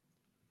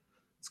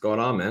going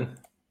on, man?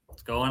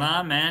 What's going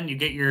on, man? You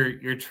get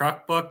your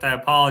truck booked? I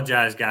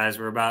apologize, guys.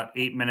 We're about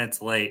 8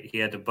 minutes late. He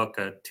had to book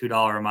a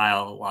 $2 a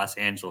mile Los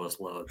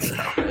Angeles load. So.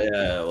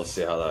 Yeah, we'll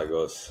see how that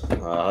goes.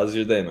 How's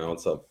your day, man?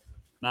 What's up?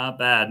 Not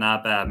bad,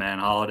 man.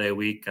 Holiday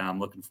week. I'm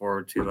looking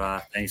forward to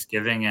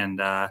Thanksgiving,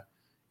 and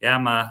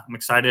I'm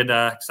excited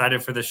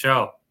for the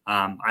show.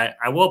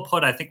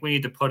 I think we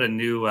need to put a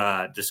new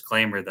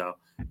disclaimer though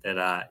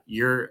that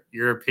your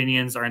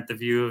opinions aren't the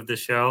view of the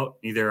show.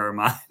 Neither are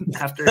mine.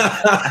 After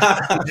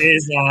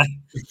today's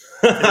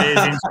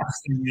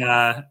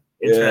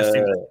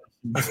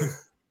interesting.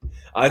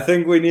 I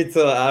think we need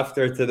to,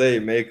 after today,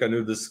 make a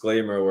new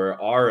disclaimer where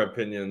our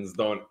opinions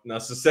don't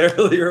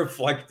necessarily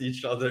reflect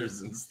each other's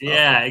and stuff.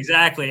 Yeah,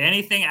 exactly.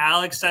 Anything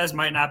Alex says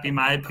might not be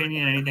my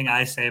opinion. Anything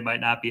I say might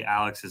not be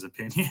Alex's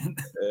opinion.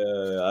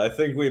 I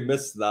think we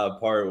missed that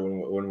part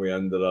when we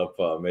ended up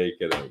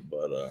making it,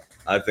 but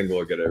I think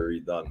we'll get it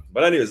redone.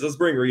 But anyways, let's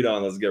bring Reed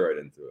on. Let's get right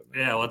into it,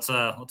 man. Yeah, let's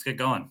get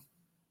going.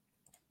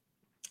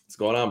 What's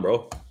going on,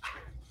 bro?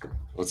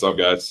 What's up,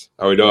 guys?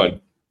 How we doing?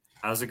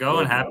 How's it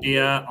going? Happy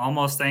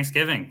almost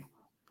Thanksgiving.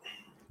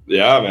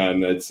 Yeah,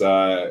 man. It's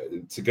a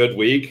good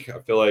week. I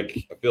feel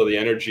the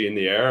energy in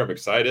the air. I'm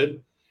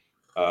excited.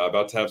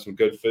 About to have some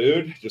good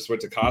food. Just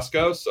went to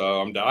Costco,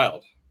 so I'm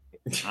dialed.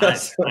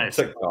 Nice.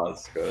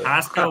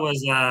 Costco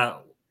was I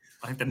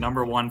think the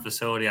number one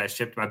facility I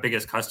shipped. My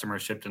biggest customer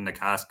shipped into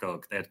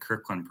Costco. They had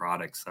Kirkland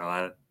products.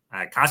 So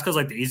Costco's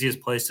like the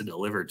easiest place to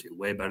deliver to.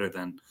 Way better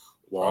than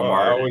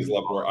Walmart.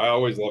 I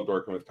always loved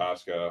working with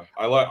Costco.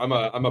 I'm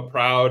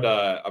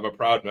a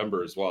proud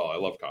member as well. I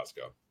love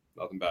Costco.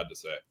 Nothing bad to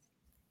say.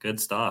 Good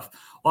stuff.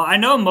 Well, I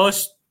know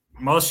most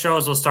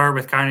shows will start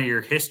with kind of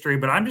your history,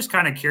 but I'm just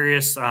kind of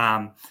curious.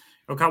 What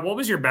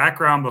was your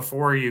background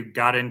before you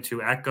got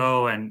into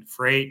Echo and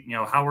Freight?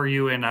 How were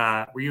you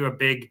were you a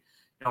big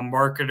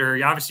marketer?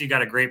 You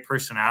got a great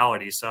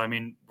personality. So, I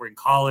mean, we're in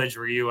college.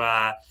 Were you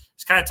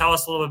just kind of tell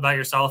us a little bit about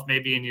yourself,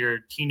 maybe in your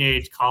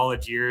teenage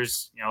college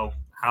years,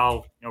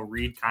 how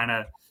Reed kind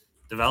of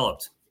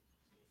developed?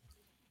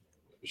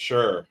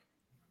 Sure.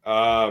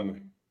 How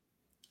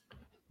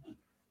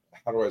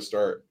do I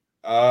start?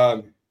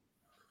 I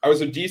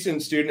was a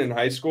decent student in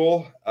high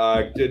school.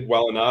 Did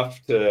well enough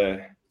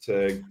to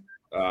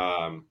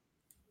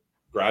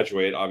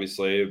graduate.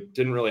 Obviously,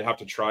 didn't really have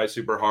to try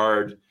super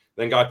hard.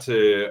 Then got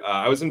to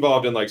I was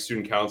involved in like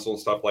student council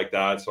and stuff like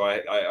that. So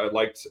I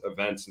liked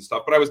events and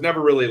stuff, but I was never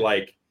really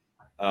like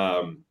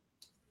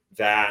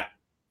that.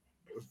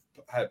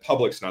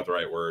 Public's not the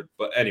right word,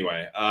 but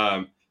anyway,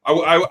 I've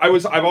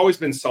always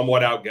been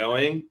somewhat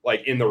outgoing,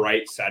 like in the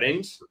right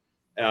settings.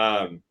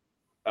 So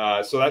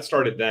that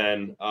started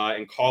then.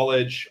 In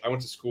college, I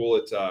went to school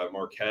at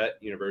Marquette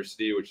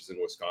University, which is in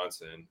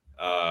Wisconsin,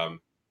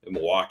 in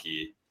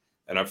Milwaukee,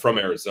 and I'm from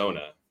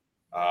Arizona.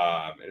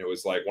 And it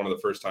was like one of the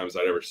first times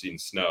I'd ever seen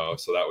snow,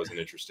 so that was an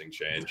interesting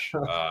change.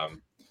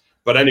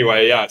 But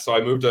anyway, yeah. So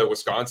I moved to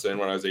Wisconsin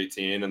when I was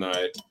 18, and then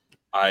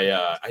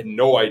I had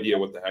no idea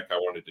what the heck I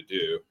wanted to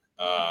do.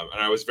 And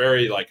I was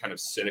very kind of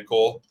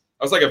cynical.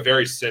 I was like a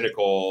very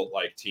cynical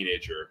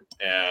teenager,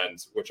 and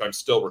which I'm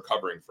still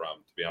recovering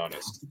from, to be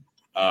honest.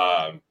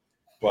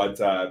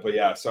 But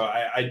yeah, so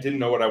I didn't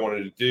know what I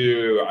wanted to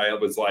do. I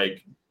was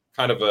like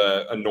kind of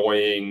a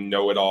annoying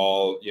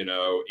know-it-all,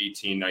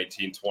 18,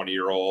 19,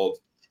 20-year-old.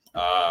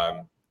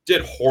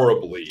 Did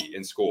horribly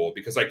in school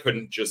because I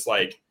couldn't just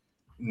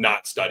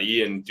not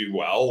study and do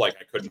well like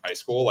I could in high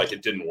school.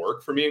 It didn't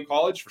work for me in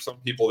college. For some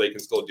people, they can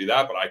still do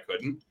that, but I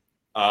couldn't.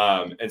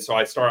 And so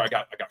I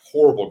got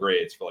horrible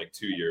grades for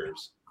 2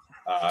 years.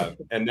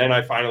 And then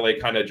I finally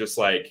kind of just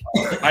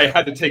I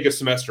had to take a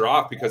semester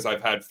off because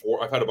I've had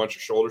a bunch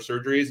of shoulder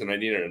surgeries and I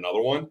needed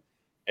another one.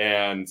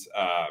 And so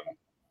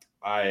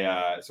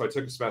I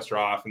took a semester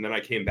off, and then I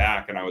came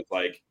back and I was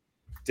like,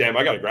 damn,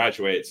 I got to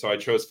graduate. So I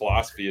chose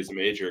philosophy as a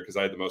major because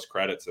I had the most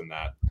credits in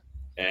that.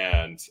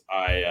 And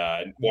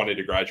I wanted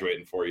to graduate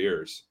in 4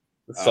 years.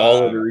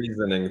 Solid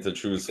reasoning to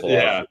choose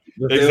philosophy. Yeah,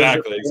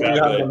 exactly. You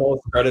have the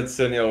most credits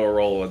in your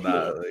role with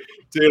that.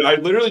 Dude, I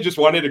literally just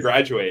wanted to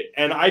graduate.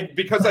 And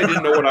because I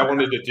didn't know what I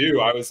wanted to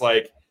do, I was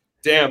like,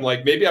 damn,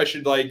 maybe I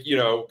should go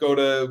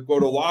to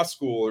law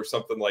school or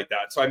something like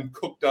that. So I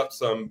cooked up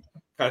some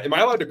kind of, am I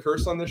allowed to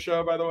curse on this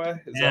show, by the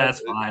way? That's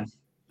fine.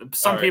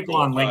 Some people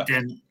on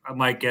LinkedIn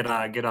might get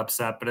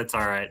upset, but it's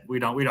all right. We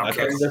don't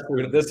care.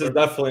 This is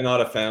definitely not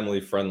a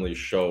family-friendly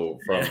show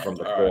from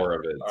the core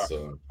of it.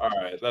 So all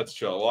right, that's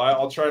chill. Well,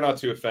 I'll try not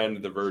to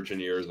offend the virgin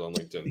ears on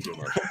LinkedIn too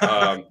much.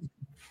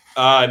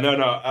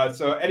 No.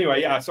 So anyway,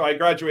 yeah. So I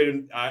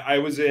graduated. I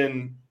was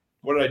in.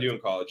 What did I do in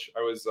college? I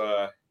was.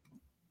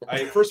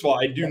 First of all,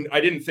 I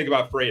didn't think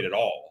about Freight at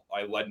all. I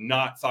had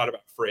not thought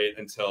about Freight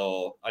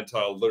until I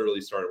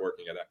literally started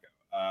working at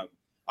Echo.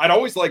 I'd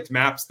always liked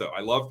maps, though. I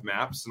loved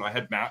maps, and I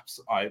had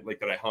maps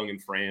that I hung in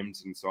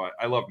frames, and so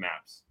I love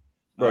maps.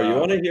 Bro, you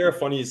want to hear a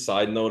funny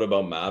side note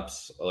about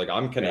maps?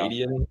 I'm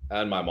Canadian,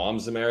 and my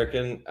mom's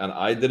American, and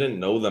I didn't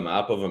know the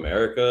map of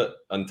America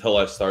until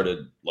I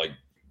started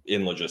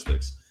in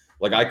logistics.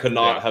 I could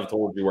not have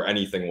told you where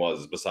anything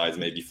was besides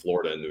maybe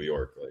Florida and New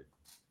York.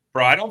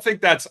 Bro, I don't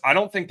think that's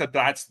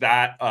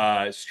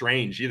that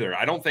strange either.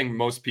 I don't think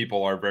most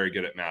people are very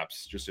good at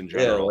maps just in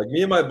general. Yeah, like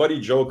me and my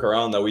buddy joke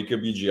around that we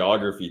could be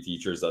geography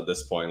teachers at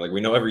this point. Like we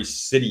know every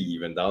city,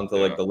 even down to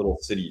like the little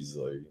cities.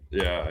 Like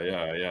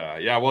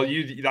yeah. Well,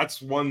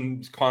 that's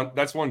one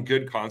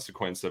good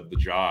consequence of the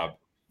job.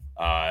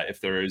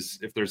 If there's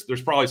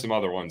probably some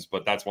other ones,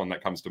 but that's one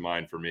that comes to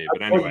mind for me.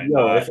 But anyway,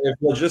 if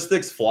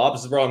logistics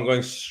flops, bro, I'm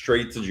going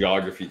straight to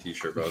geography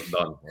teacher, bro. It's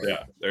done.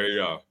 Yeah, there you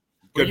go.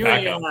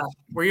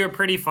 Were you a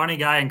pretty funny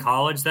guy in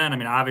college then? I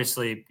mean,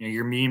 obviously,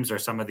 your memes are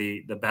some of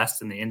the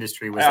best in the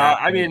industry. Was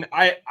that? I mean,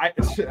 I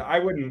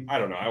wouldn't. I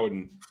don't know. I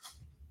wouldn't.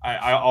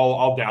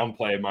 I'll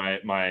downplay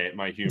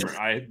my humor.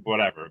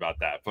 Whatever about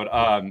that. But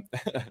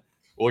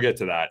we'll get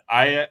to that.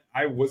 I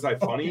was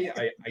funny.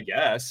 I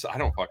guess I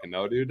don't fucking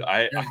know, dude.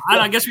 I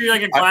guess you're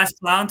like a class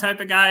clown type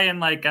of guy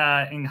in like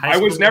in high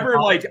school.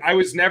 I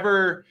was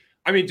never.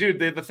 I mean, dude,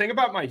 the thing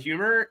about my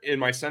humor and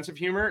my sense of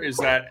humor is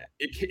that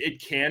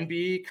it can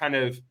be kind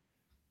of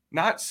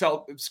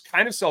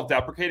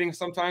self-deprecating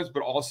sometimes,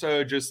 but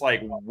also just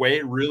like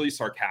really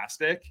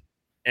sarcastic.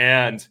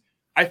 And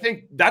I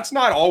think that's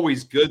not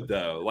always good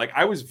though. Like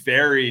I was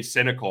very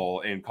cynical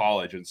in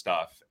college and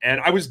stuff.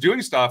 And I was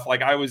doing stuff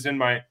like I was in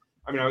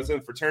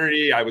the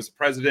fraternity, I was the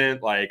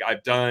president, like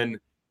I've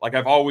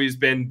always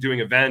been doing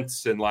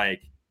events and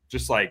like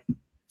just like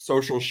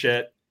social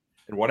shit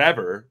and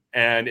whatever.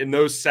 And in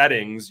those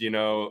settings,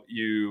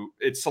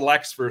 it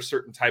selects for a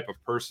certain type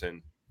of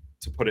person,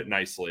 to put it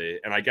nicely.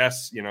 And I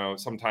guess,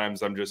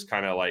 sometimes I'm just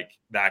kind of like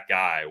that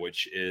guy,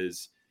 which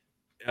is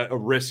a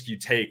risk you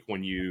take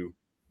when you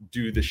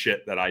do the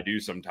shit that I do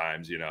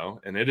sometimes,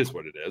 and it is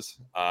what it is.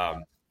 I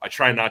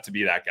try not to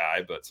be that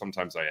guy, but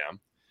sometimes I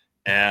am.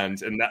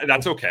 And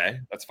that's okay.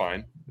 That's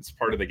fine. It's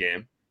part of the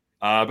game.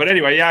 But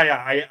anyway,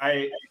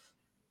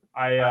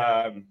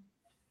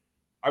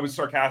 I was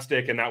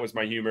sarcastic, and that was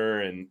my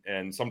humor,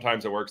 and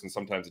sometimes it works and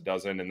sometimes it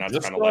doesn't, and that's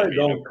kind of like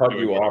don't cut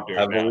you off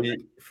heavily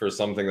for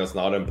something that's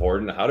not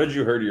important. How did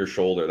you hurt your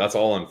shoulder? That's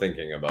all I'm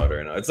thinking about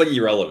right now. It's like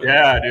irrelevant.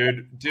 Yeah,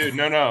 dude,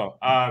 no,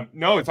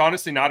 it's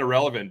honestly not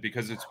irrelevant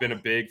because it's been a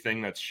big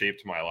thing that's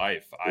shaped my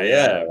life. I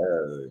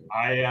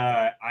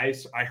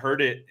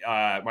hurt it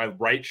my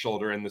right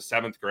shoulder in the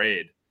 7th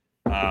grade,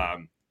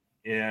 and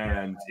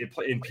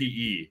in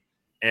PE,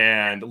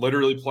 and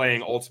literally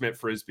playing ultimate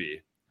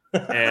frisbee.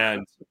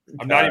 And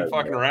I'm not even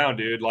fucking around,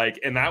 dude. Like,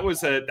 and I kind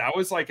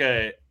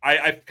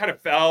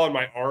of fell and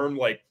my arm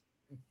like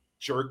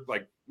jerked,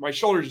 like my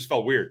shoulder just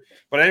felt weird.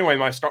 But anyway,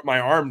 my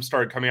arm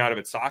started coming out of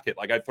its socket.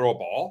 Like I'd throw a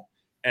ball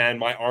and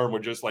my arm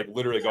would just like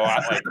literally go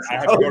out. Like I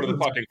had to go to the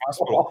fucking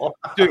hospital,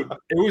 dude.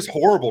 It was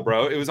horrible,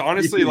 bro. It was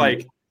honestly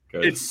like,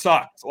 it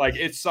sucked. Like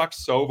it sucked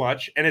so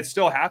much. And it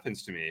still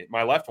happens to me.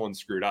 My left one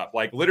screwed up.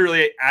 Like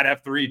literally at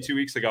F3 2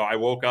 weeks ago, I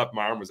woke up,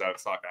 my arm was out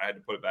of socket. I had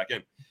to put it back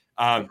in.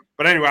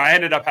 But anyway, I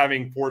ended up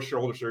having 4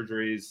 shoulder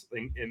surgeries,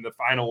 and the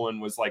final one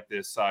was like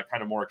this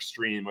kind of more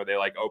extreme where they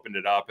like opened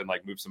it up and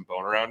like moved some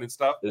bone around and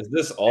stuff. Is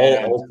this all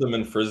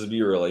ultimate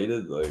frisbee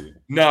related? Like,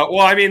 no,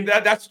 well, I mean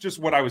that's just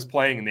what I was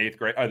playing in the 8th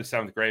grade, or the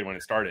 7th grade when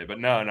it started. But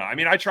no, I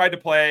mean I tried to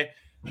play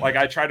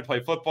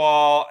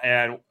football,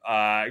 and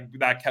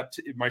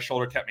my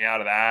shoulder kept me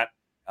out of that.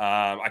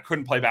 I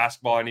couldn't play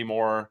basketball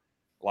anymore.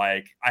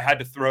 Like I had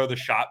to throw the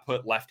shot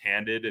put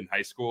left-handed in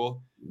high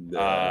school.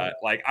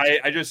 Like I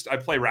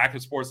play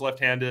racket sports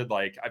left-handed.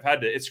 Like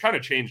it's kind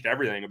of changed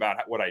everything about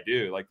what I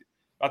do. Like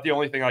about the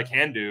only thing I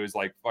can do is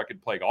like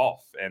fucking play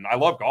golf, and I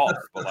love golf,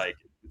 but like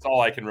it's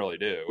all I can really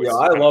do. Yeah,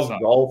 I love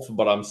golf,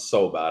 but I'm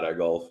so bad at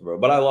golf, bro.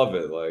 But I love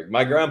it. Like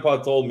my grandpa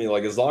told me,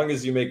 like as long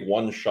as you make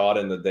one shot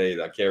in the day,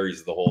 that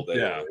carries the whole day.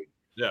 Yeah,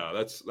 yeah,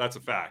 that's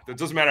a fact. It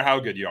doesn't matter how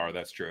good you are.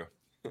 That's true.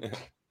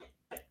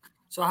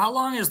 So how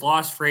long has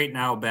Lost Freight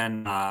now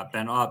been up?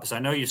 Because I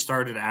know you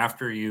started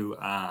after you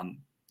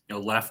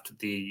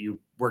you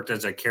worked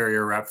as a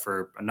carrier rep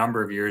for a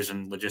number of years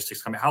in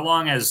logistics company. How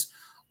long has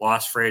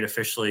Lost Freight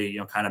officially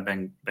kind of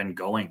been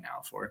going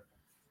now for?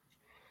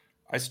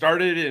 I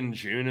started in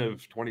June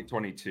of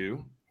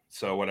 2022.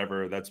 So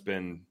whatever, that's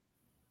been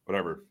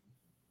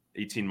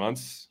 18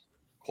 months,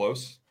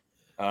 close.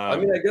 I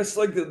mean, I guess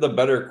like the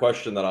better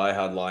question that I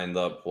had lined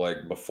up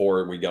like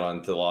before we got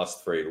onto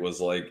Lost Freight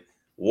was like,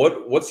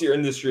 what's your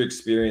industry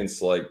experience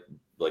like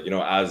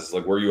as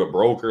like, were you a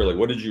broker? Like,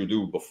 what did you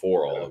do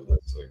before all of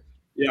this? Like,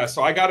 yeah,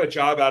 so I got a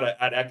job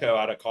at Echo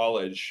out of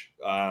college,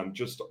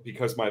 just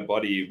because my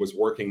buddy was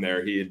working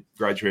there. He had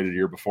graduated a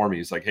year before me.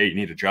 He's like, "Hey, you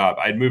need a job."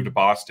 I'd moved to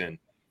Boston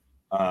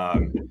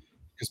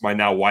because my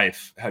now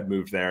wife had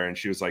moved there, and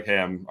she was like, "Hey,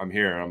 I'm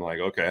here." And I'm like,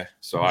 "Okay."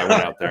 So I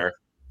went out there,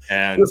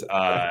 and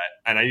I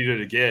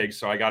needed a gig,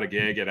 so I got a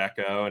gig at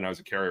Echo, and I was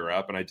a carrier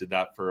rep, and I did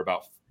that for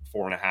about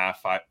 4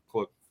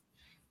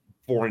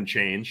 and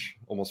change,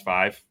 almost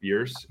 5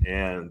 years.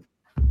 And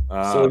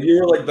so you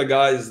were like the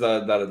guys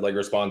that like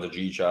respond to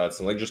G chats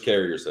and like just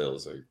carrier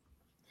sales. Like.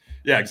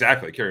 Yeah,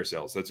 exactly. Carrier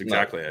sales. That's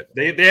exactly it.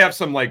 They have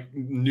some like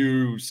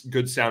new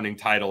good sounding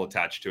title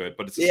attached to it,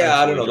 but it's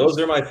I don't know. Those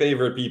are my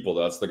favorite people.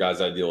 That's the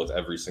guys I deal with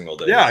every single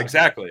day. Yeah,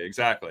 exactly.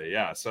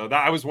 Yeah. So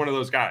I was one of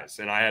those guys,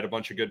 and I had a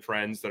bunch of good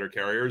friends that are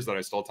carriers that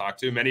I still talk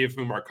to, many of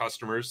whom are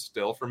customers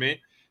still for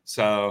me.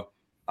 So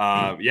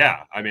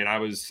yeah, I mean, I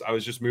was just I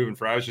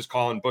was just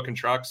calling, booking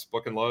trucks,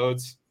 booking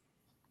loads,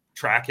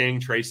 tracking,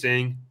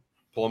 tracing,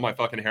 pulling my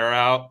fucking hair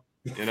out,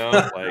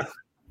 like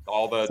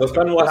all the So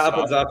then what stuff.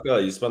 happens after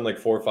that? You spend like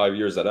 4 or 5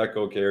 years at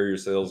Echo, carrier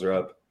sales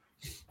rep.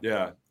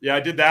 Yeah, I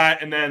did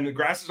that, and then the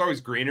grass is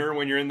always greener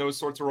when you're in those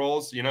sorts of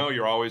roles.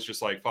 You're always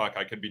just like, fuck,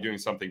 I could be doing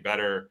something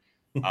better.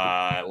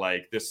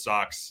 Like this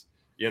sucks.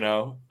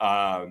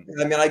 I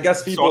mean, I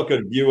guess people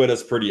could view it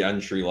as pretty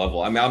entry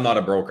level. I mean, I'm not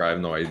a broker. I have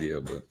no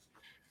idea, but.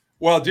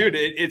 Well, dude,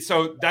 it's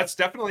so that's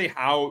definitely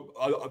how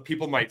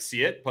people might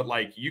see it, but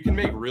like you can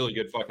make really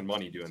good fucking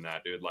money doing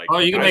that, dude. Like,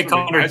 you can make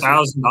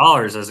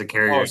 $100,000 as a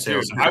carrier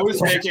sales. Dude, I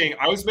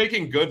was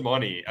making good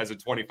money as a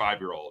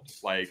 25-year-old.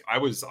 Like,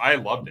 I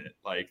loved it.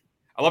 Like,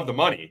 I love the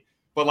money,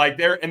 but like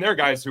there are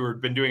guys who have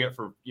been doing it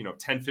for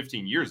 10,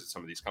 15 years at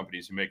some of these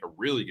companies who make a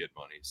really good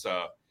money.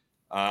 So,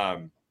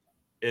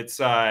 it's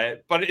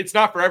but it's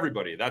not for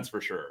everybody, that's for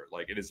sure.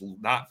 Like, it is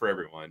not for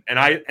everyone. And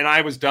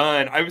I was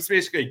done. I was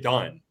basically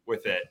done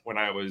with it when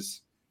I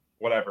was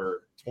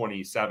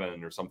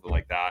 27 or something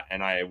like that.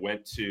 And I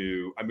moved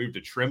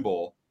to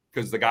Trimble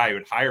because the guy who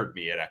had hired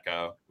me at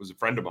Echo was a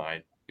friend of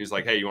mine. He was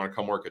like, hey, you want to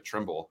come work at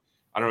Trimble?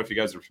 I don't know if you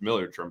guys are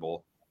familiar with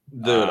Trimble.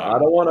 Dude, I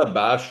don't want to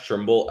bash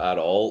Trimble at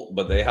all,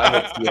 but they have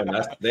a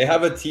TMS. They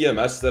have a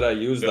TMS that I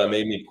use that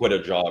made me quit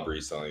a job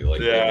recently.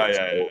 Like,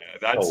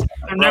 That's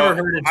I've never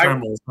heard of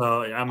Trimble,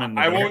 so I'm in.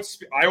 I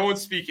won't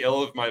speak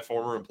ill of my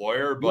former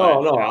employer,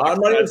 but no, I'm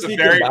not even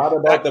speaking bad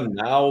about them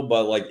now.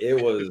 But like, it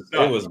was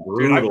brutal.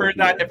 Dude, I've heard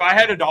that. If I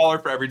had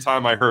 $1 for every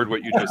time I heard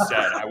what you just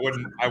said,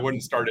 I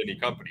wouldn't start any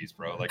companies,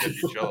 bro. Like, I'd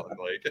be chilling.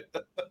 Like,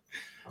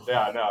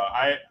 yeah, no,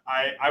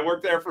 I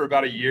worked there for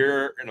about a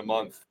year and a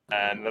month,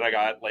 and then I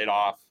got laid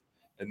off.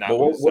 And that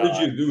what did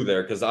you do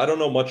there? Because I don't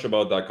know much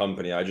about that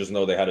company. I just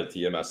know they had a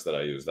TMS that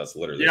I used. That's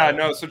literally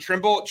So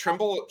Trimble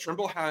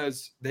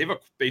they've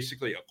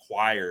basically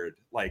acquired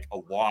like a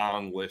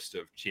long list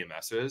of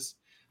TMSs.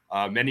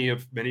 Many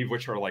of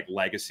which are like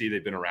legacy.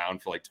 They've been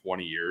around for like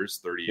 20 years,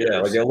 30 years. Yeah,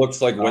 like it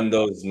looks like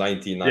Windows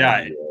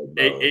 1990.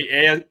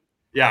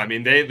 Yeah, I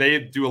mean they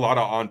do a lot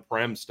of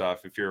on-prem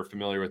stuff if you're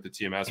familiar with the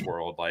TMS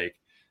world, like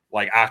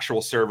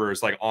actual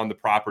servers like on the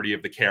property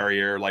of the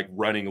carrier, like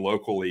running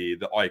locally,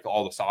 like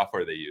all the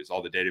software they use,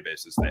 all the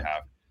databases they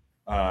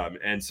have.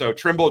 And so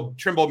Trimble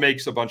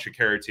makes a bunch of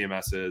carrier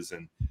TMSs,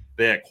 and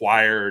they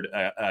acquired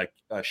a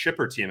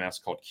shipper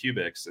TMS called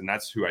Cubics, and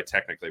that's who I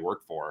technically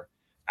worked for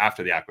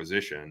after the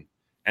acquisition.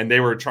 And they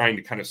were trying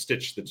to kind of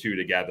stitch the two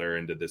together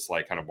into this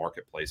like kind of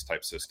marketplace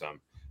type system.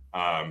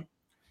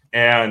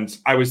 And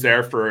I was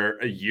there for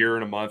a year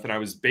and a month, and I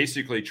was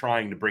basically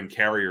trying to bring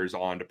carriers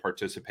on to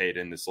participate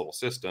in this little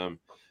system.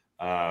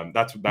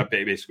 That's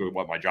basically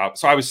what my job.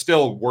 So I was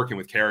still working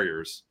with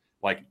carriers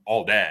like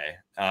all day.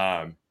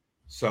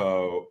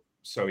 So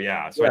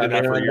yeah. So I did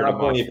that for a year and a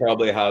month. You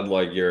probably had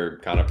like your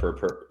kind of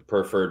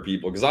preferred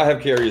people, because I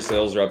have carrier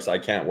sales reps I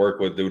can't work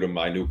with due to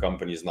my new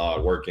company's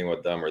not working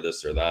with them or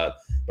this or that.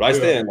 But I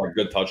stay in like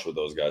good touch with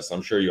those guys. So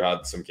I'm sure you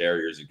had some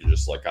carriers you could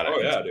just like kind of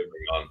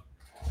on.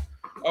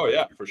 Oh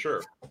yeah, for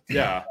sure.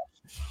 Yeah.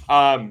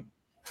 And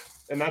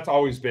that's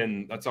always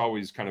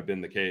kind of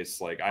been the case.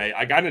 Like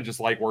I kind of just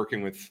like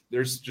working with,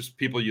 there's just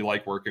people you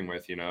like working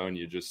with, and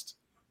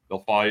they'll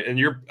follow you, and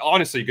you're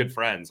honestly good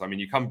friends. I mean,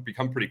 you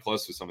become pretty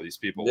close with some of these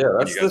people. Yeah,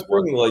 that's the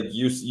thing. Like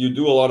you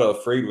do a lot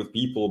of freight with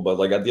people, but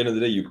like at the end of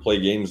the day, you play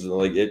games, and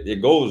like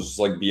it goes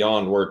like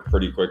beyond work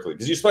pretty quickly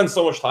because you spend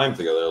so much time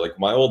together. Like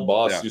my old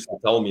boss used to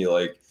tell me,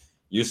 like,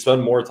 you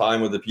spend more time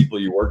with the people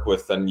you work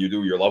with than you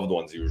do your loved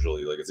ones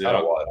usually. Like, it's kind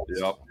of wild.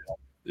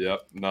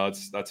 Yep. No,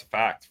 that's a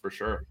fact for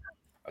sure.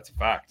 That's a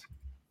fact.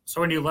 So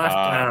when you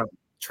left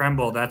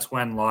Trimble, that's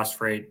when Lost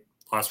Freight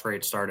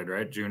started,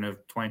 right? June of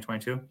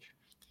 2022.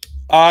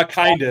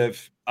 Kind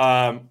of.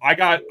 I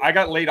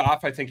got laid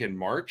off, I think, in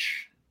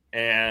March,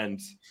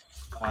 and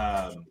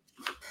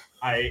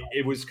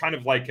it was kind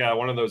of like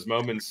one of those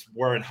moments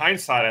where, in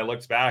hindsight, I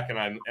looked back and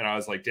I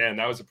was like, damn,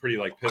 that was a pretty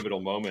like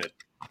pivotal moment.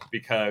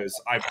 Because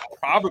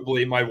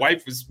my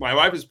wife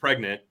was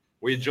pregnant.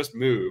 We had just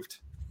moved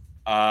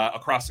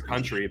across the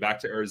country back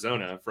to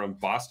Arizona from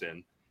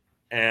Boston.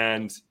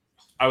 And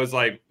I was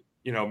like,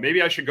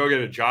 maybe I should go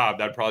get a job.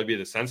 That'd probably be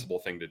the sensible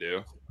thing to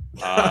do.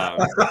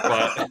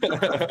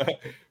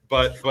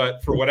 But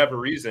for whatever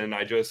reason,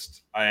 bro,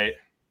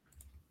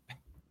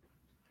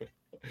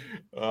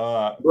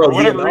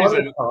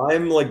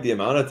 the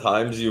amount of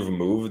times you've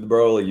moved,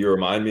 bro, like you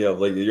remind me of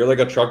like you're like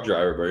a truck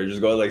driver, bro. You're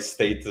just going like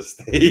state to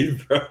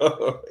state,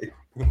 bro.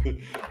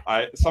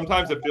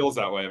 Sometimes it feels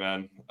that way,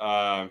 man.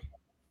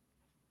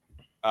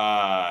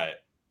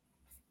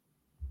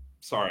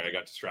 Sorry, I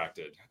got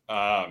distracted.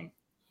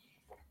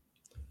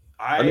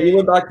 I mean, you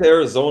went back to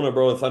Arizona,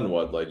 bro. Then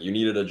what? Like, you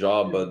needed a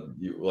job, but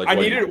you like I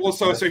needed. Well,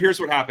 so here's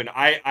what happened.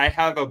 I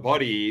have a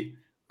buddy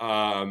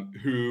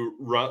who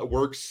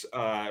runs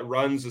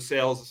a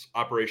sales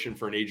operation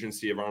for an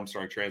agency of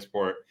Armstrong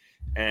Transport,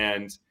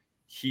 and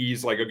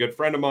he's like a good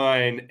friend of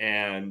mine.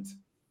 And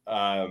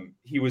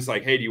he was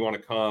like, "Hey, do you want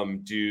to come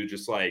do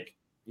just like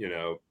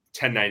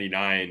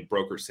 1099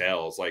 broker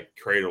sales, like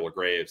cradle to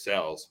grave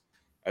sales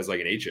as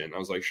like an agent?" I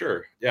was like,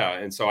 "Sure, yeah."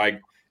 And so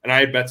I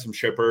had met some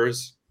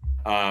shippers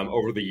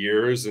over the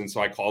years, and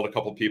so I called a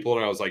couple people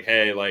and I was like,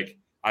 "Hey, like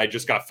I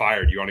just got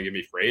fired. You want to give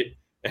me freight?"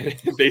 And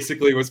it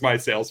basically was my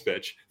sales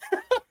pitch.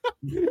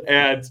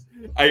 And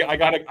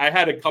I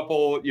had a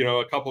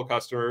couple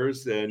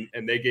customers, and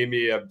they gave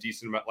me a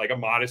decent amount, like a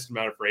modest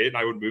amount of freight, and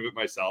I would move it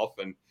myself.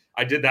 And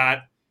I did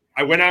that.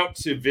 I went out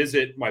to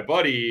visit my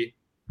buddy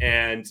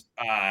and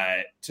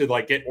to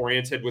like get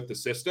oriented with the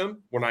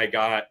system when I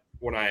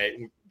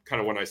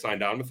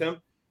signed on with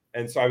him.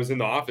 And so I was in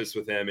the office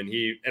with him,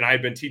 and I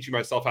had been teaching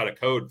myself how to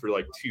code for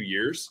like 2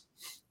 years.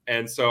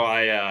 And so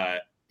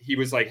he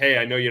was like, "Hey,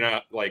 I know you're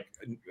not like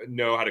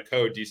know how to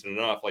code decent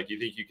enough. Like, you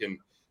think you can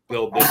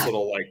build this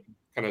little like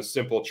kind of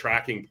simple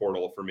tracking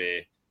portal for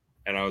me?"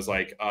 And I was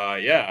like,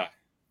 "Yeah,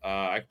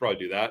 I could probably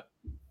do that."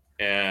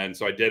 And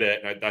so I did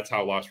it. And that's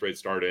how Lost Freight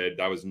started.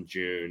 That was in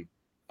June.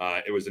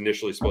 It was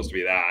initially supposed to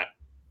be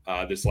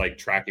this like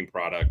tracking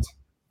product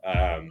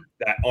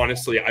that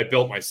honestly I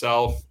built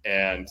myself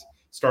and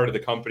started the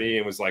company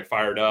and was like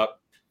fired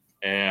up.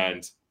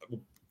 And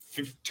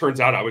turns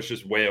out I was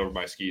just way over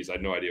my skis. I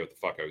had no idea what the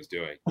fuck I was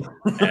doing.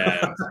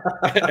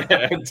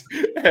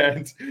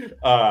 And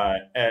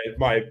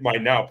my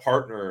now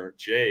partner,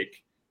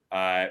 Jake,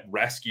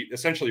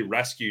 essentially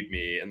rescued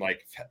me. And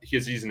like,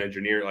 he's an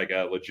engineer, like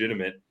a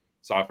legitimate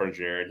software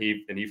engineer. And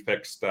he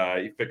fixed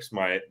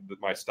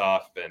my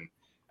stuff. And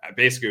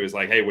basically was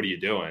like, "Hey, what are you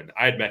doing?"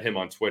 I had met him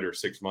on Twitter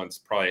 6 months,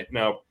 probably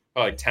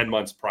like 10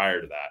 months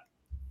prior to that.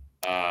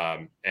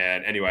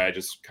 And anyway, I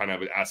just kind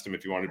of asked him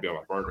if he wanted to be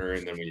my partner.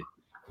 And then we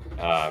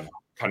kind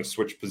of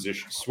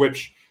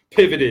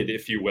pivoted,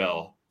 if you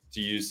will, to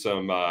use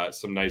some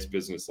nice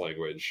business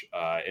language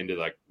into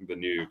like the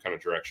new kind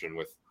of direction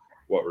with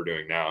what we're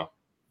doing now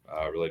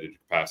related to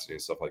capacity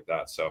and stuff like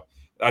that. So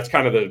that's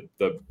kind of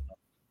the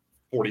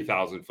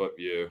 40,000 foot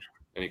view.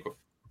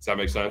 Does that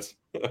make sense?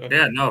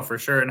 Yeah, no, for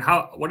sure. And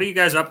what are you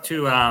guys up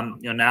to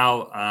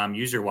now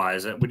user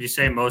wise? Would you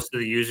say most of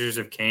the users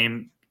have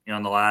came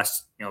in the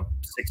last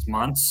 6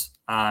 months?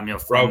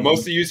 Bro, most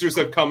of the users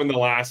have come in the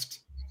last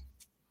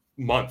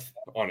month,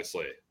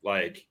 honestly.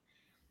 Like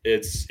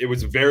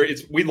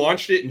we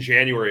launched it in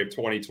January of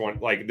 2020,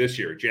 like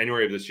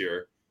January of this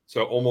year.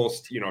 So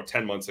almost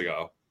 10 months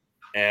ago.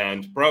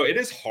 And bro, it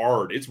is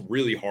hard. It's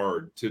really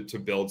hard to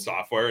build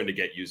software and to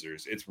get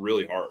users. It's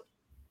really hard.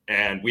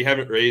 And we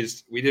haven't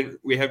raised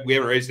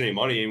any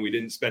money, and we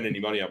didn't spend any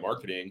money on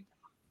marketing.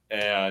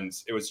 And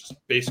it was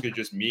basically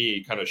just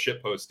me kind of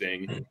shit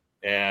posting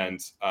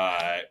and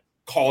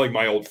calling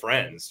my old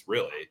friends,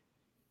 really.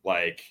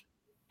 Like,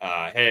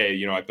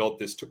 "Hey, I built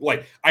this."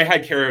 Like, I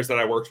had carriers that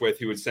I worked with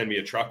who would send me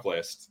a truck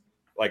list,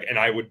 like, and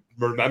I would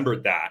remember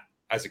that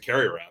as a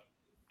carrier rep.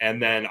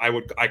 And then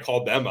I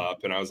called them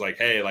up and I was like,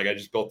 "Hey, like, I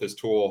just built this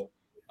tool.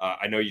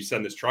 I know you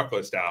send this truck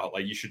list out.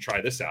 Like, you should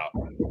try this out."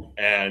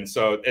 And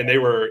they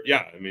were,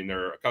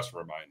 they're a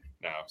customer of mine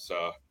now.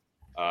 So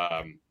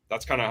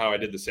that's kind of how I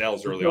did the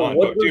sales early on.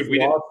 But dude, we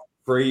did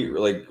freight,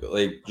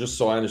 like just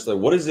so I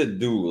understand, what does it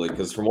do? Like,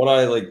 because from what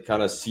I like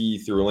kind of see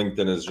through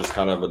LinkedIn is just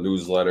kind of a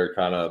newsletter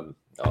kind of.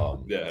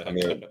 Yeah. I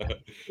mean,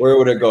 where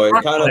would it go? It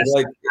kind of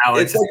like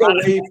it's like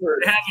a way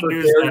for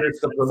carriers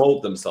to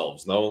promote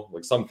themselves, no?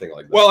 Like something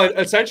like that. Well,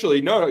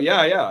 essentially, no,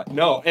 yeah,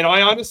 no. And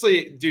I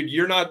honestly, dude,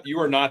 you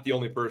are not the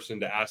only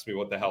person to ask me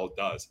what the hell it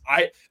does.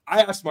 I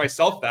ask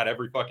myself that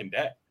every fucking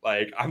day.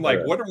 Like, I'm like,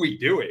 what are we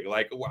doing?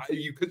 Like,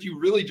 because you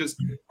really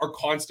just are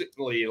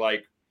constantly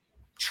like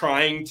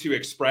trying to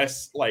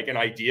express like an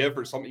idea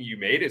for something you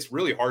made. It's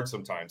really hard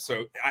sometimes.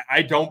 So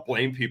I don't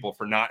blame people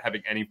for not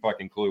having any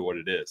fucking clue what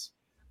it is.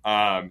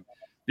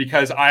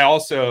 Because I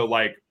also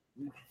like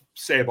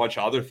say a bunch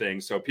of other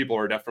things. So people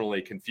are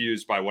definitely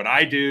confused by what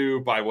I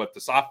do, by what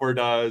the software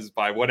does,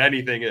 by what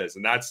anything is.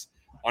 And that's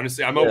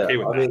honestly, I'm okay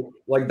with that. Mean,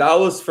 like that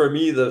was for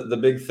me the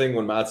big thing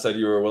when Matt said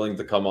you were willing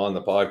to come on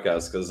the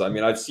podcast. Cause I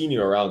mean, I've seen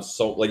you around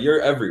like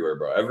you're everywhere,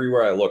 bro.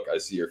 Everywhere I look, I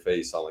see your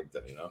face on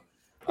LinkedIn,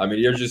 I mean,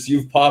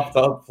 you've popped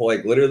up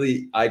like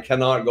literally. I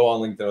cannot go on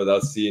LinkedIn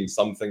without seeing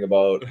something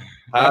about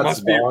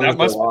hats.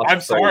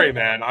 I'm sorry,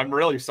 man. I'm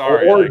really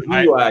sorry. Or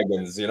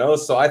G-Wagons,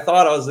 So I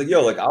thought, I was like,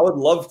 yo, like I would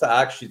love to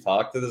actually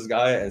talk to this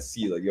guy and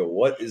see, like, yo,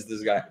 what is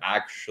this guy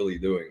actually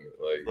doing?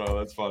 Like, bro,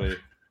 that's funny.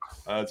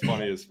 That's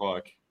funny as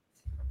fuck.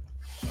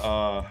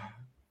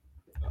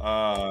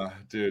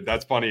 Dude,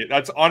 that's funny.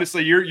 That's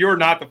honestly, you're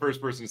not the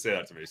first person to say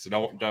that to me. So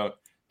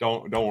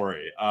don't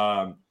worry.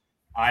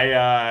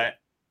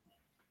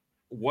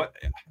 what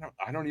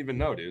I don't even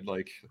know, dude.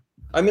 Like,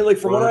 I mean, like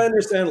from what I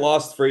understand,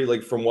 Lost Freight,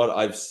 like from what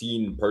I've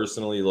seen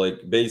personally,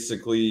 like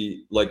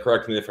basically, like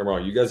correct me if I'm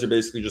wrong, you guys are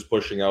basically just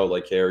pushing out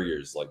like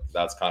carriers. Like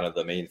that's kind of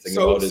the main thing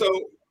about it.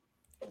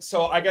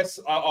 So I guess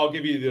I'll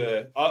give you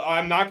the.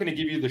 I'm not going to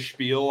give you the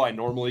spiel I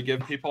normally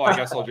give people. I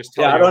guess I'll just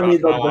tell Yeah, I you don't about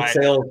need how the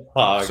sales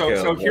talk.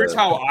 So here's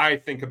how I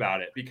think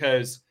about it,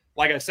 because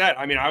like I said,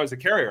 I mean, I was a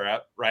carrier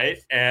rep, right?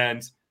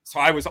 And so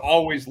I was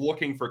always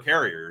looking for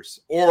carriers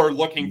or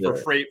looking for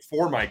freight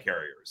for my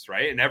carriers,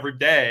 right? And every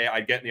day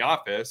I'd get in the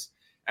office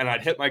and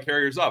I'd hit my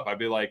carriers up. I'd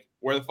be like,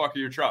 where the fuck are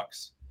your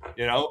trucks?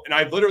 You know, and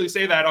I'd literally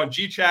say that on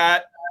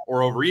GChat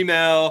or over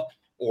email,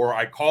 or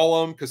I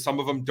call them because some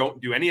of them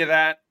don't do any of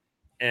that.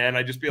 And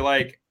I'd just be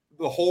like,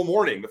 the whole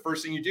morning, the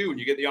first thing you do when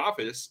you get in the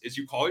office is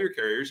you call your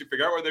carriers, you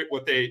figure out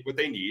what they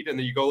need, and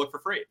then you go look for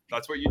freight.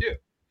 That's what you do.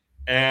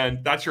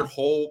 And that's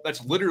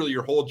literally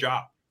your whole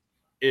job,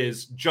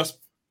 is just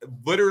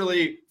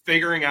literally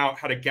figuring out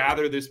how to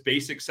gather this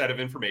basic set of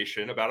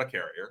information about a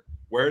carrier,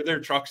 where their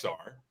trucks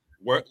are,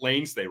 what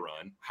lanes they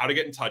run, how to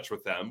get in touch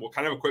with them, what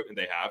kind of equipment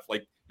they have.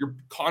 Like, you're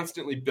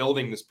constantly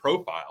building this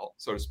profile,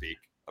 so to speak,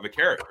 of a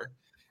carrier.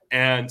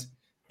 And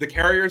the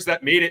carriers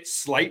that made it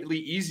slightly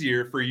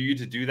easier for you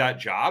to do that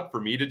job, for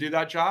me to do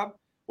that job,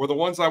 were the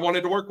ones I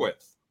wanted to work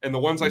with and the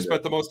ones I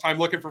spent the most time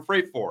looking for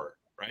freight for,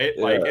 right?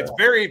 Yeah. Like, it's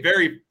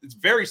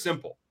very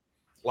simple.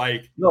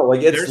 Like, no,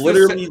 like it's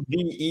literally the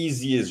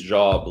easiest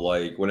job,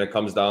 like when it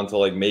comes down to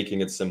like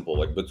making it simple.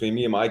 Like between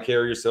me and my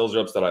carrier sales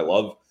reps that I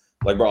love,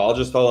 like, bro, I'll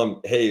just tell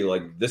them, hey,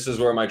 like this is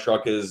where my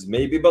truck is,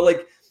 maybe, but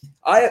like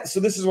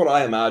so this is what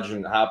I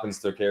imagine happens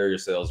to a carrier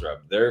sales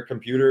rep. Their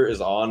computer is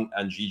on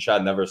and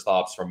GChat never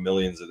stops from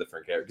millions of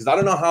different carriers. Because I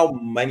don't know how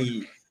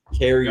many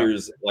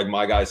carriers like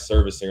my guy's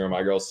servicing or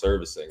my girl's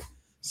servicing.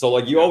 So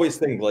like you always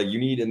think like you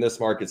need in this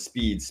market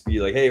speed,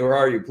 like, hey, where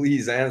are you?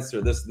 Please answer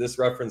this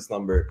reference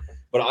number.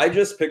 But I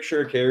just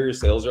picture a carrier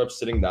sales rep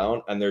sitting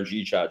down and their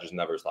GChat just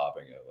never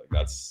stopping it. Like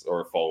that's,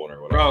 or a phone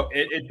or whatever. Bro,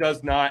 it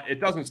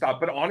doesn't stop.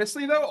 But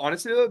honestly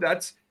though,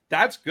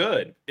 that's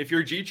good. If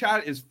your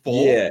GChat is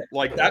full,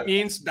 that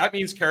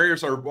means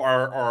carriers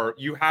are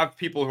you have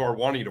people who are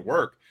wanting to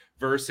work,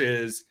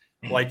 versus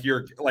like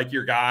your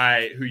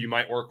guy who you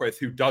might work with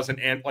who doesn't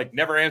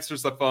never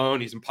answers the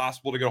phone. He's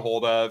impossible to get a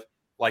hold of.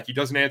 Like, he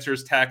doesn't answer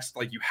his text.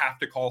 Like, you have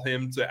to call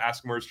him to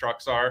ask him where his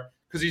trucks are,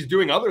 because he's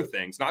doing other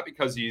things, not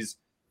because he's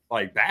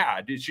like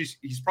bad. It's just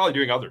he's probably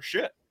doing other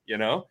shit, you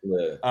know?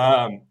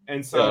 Yeah.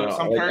 And so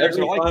some carriers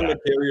every are like time that.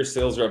 the carrier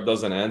sales rep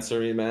doesn't answer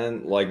me,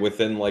 man, like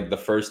within like the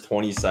first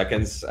 20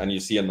 seconds and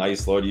you see a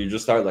nice load, you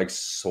just start like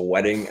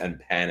sweating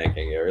and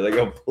panicking. You're like,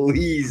 oh,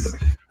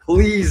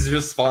 please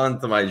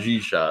respond to my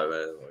G-Shot,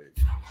 man.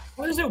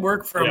 How does it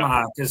work from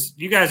because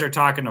you guys are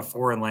talking a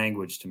foreign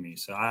language to me?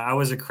 So I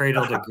was a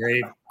cradle to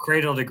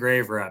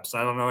grave reps.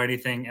 I don't know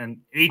anything. And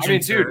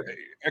agents,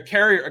 a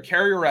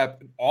carrier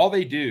rep, all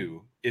they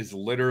do is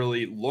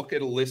literally look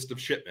at a list of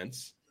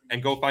shipments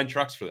and go find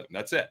trucks for them.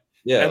 That's it.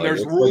 Yeah, and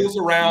there's rules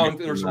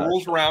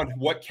around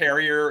what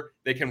carrier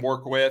they can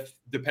work with,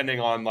 depending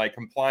on like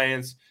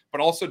compliance,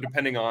 but also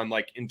depending on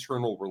like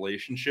internal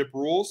relationship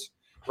rules,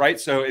 right?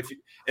 So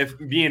if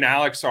me and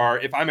Alex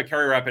if I'm a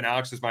carrier rep and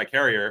Alex is my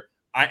carrier,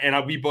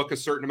 we book a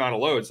certain amount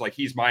of loads, like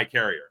he's my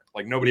carrier,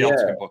 like nobody else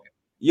can book it.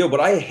 Yo,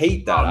 but I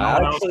hate that.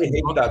 I actually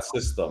hate that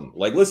system.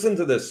 Like, listen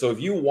to this. So if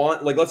you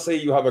want, like, let's say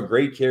you have a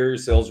great carrier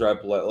sales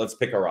rep, let's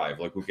pick Arrive.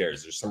 Like, who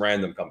cares? There's some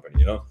random company,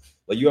 you know?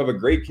 Like, you have a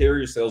great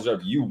carrier sales rep.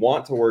 You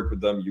want to work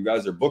with them. You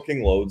guys are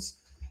booking loads.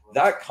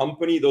 That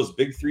company, those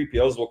big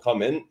 3PLs will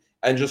come in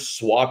and just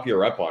swap your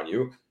rep on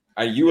you.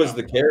 And you as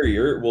the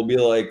carrier will be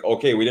like,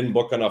 okay, we didn't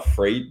book enough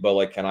freight, but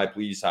like, can I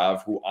please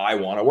have who I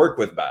want to work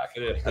with back?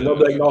 And they'll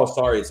be like, no,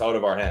 sorry, it's out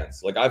of our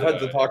hands. Like, I've had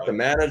to talk to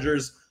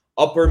managers,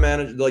 upper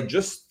manager, like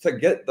just to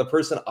get the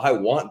person I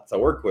want to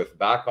work with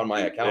back on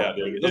my account.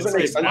 Yeah, it doesn't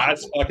make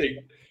sense.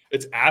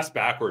 It's ass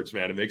backwards,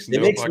 man. It makes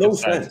no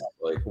sense.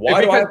 Like,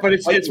 why? But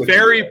it's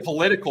very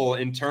political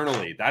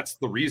internally. That's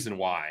the reason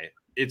why.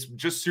 It's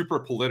just super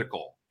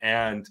political.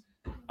 And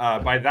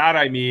by that,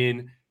 I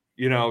mean,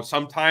 you know,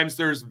 sometimes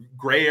there's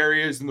gray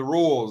areas in the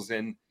rules,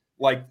 and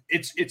like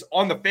it's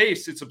on the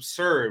face, it's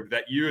absurd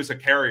that you as a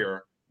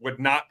carrier would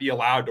not be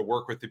allowed to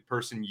work with the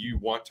person you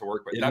want to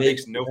work with. That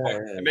makes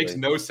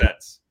no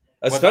sense.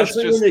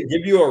 Especially when they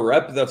give you a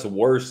rep that's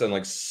worse and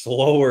like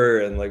slower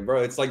and like,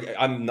 bro, it's like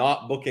I'm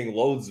not booking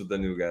loads with the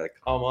new guy. Like,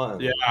 come on.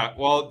 Yeah,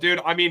 well,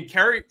 dude, I mean,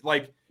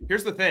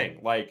 here's the thing,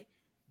 like,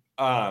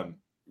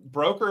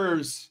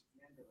 brokers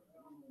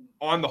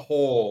on the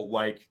whole,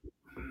 like,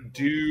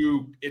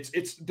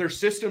 their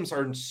systems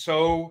are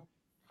so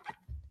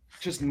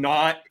just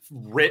not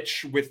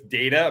rich with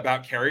data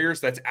about carriers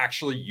that's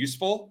actually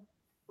useful,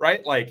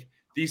 right? Like,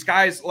 these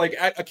guys, like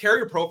a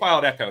carrier profile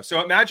at Echo.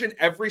 So imagine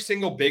every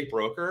single big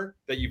broker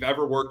that you've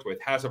ever worked with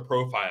has a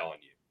profile on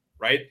you,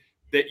 right?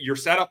 That you're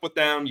set up with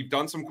them, you've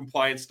done some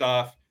compliance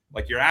stuff,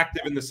 like you're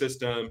active in the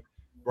system,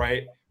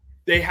 right?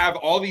 They have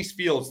all these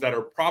fields that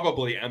are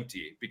probably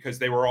empty because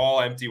they were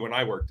all empty when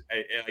I worked.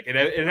 Like in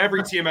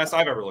every TMS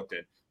I've ever looked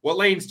at. What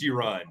lanes do you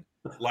run?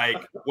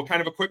 Like, what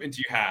kind of equipment do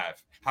you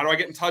have? How do I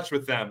get in touch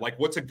with them? Like,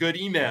 what's a good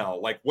email?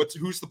 Like,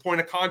 who's the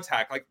point of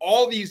contact? Like,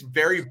 all these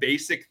very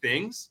basic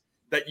things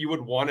that you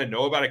would want to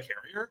know about a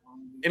carrier.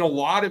 And a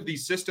lot of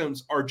these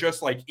systems are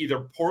just like either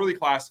poorly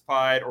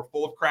classified or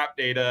full of crap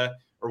data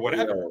or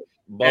whatever.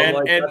 Yeah.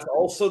 But that's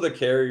also the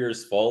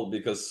carrier's fault,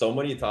 because so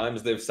many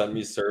times they've sent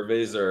me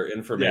surveys or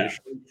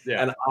information,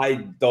 and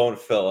I don't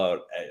fill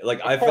out.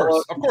 Like, of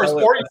course,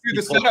 or you do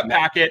the setup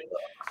packet,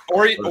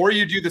 or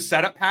you do the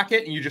setup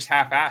packet and you just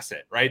half-ass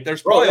it, right?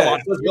 There's probably a lot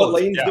of what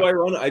lanes do I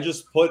run? I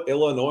just put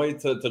Illinois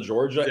to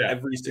Georgia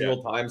every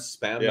single time,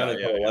 spam that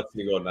until it lets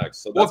me go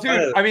next. So that's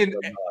I mean,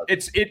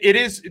 it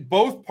is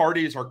both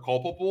parties are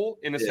culpable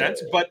in a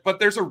sense, but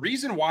there's a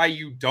reason why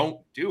you don't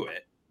do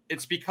it.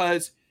 It's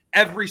because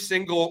every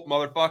single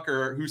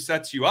motherfucker who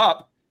sets you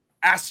up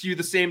asks you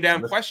the same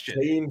damn question.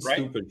 Same right?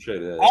 Stupid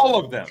shit. All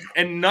of them.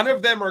 And none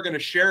of them are going to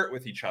share it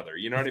with each other.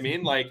 You know what I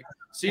mean? Like,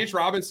 C.H.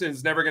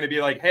 Robinson's never going to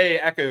be like, hey,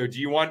 Echo, do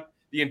you want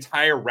the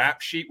entire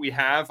rap sheet we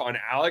have on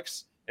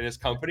Alex and his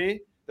company?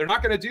 They're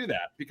not going to do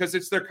that because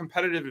it's their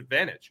competitive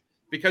advantage.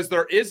 Because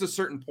there is a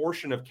certain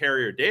portion of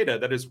carrier data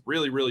that is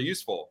really, really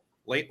useful.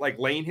 Like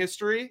lane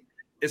history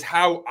is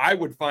how I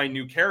would find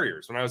new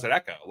carriers when I was at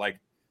Echo. Like,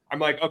 I'm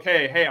like,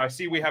 okay, hey, I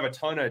see we have a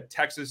ton of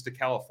Texas to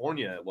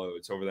California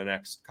loads over the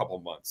next couple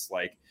of months.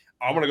 Like,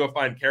 I want to go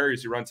find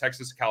carriers who run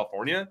Texas to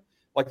California.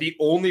 Like, the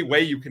only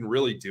way you can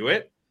really do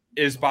it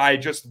is by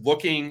just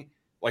looking,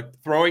 like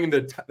throwing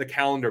the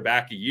calendar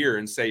back a year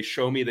and say,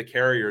 show me the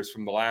carriers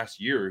from the last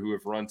year who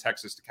have run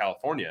Texas to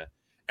California.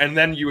 And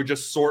then you would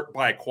just sort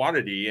by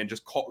quantity and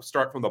just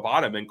start from the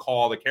bottom and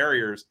call the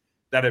carriers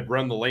that had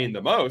run the lane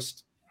the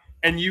most.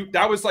 And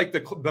that was like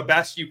the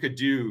best you could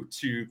do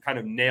to kind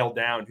of nail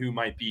down who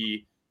might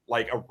be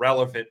like a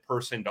relevant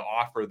person to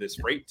offer this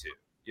freight to.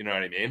 You know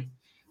what I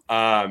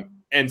mean?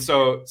 And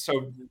so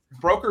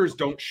brokers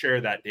don't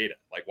share that data.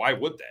 Like, why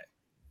would they?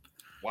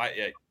 Why?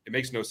 It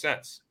makes no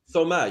sense.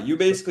 So Matt, you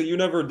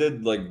never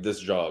did like this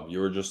job. You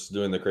were just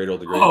doing the cradle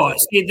to grave. Oh,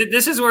 see,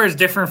 this is where it's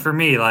different for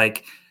me.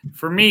 Like,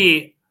 for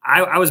me,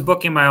 I was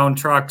booking my own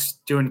trucks,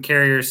 doing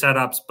carrier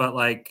setups, but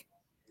like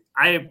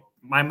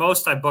my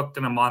most I booked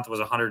in a month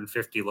was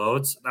 150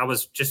 loads. That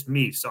was just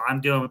me. So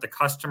I'm dealing with the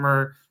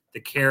customer,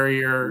 the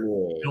carrier,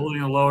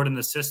 building a load in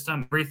the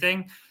system,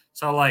 everything.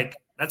 So like,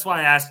 that's why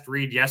I asked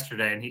Reed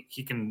yesterday, and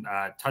he can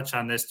touch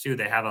on this too.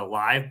 They have a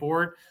live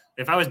board.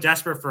 If I was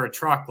desperate for a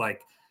truck,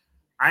 like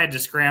I had to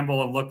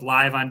scramble and look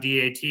live on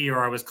DAT,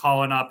 or I was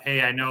calling up,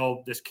 hey, I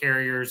know this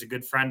carrier is a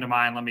good friend of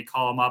mine. Let me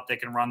call them up. They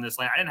can run this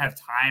lane. I didn't have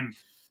time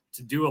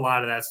to do a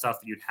lot of that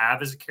stuff that you'd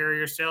have as a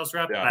carrier sales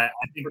rep. Yeah, but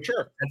I think for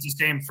sure that's the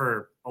same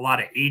for a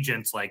lot of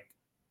agents, like,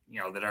 you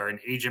know, that are in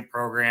agent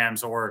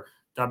programs or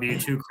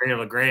W-2 cradle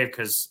to grave.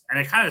 And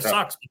it kind of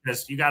sucks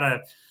because you got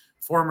to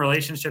form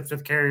relationships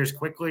with carriers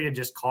quickly and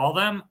just call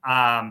them.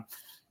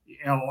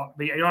 You know,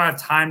 but you don't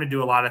have time to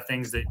do a lot of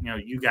things that, you know,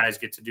 you guys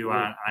get to do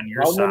on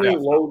your side. How many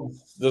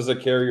loads does a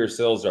carrier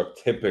sales rep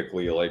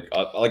typically, like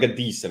a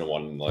decent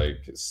one, like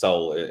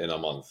sell in a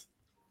month?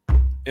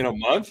 In a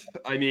month?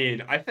 I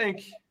mean, I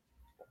think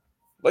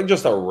like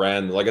just a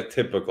random, like a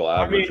typical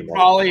average. I mean,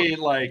 probably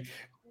like,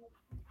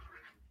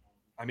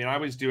 I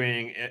was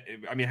doing,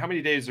 how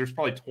many days? There's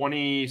probably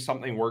 20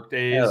 something work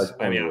days.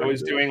 Yeah, I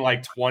was doing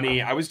like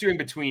 20. I was doing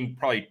between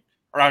probably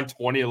around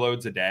 20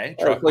 loads a day.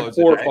 Truck like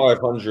 400 or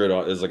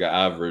 500 is like an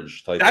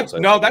average type. That's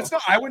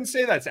not. I wouldn't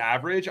say that's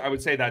average. I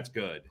would say that's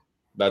good.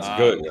 That's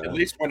good. Yeah. At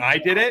least when I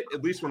did it,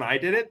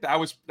 that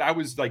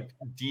was like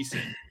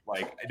decent.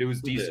 Like, it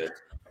was decent.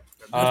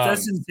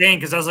 That's insane,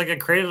 because I was like a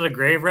cradle to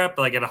grave rep,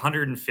 like at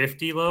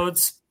 150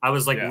 loads, I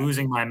was like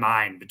losing my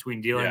mind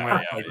between dealing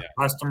with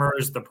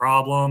customers, the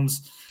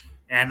problems,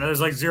 and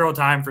there's like zero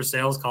time for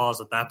sales calls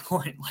at that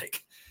point.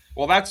 Like,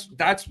 well, that's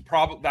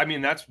probably.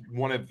 That's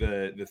one of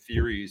the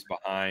theories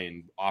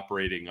behind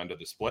operating under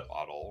the split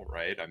model,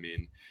 right? I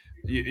mean,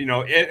 you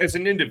know, as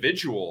an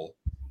individual,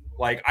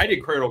 like I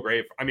did cradle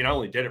grave. I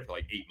only did it for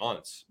like 8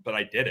 months, but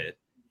I did it.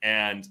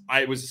 And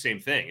it was the same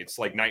thing. It's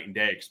like night and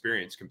day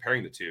experience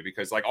comparing the two,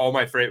 because like all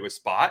my freight was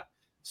spot.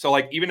 So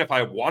like, even if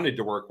I wanted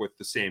to work with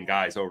the same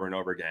guys over and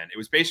over again, it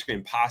was basically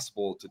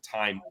impossible to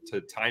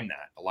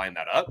align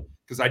that up.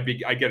 Because I'd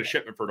get a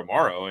shipment for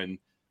tomorrow, and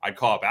I'd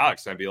call up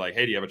Alex and I'd be like,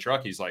 hey, do you have a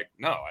truck? He's like,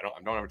 no, I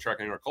don't have a truck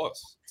anywhere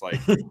close. It's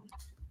like,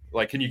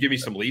 like, can you give me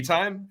some lead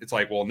time? It's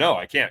like, well, no,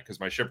 I can't, because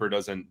my shipper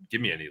doesn't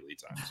give me any lead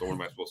time. So what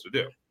am I supposed to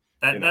do?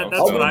 That's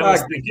what I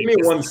was thinking. Give me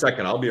 1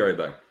 second. I'll be right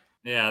back.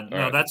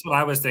 Yeah, that's what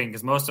I was thinking,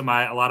 because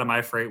a lot of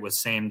my freight was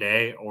same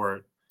day,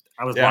 or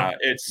I was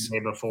it's the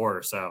day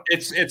before. So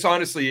it's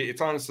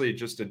honestly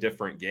just a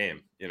different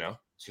game. You know,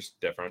 it's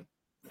just different,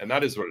 and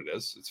that is what it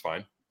is. It's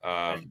fine.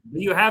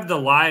 You have the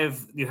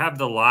live,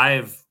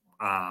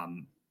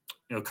 kind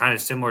of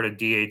similar to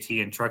DAT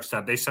and truck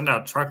stop. They send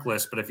out truck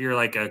lists, but if you're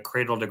like a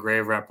cradle to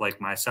grave rep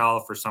like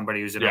myself, or somebody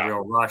who's in a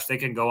real rush, they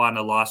can go on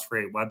the Lost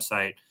Freight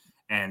website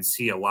and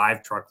see a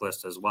live truck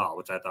list as well,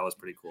 which I thought was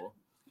pretty cool.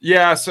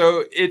 Yeah,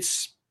 so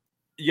it's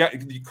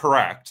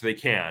correct. They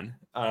can.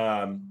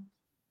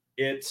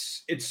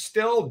 it's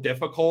still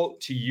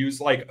difficult to use.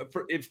 Like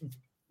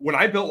when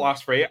I built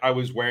Lost FR8, I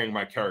was wearing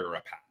my carrier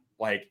rep hat.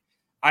 Like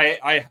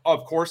I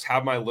of course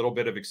have my little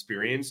bit of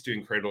experience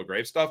doing cradle to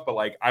grave stuff, but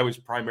like I was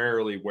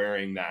primarily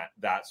wearing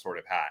that sort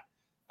of hat.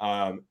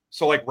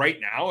 So like right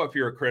now, if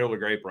you're a cradle to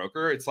grave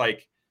broker, it's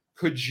like,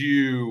 could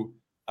you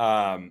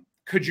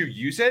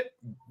use it?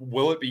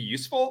 Will it be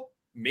useful?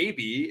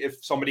 Maybe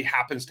if somebody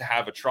happens to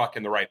have a truck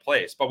in the right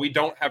place, but we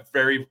don't have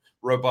very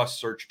robust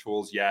search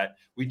tools yet.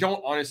 We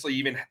don't honestly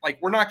even like,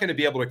 we're not going to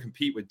be able to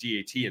compete with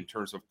DAT in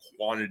terms of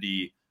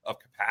quantity of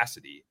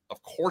capacity.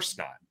 Of course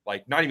not,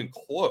 like not even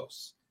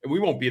close. And we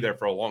won't be there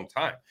for a long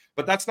time,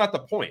 but that's not the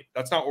point.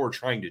 That's not what we're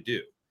trying to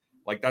do.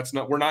 Like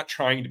we're not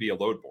trying to be a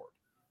load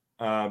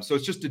board. So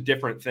it's just a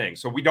different thing.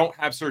 So we don't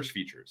have search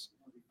features.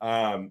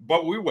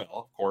 But we will,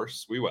 of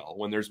course,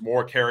 when there's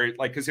more carrier,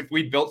 like, because if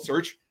we built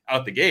search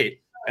out the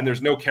gate and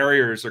there's no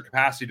carriers or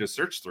capacity to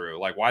search through,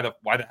 like why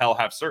the hell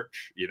have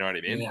search? You know what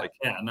I mean? Yeah,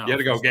 you had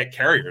to go get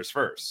carriers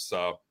first.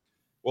 So,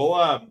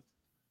 well,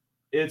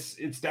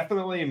 it's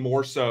definitely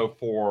more so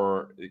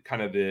for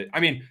kind of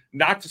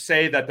not to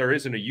say that there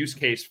isn't a use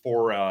case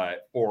for a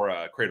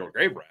cradle to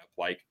grave rep,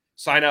 like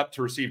sign up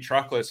to receive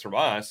truck lists from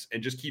us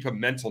and just keep a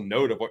mental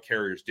note of what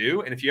carriers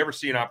do. And if you ever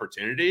see an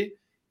opportunity,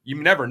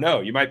 you never know.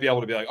 You might be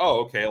able to be like,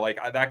 oh, okay, like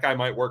that guy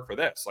might work for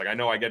this. Like I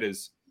know I get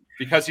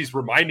because he's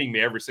reminding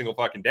me every single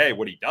fucking day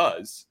what he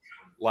does.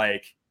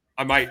 Like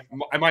I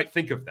might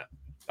think of them.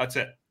 That's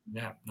it.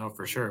 Yeah, no,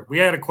 for sure. We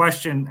had a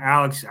question,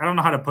 Alex. I don't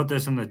know how to put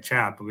this in the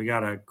chat, but we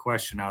got a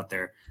question out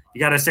there. You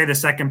got to say the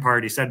second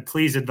part. He said,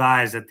 please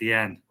advise at the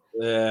end.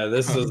 Yeah,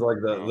 this is like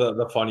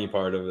the funny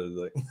part of it.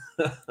 Like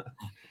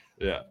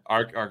yeah.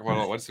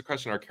 What's the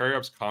question? Are carrier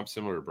reps comp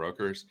similar to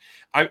brokers?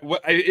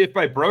 If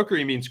by broker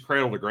he means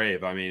cradle to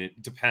grave, I mean,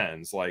 it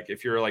depends. Like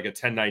if you're like a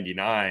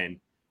 1099,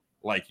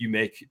 like you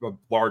make a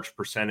large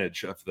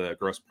percentage of the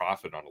gross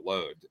profit on a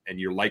load and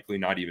you're likely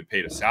not even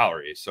paid a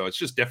salary. So it's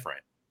just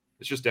different.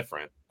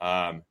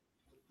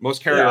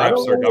 Most carrier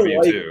reps are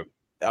W2.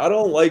 I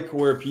don't like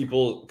where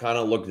people kind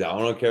of look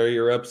down on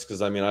carrier reps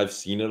because I mean, I've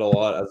seen it a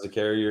lot as a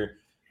carrier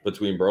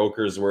between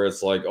brokers where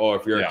it's like, oh,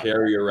 if you're a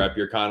carrier rep,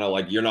 you're kind of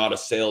like, you're not a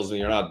salesman,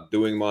 you're not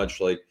doing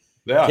much. Like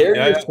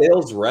carrier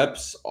sales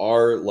reps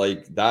are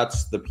like,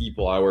 that's the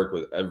people I work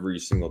with every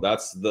single,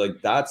 that's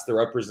the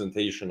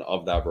representation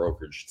of that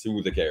brokerage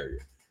to the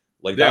carrier.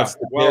 Like that's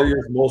the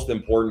carrier's most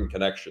important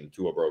connection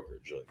to a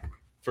brokerage. Like,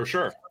 for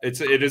sure.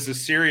 It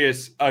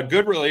is a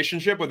good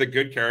relationship with a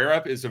good carrier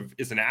rep is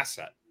an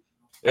asset.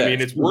 Yeah, I mean,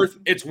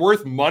 it's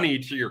worth money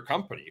to your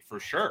company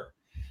for sure.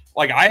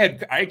 Like I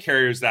had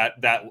carriers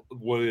that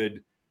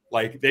would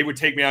like, they would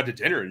take me out to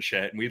dinner and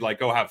shit and we'd like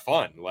go have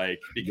fun. Like,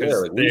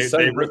 because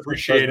they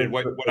appreciated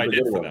what I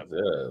did for them.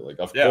 Yeah. Like,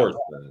 of course.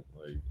 Man.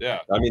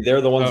 Like, I mean,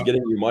 they're the ones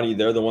getting you money.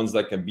 They're the ones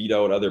that can beat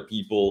out other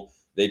people.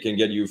 They can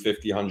get you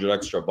 50, 100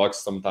 extra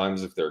bucks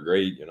sometimes if they're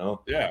great, you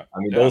know? Yeah. I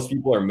mean, those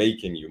people are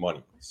making you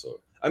money.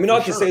 So, I mean,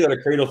 not to say that a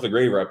cradle to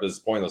grave rep is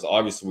pointless.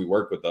 Obviously, we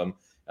work with them.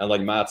 And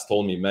like Matt's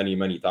told me many,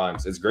 many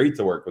times, it's great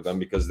to work with them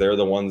because they're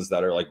the ones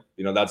that are like,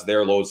 you know, that's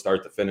their load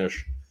start to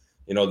finish.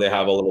 You know, they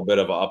have a little bit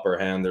of an upper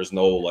hand. There's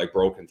no like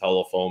broken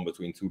telephone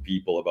between two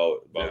people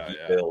about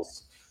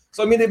details.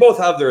 So, I mean, they both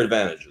have their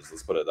advantages.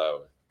 Let's put it that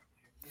way.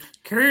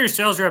 Carrier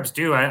sales reps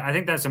do. I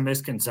think that's a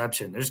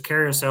misconception. There's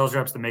carrier sales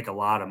reps that make a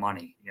lot of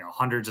money, you know,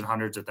 hundreds and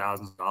hundreds of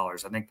thousands of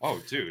dollars. I think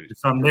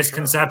it's some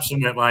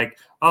misconception that like,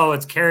 oh,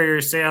 it's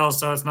carrier sales,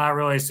 so it's not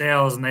really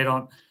sales and they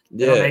don't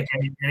make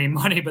any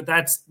money, but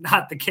that's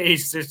not the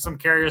case. There's some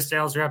carrier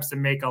sales reps that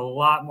make a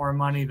lot more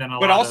money than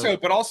but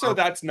also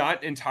that's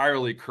not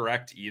entirely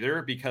correct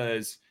either,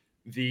 because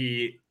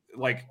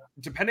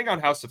depending on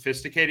how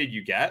sophisticated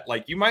you get,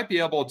 like you might be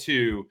able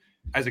to,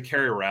 as a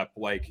carrier rep,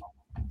 like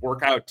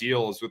work out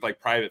deals with like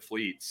private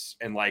fleets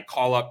and like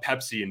call up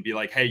Pepsi and be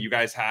like, hey, you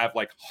guys have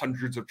like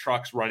hundreds of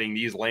trucks running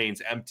these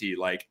lanes empty.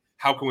 Like,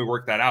 how can we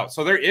work that out?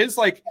 So there is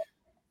like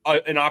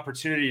an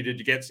opportunity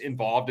to get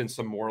involved in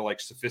some more like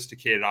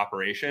sophisticated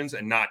operations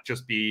and not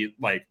just be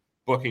like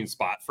booking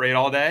spot freight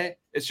all day.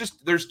 It's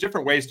just, there's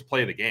different ways to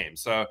play the game.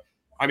 So,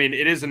 I mean,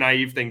 it is a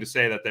naive thing to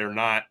say that they're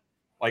not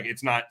like,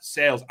 it's not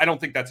sales. I don't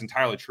think that's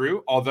entirely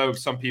true. Although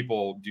some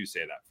people do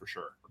say that for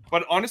sure.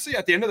 But honestly,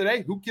 at the end of the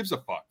day, who gives a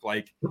fuck?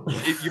 Like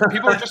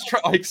people are just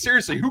like,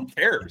 seriously, who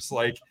cares?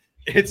 Like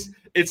it's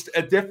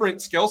a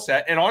different skill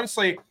set. And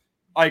honestly,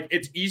 like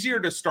it's easier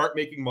to start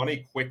making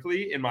money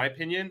quickly, in my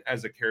opinion,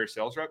 as a carrier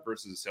sales rep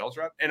versus a sales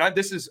rep. And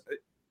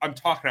I'm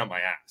talking out my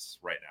ass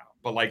right now,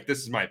 but like, this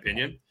is my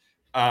opinion.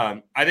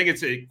 I think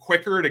it's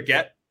quicker to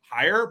get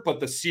higher, but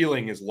the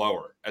ceiling is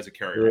lower as a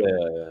carrier.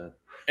 Yeah.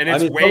 And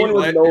it's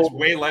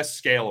way less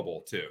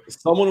scalable too.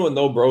 Someone with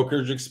no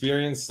brokerage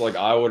experience, like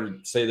I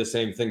would say the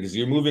same thing, because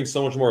you're moving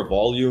so much more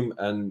volume.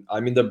 And I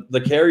mean,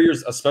 the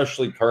carriers,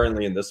 especially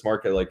currently in this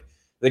market, like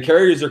the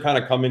carriers are kind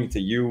of coming to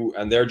you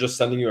and they're just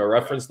sending you a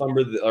reference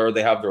number, or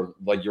they have their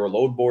like your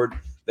load board.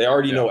 They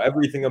already know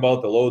everything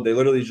about the load. They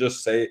literally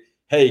just say,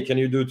 hey, can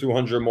you do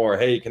 200 more?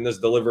 Hey, can this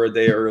deliver a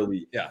day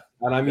early? Yeah.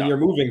 And I mean, you're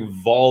moving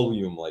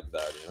volume like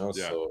that, you know?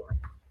 Yeah. So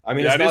I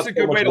mean, yeah, it's it is not a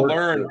good so way much to work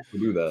learn. to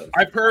do that.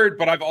 I've heard,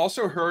 but I've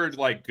also heard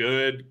like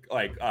good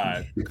like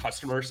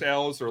customer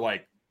sales or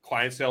like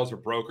client sales or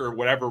broker,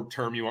 whatever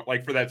term you want,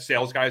 like for that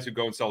sales guys who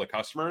go and sell to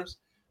customers.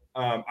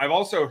 I've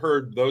also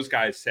heard those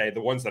guys say,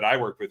 the ones that I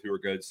work with who are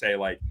good, say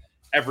like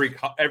every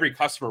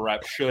customer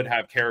rep should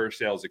have carrier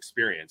sales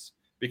experience,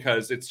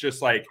 because it's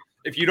just like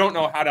if you don't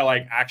know how to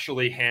like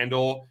actually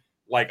handle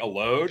like a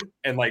load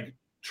and like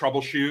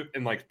troubleshoot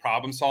and like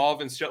problem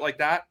solve and shit like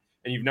that,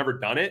 and you've never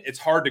done it, it's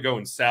hard to go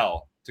and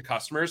sell to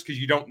customers because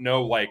you don't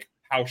know like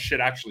how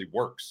shit actually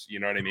works. You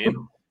know what I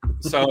mean?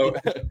 So,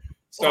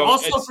 well,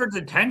 also for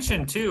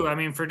detention too. I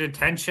mean, for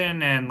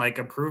detention and like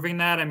approving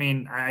that. I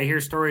mean, I hear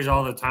stories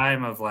all the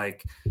time of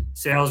like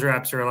sales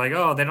reps are like,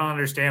 oh, they don't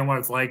understand what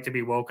it's like to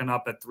be woken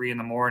up at 3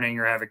 a.m. or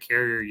have a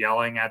carrier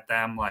yelling at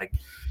them. Like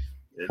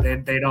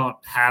they don't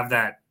have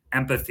that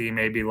empathy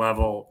maybe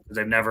level because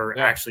they've never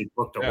actually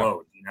booked a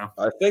load, you know?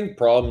 I think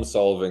problem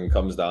solving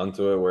comes down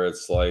to it where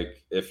it's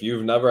like if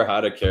you've never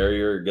had a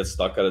carrier get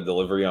stuck at a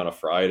delivery on a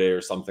Friday or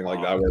something like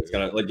that, where it's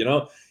gonna like, you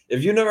know,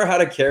 if you never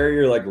had a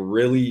carrier like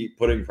really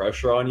putting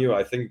pressure on you,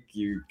 I think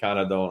you kind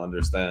of don't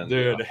understand.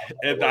 Dude,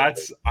 and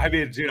that's I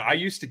mean, dude, I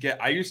used to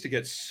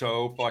get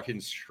so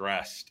fucking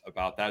stressed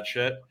about that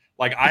shit.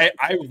 Like I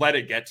let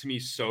it get to me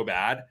so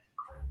bad.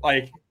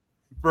 Like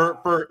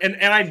and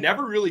I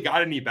never really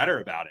got any better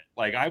about it.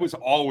 Like I was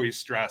always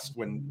stressed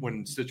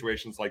when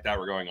situations like that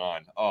were going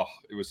on. Oh,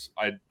 it was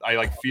I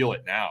like feel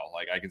it now.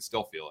 Like I can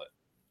still feel it.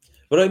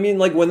 But I mean,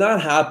 like when that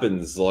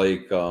happens,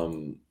 like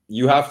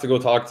you have to go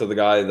talk to the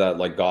guy that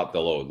like got the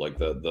load, like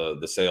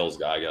the sales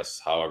guy, I guess,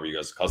 however you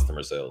guys,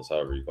 customer sales,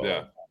 however you call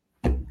it.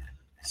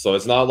 So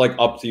it's not like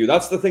up to you.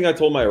 That's the thing I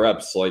told my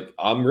reps. Like,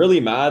 I'm really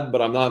mad,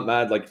 but I'm not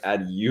mad like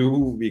at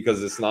you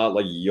because it's not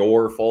like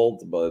your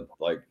fault. But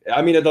like,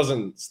 I mean, it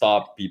doesn't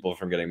stop people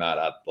from getting mad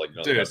at like.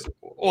 Dude,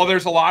 well,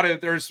 there's a lot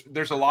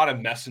of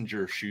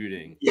messenger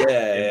shooting.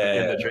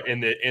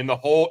 In the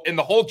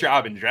whole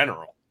job in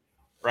general,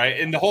 right?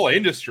 In the whole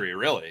industry,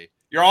 really.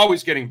 You're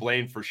always getting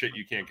blamed for shit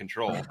you can't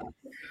control.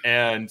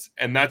 And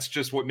that's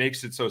just what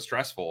makes it so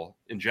stressful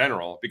in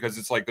general, because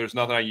it's like there's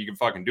nothing you can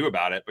fucking do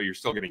about it, but you're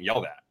still getting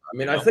yelled at. I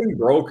mean, I think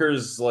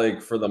brokers,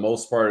 like for the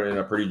most part, in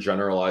a pretty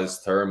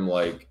generalized term,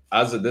 like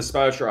as a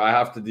dispatcher, I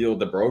have to deal with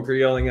the broker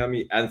yelling at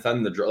me, and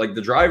then the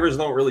drivers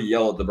don't really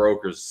yell at the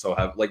brokers, so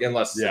have like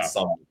unless it's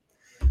some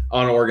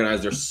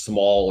unorganized or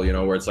small, you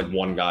know, where it's like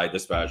one guy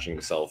dispatching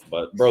himself.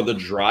 But bro, the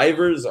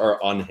drivers are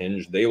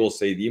unhinged. They will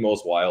say the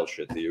most wild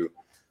shit to you.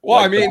 Well,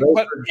 like, I mean,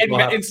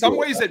 but in some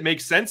ways it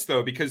makes sense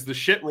though, because the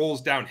shit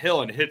rolls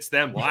downhill and hits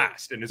them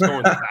last and is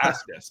going the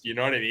fastest. You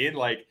know what I mean?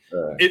 Like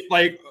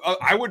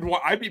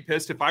I'd be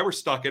pissed if I were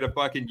stuck at a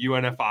fucking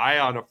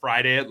UNFI on a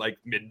Friday at like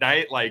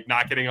midnight, like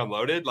not getting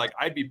unloaded. Like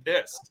I'd be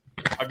pissed.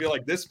 I'd be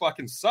like, this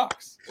fucking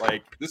sucks.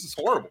 Like this is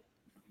horrible.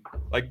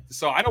 Like,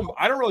 so I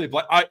don't really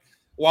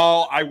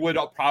while I would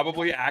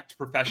probably act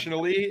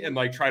professionally and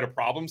like try to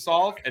problem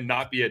solve and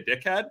not be a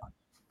dickhead,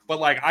 but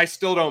like I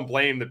still don't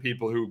blame the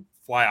people who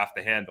fly off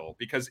the handle,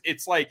 because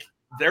it's like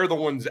they're the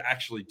ones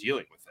actually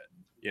dealing with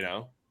it, you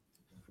know?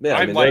 Yeah,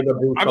 I'm like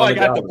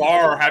at the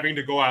bar having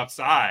to go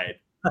outside.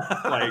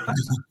 Like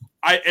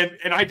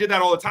I did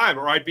that all the time.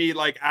 Or I'd be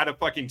like at a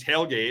fucking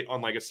tailgate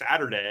on like a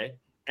Saturday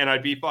and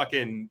I'd be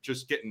fucking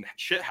just getting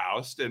shit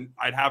housed, and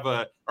or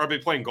I'd be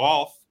playing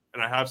golf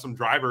and I have some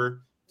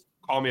driver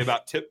call me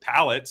about tip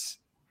pallets.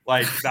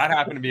 Like that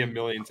happened to me a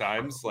million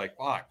times. Like,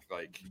 fuck,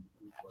 like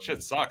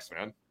shit sucks,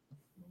 man.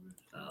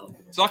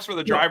 Sucks for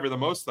the driver the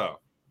most though,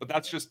 but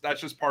that's just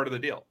part of the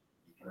deal.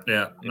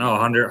 Yeah, no,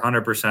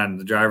 100%.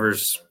 The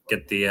drivers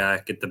get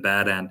the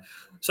bad end.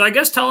 So I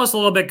guess tell us a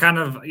little bit, kind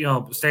of, you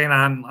know, staying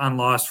on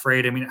Lost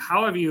Freight. I mean,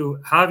 how have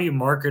you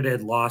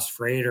marketed Lost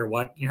Freight, or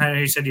what? You know,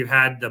 you said you've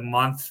had the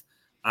month.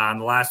 The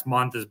last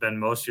month has been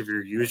most of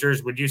your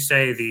users. Would you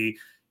say the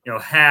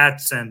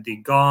hats and the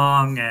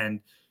gong and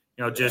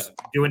just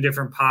doing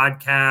different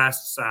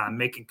podcasts,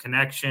 making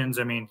connections?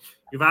 I mean,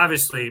 you've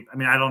obviously. I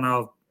mean, I don't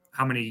know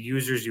how many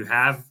users you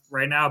have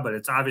right now, but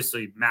it's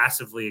obviously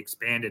massively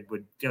expanded.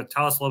 Would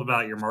tell us a little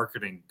about your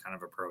marketing kind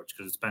of approach,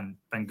 because it's been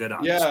good.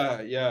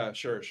 Obviously. Yeah,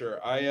 sure.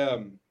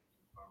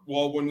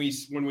 Well, when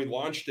we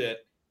launched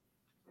it,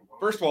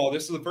 first of all,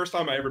 this is the first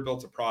time I ever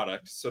built a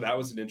product, so that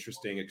was an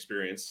interesting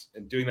experience,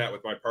 and doing that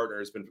with my partner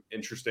has been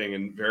interesting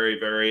and very,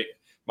 very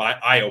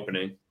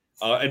eye-opening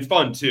and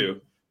fun too.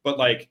 But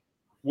like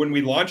when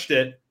we launched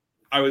it,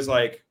 I was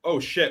like, oh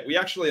shit, we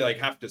actually like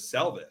have to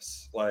sell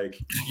this. Like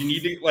you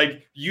need to,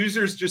 like,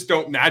 users just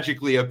don't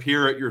magically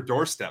appear at your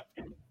doorstep.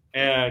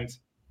 And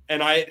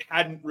I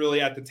hadn't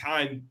really at the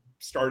time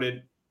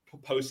started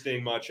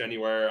posting much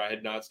anywhere. I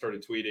had not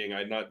started tweeting. I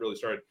had not really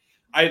started.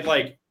 I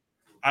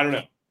don't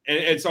know.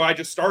 And so I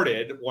just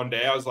started one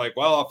day. I was like,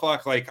 well,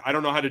 fuck, like, I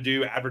don't know how to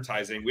do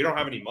advertising. We don't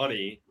have any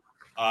money.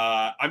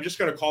 I'm just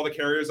going to call the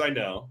carriers I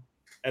know.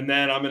 And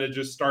then I'm going to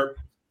just start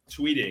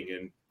tweeting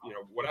and,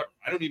 whatever.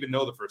 I don't even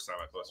know the first time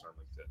I posted on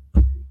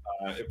LinkedIn.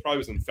 It probably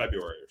was in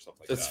February or something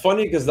like It's that.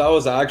 funny because that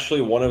was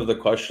actually one of the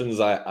questions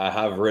I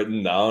have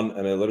written down,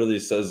 and it literally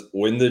says,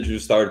 "When did you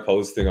start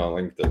posting on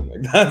LinkedIn?"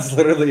 Like that's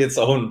literally its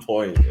own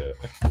point.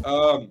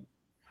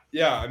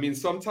 Yeah, I mean,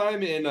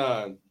 sometime in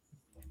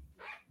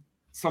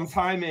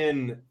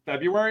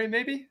February,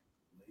 maybe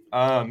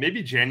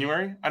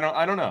January.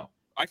 I don't know.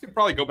 I could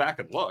probably go back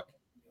and look.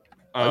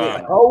 I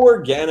mean, how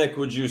organic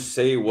would you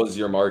say was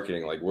your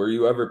marketing? Like, were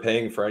you ever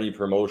paying for any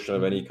promotion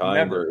of any kind,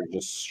 Never. or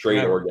just straight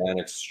Never.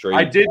 organic, straight?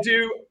 I did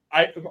do.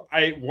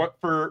 I what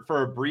for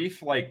a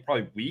brief like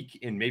probably week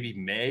in maybe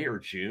May or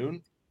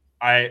June.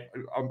 I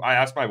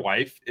asked my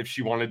wife if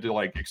she wanted to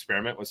like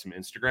experiment with some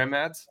Instagram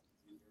ads,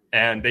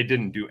 and they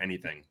didn't do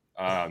anything.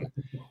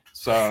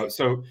 So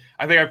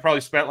I think I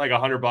probably spent like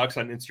 $100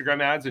 on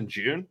Instagram ads in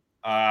June.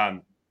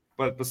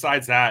 But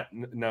besides that,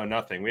 no,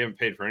 nothing. We haven't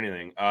paid for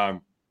anything.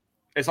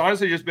 It's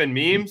honestly just been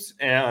memes,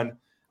 and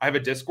I have a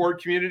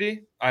Discord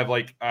community. I have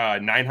like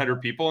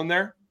 900 people in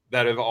there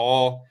that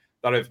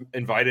I've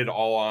invited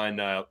all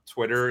on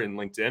Twitter and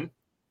LinkedIn.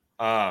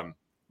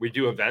 We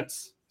do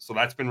events, so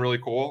that's been really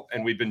cool.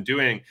 And we've been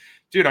doing,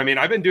 dude, I mean,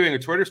 I've been doing a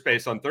Twitter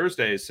space on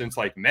Thursdays since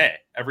like May,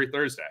 every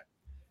Thursday.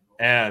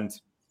 And,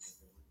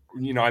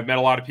 you know, I've met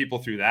a lot of people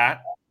through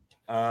that.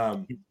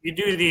 You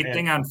do the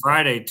thing on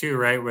Friday too,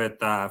 right? With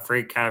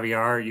Freight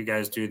Caviar, you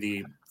guys do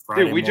the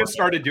Friday. Dude, we just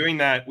started doing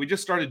that. We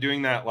just started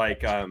doing that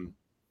like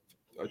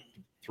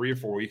 3 or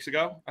 4 weeks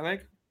ago, I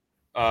think.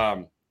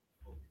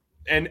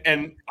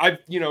 And I've,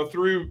 you know,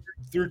 through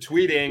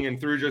tweeting and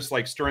through just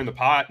like stirring the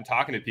pot and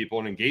talking to people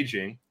and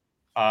engaging.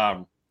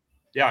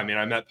 Yeah, I mean,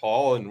 I met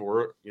Paul, and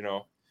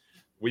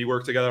we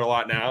work together a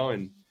lot now,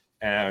 and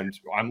I'm,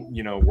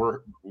 you know, we're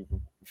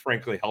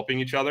frankly helping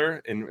each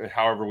other in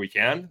however we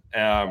can.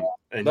 And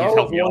that he's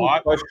helped me a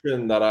lot.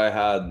 Question that I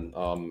had, and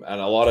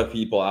a lot of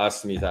people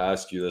asked me to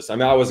ask you this. I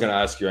mean, I was going to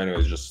ask you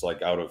anyways, just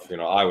like out of,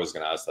 I was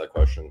going to ask that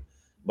question.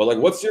 But like,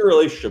 what's your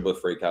relationship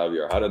with Freight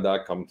Caviar? How did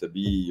that come to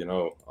be?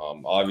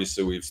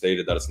 Obviously we've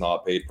stated that it's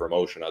not paid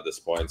promotion at this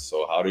point.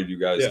 So how did you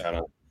guys kind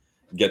of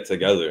get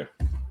together?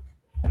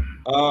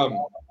 I'm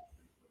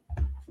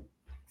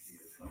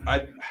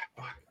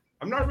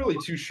not really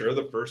too sure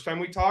the first time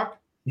we talked.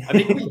 I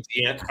think we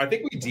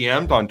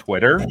DM'd on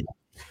Twitter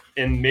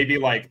in maybe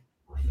like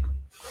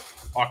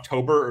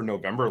October or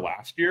November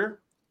last year,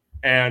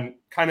 and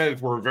kind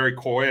of were very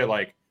coy.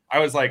 Like I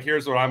was like,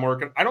 "Here's what I'm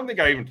working." I don't think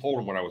I even told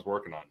him what I was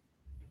working on.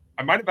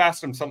 I might have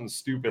asked him something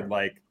stupid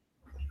like,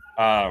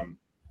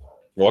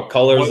 "What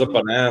color is a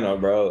banana,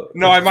 bro?"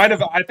 No, I might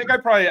have. I think I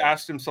probably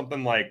asked him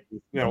something like,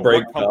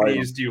 "What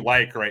companies do you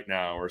like right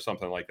now?" or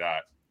something like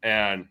that.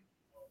 And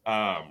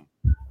I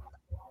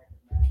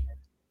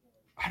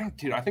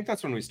think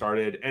that's when we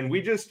started, and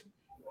we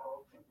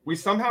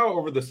somehow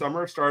over the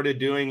summer started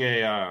doing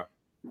a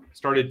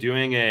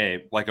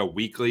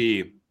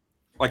weekly,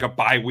 like a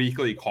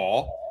bi-weekly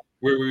call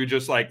where we would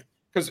just like,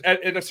 because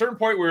at a certain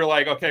point we were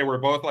like, okay, we're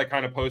both like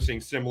kind of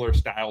posting similar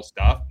style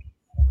stuff,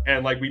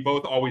 and like we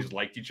both always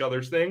liked each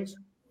other's things,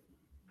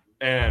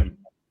 and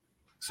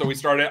so we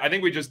started. I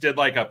think we just did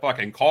like a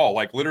fucking call,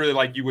 like literally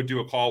like you would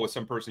do a call with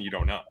some person you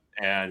don't know,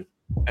 and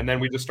then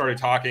we just started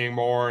talking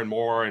more and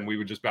more, and we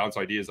would just bounce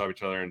ideas off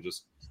each other, and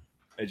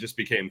it just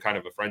became kind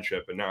of a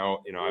friendship. And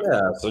now,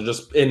 so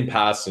just in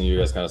passing, you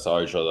guys kind of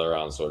saw each other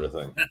around, sort of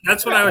thing.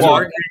 That's what I was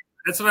arguing.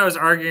 That's what I was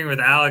arguing with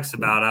Alex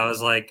about. I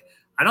was like,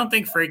 I don't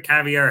think Freight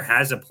Caviar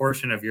has a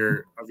portion of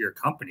your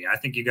company. I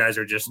think you guys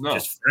are just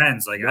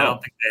friends. Like, I don't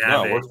think they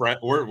have.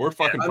 We're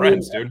fucking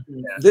friends, dude.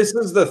 Yeah. This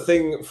is the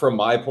thing from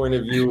my point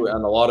of view,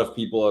 and a lot of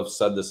people have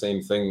said the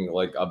same thing,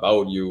 like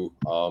about you.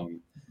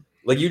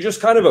 Like you just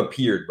kind of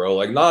appeared, bro.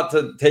 Like not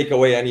to take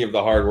away any of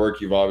the hard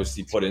work you've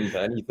obviously put into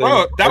anything.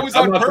 Bro, that was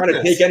I'm not trying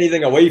to take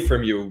anything away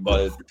from you,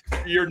 but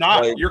you're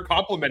not. Like, you're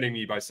complimenting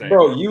me by saying,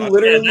 bro, you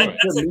literally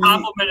that's a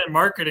compliment in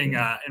marketing.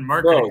 Bro,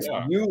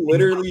 you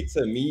literally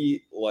to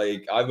me,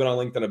 like I've been on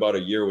LinkedIn about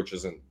a year, which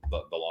isn't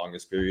the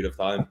longest period of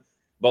time,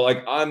 but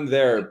like I'm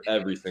there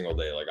every single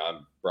day. Like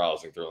I'm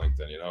browsing through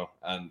LinkedIn,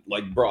 and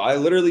like, bro, I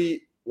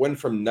literally went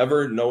from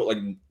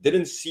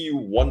didn't see you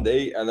one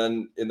day, and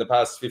then in the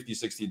past 50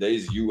 60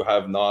 days you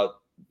have not,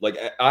 like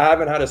I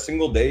haven't had a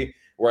single day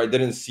where I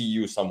didn't see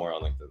you somewhere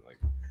on LinkedIn, like,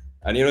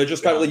 and it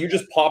just kind of like you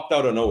just popped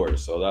out of nowhere.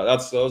 So that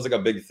was like a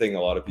big thing a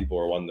lot of people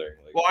were wondering,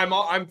 like, well,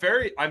 I'm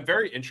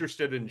very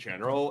interested in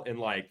general in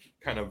like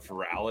kind of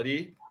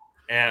virality,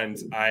 and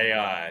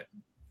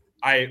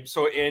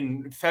so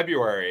in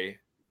February,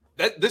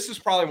 this is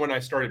probably when I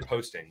started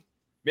posting.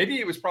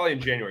 Maybe it was probably in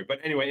January, but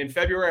anyway, in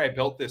February, I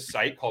built this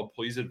site called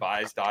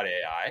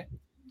pleaseadvise.ai,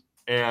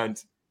 and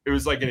it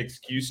was like an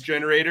excuse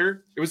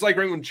generator. It was like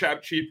right when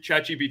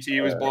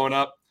ChatGPT was blowing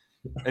up,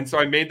 and so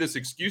I made this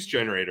excuse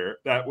generator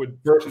that would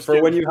for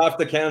when you have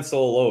to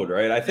cancel a load,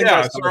 right? I think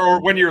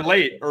or when you're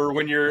late, or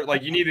when you're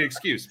like you need an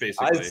excuse,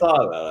 basically. I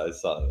saw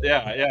that.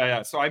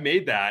 Yeah. So I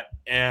made that,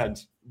 and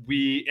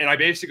I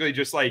basically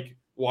just like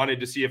wanted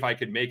to see if I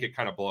could make it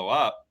kind of blow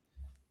up,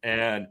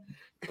 and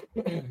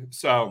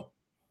so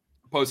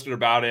posted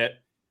about it.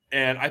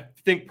 And I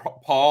think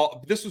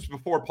Paul, this was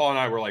before Paul and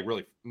I were like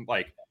really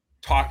like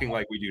talking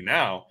like we do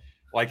now.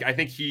 Like, I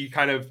think he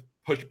kind of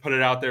put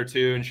it out there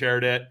too and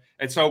shared it.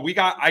 And so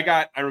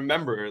I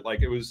remember,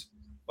 like, it was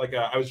like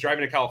I was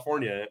driving to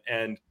California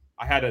and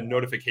I had a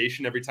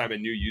notification every time a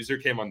new user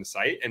came on the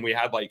site, and we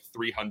had like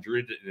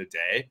 300 in a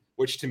day,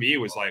 which to me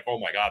was like, oh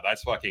my God,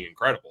 that's fucking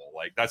incredible.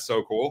 Like, that's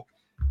so cool.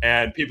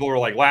 And people were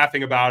like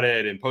laughing about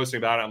it and posting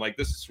about it. I'm like,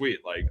 this is sweet.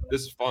 Like,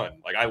 this is fun.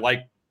 Like, I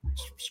like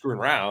screwing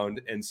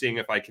around and seeing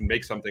if I can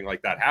make something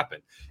like that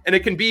happen. And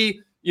it can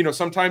be, you know,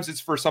 sometimes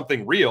it's for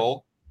something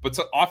real, but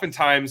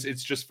oftentimes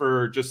it's just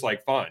for just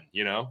like fun,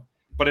 you know,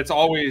 but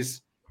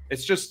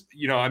it's just,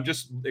 you know, I'm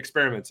just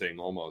experimenting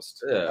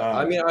almost. Yeah.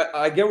 I mean,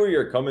 I get where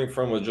you're coming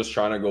from with just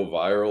trying to go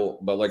viral,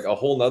 but like a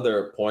whole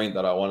nother point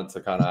that I wanted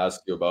to kind of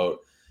ask you about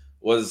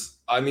was,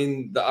 I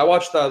mean, I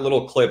watched that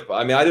little clip.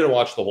 I mean, I didn't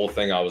watch the whole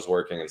thing. I was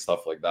working and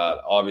stuff like that.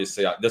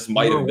 Obviously, this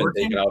might have been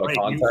taken out of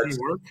context.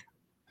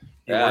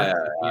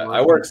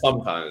 I work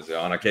sometimes, yeah,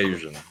 on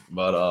occasion,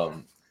 but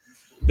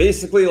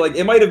basically, like,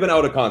 it might have been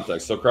out of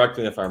context. So correct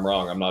me if I'm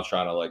wrong. I'm not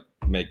trying to like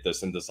make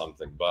this into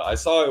something, but I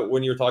saw it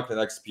when you were talking to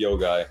the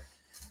XPO guy,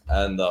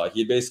 and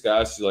he basically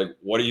asked you like,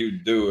 "What do you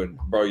do?" And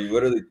bro, you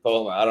literally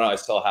told him, "I don't know. I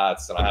sell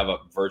hats and I have a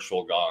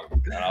virtual gong."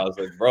 And I was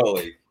like, "Bro,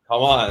 like,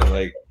 come on,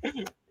 like."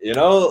 You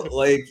know,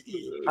 like,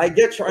 I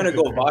get trying to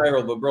go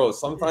viral, but bro,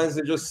 sometimes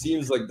it just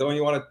seems like, don't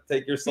you want to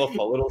take yourself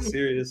a little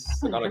serious,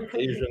 like, on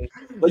occasion?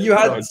 Like, you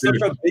had such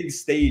a big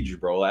stage,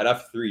 bro, at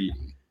F3,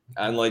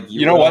 and like,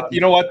 you know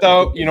what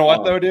though,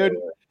 dude?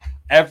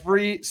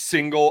 Every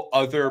single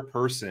other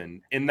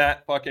person in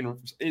that fucking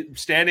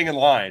standing in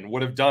line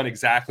would have done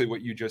exactly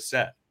what you just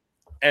said,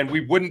 and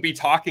we wouldn't be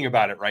talking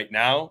about it right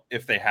now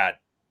if they had.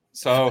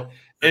 So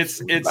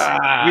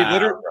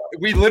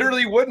we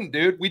literally wouldn't,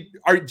 dude.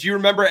 Do you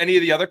remember any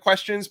of the other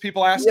questions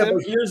people asked him?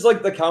 But here's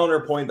like the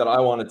counterpoint that I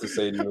wanted to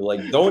say to you.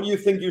 Like, don't you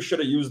think you should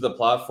have used the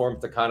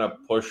platform to kind of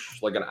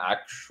push like an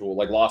actual,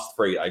 like, Lost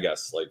Freight, I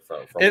guess, like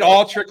from it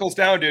all trickles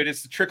down, dude.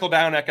 It's the trickle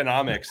down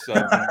economics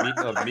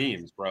of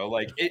memes, bro.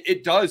 Like,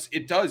 it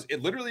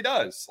literally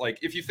does. Like,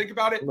 if you think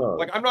about it,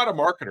 like, I'm not a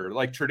marketer,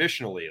 like,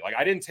 traditionally. Like,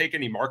 I didn't take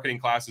any marketing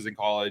classes in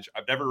college.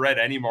 I've never read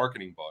any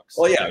marketing books.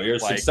 Well, yeah, you're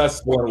like,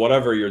 successful in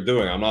whatever you're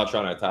doing. I'm not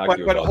trying to attack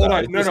you. But hold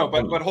on,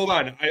 but hold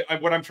on.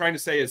 What I'm trying to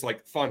say is,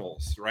 like,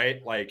 funnels,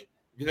 right? Like,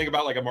 if you think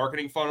about like a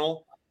marketing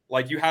funnel,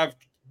 like, you have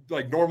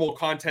like normal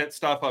content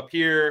stuff up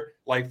here,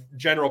 like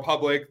general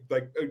public,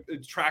 like it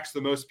attracts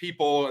the most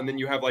people, and then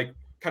you have like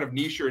kind of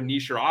niche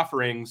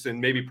offerings and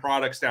maybe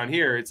products down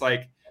here. It's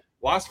like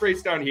Lost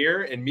Freight's down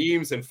here and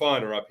memes and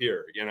fun are up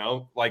here, you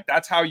know? Like,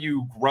 that's how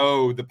you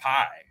grow the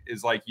pie,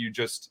 is like you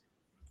just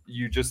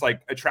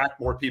like attract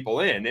more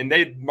people in, and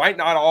they might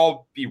not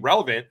all be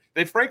relevant.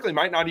 They frankly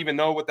might not even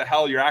know what the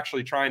hell you're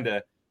actually trying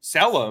to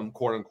sell them,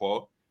 quote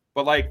unquote.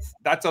 But like,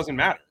 that doesn't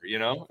matter, you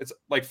know? It's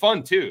like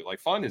fun too. Like,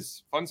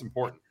 fun's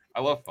important. I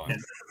love fun.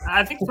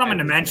 I think something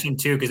to mention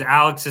too, because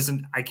Alex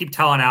isn't. I keep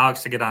telling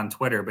Alex to get on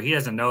Twitter, but he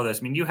doesn't know this.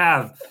 I mean, you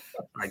have,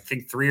 I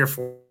think, 3 or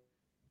 4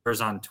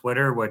 on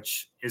Twitter,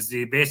 which is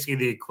basically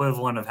the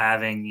equivalent of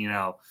having, you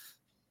know,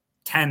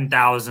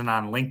 10,000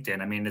 on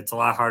LinkedIn. I mean, it's a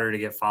lot harder to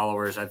get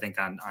followers, I think,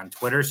 on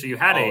Twitter. So you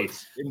had a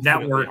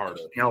network,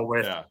 you know,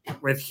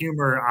 with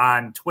humor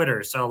on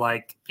Twitter. So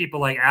like,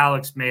 people like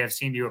Alex may have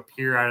seen you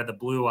appear out of the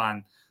blue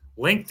on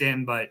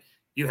LinkedIn, but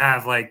you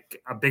have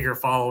like a bigger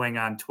following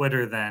on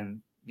Twitter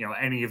than, you know,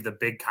 any of the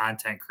big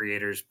content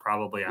creators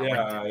probably on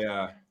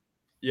LinkedIn.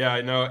 Yeah.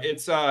 I know.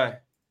 It's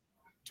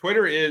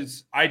Twitter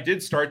is, I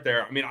did start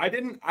there. I mean,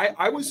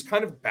 I was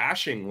kind of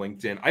bashing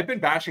LinkedIn. I've been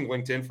bashing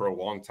LinkedIn for a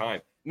long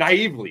time.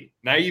 Naively.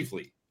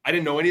 I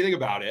didn't know anything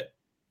about it,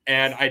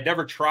 and I'd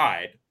never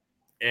tried.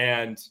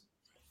 And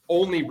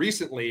only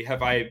recently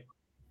have I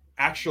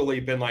actually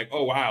been like,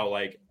 oh wow,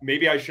 like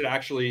maybe I should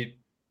actually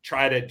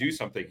try to do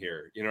something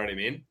here. You know what I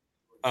mean?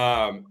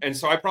 And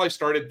so I probably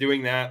started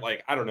doing that,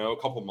 like, I don't know,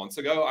 a couple months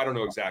ago. I don't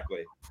know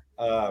exactly.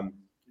 And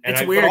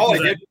it's weird.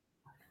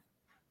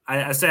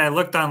 I say I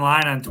looked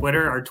online on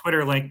Twitter. Our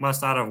Twitter link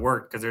must not have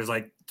worked, because there's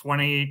like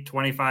 20,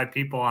 25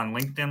 people on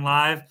LinkedIn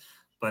Live,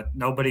 but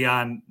nobody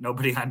on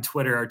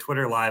Twitter. Our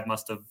Twitter Live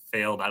must have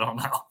failed. I don't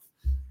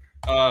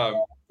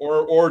know.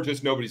 Or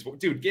just nobody's,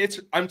 dude.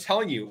 I'm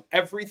telling you,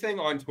 everything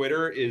on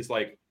Twitter is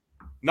like,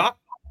 not.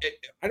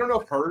 I don't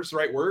know if "her" is the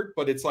right word,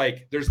 but it's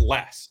like there's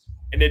less,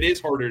 and it is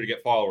harder to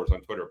get followers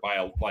on Twitter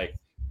by like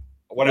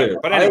whatever.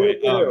 But anyway,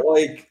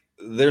 like,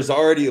 there's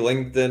already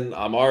LinkedIn.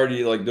 I'm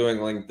already like doing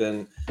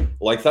LinkedIn.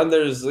 Like, then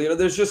there's, you know,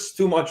 there's just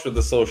too much with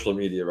the social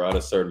media, bro, at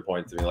a certain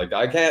point to me. Like,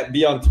 I can't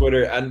be on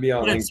Twitter and be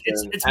on LinkedIn.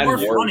 It's more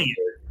funny.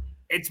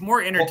 It's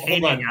more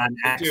entertaining on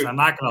X. Dude, I'm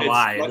not gonna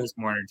lie, it is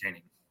more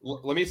entertaining.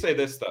 Let me say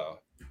this though.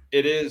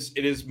 It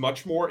is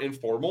much more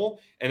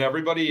informal, and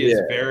everybody is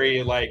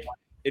very like,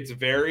 it's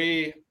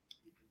very.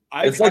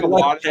 It's like a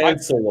lot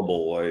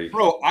cancelable, like,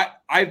 bro.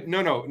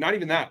 No, not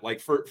even that. Like,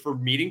 for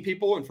meeting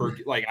people and for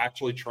like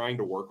actually trying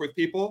to work with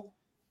people,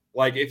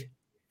 like if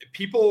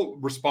people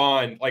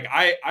respond, like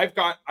I've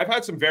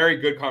had some very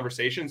good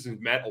conversations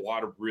and met a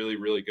lot of really,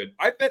 really good.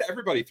 I've met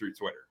everybody through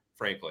Twitter,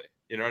 frankly.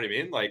 You know what I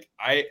mean? Like,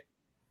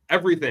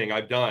 everything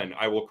I've done,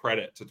 I will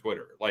credit to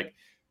Twitter. Like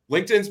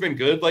LinkedIn's been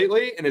good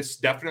lately, and it's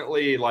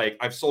definitely like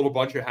I've sold a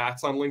bunch of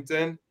hats on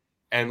LinkedIn,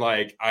 and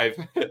like I've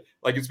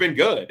like it's been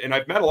good, and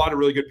I've met a lot of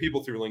really good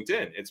people through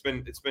LinkedIn. It's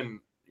been it's been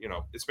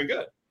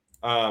good.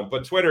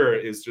 But Twitter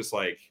is just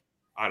like,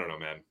 I don't know,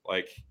 man.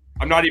 Like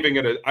I'm not even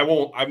gonna.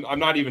 I'm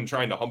not even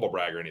trying to humble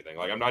brag or anything.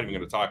 Like I'm not even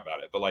gonna talk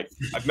about it. But like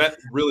I've met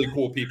really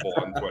cool people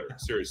on Twitter.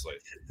 Seriously.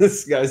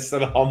 This guy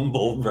said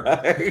humble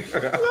brag.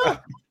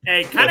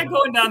 Hey, kind of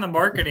going down the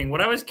marketing.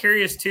 What I was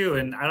curious too,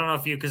 and I don't know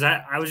if you, because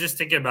I was just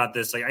thinking about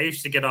this. Like I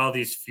used to get all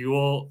these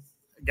fuel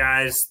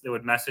guys that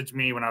would message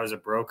me when I was a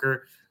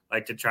broker,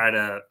 like to try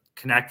to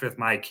connect with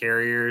my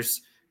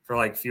carriers for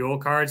like fuel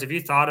cards. Have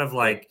you thought of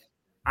like,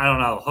 I don't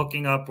know,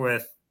 hooking up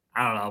with,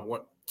 I don't know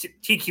what,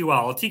 TQL?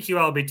 Well,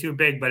 TQL would be too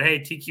big, but hey,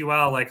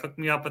 TQL, like hook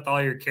me up with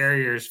all your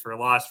carriers for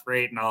Lost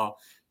Freight, and I'll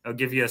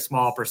give you a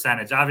small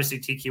percentage. Obviously,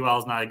 TQL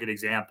is not a good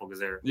example because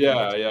they're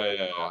yeah.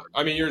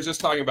 I mean, you're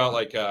just talking about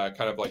like kind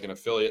of like an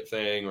affiliate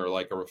thing or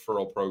like a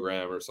referral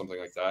program or something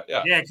like that.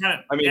 Yeah, kind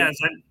of. I mean, I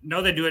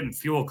know they do it in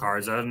fuel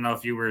cards. I don't know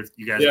if you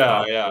guys.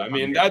 Yeah. I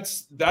mean,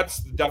 that's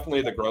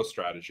definitely the growth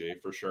strategy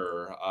for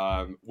sure.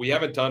 We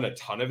haven't done a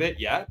ton of it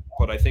yet,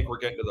 but I think we're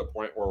getting to the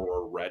point where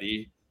we're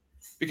ready.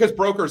 Because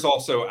brokers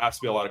also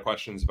ask me a lot of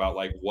questions about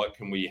like what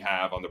can we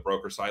have on the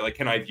broker side? Like,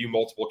 can I view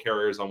multiple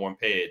carriers on one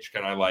page?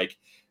 Can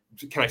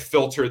I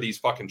filter these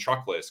fucking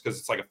truck lists? Because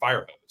it's like a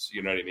fire hose,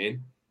 you know what I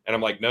mean? And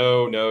I'm like,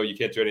 no, you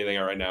can't do anything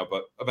right now,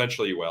 but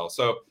eventually you will.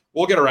 So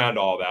we'll get around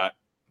to all that.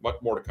 Much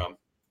more to come.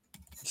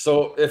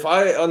 So if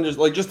I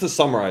like just to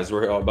summarize,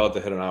 we're about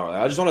to hit an hour.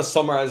 I just want to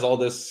summarize all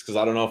this because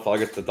I don't know if I'll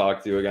get to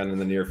talk to you again in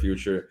the near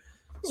future.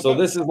 So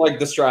this is like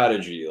the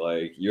strategy.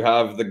 Like you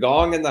have the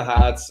gong and the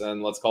hats,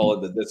 and let's call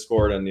it the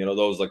Discord, and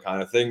those like kind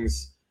of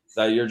things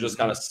that you're just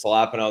kind of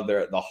slapping out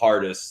there the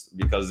hardest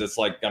because it's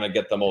like gonna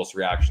get the most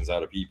reactions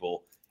out of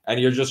people.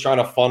 And you're just trying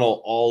to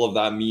funnel all of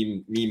that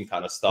meme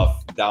kind of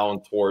stuff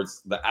down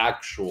towards the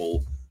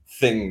actual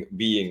thing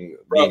being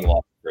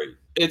Lost Freight.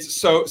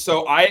 It's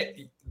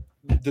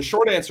the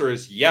short answer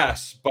is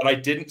yes, but I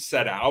didn't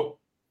set out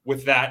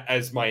with that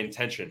as my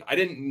intention. I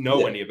didn't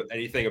know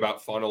anything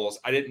about funnels.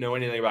 I didn't know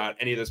anything about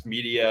any of this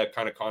media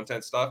kind of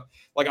content stuff.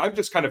 Like I'm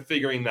just kind of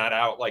figuring that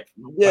out. Like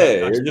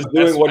you're just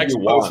doing what you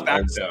want.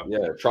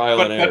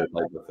 Trial and error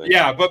type of thing.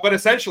 Yeah, but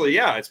essentially,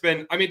 yeah, it's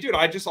been. I mean, dude,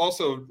 I just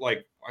also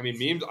like. I mean,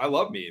 memes. I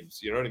love memes.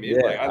 You know what I mean?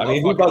 Yeah, like, I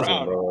mean, who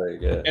doesn't, bro? Like,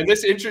 yeah. And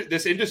this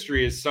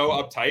industry is so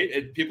uptight,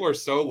 and people are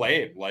so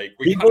lame. Like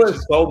people are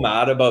so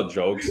mad about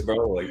jokes, bro.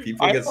 Like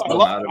people get so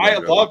mad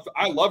about jokes.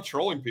 I love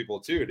trolling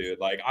people too, dude.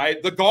 Like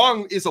the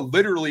gong is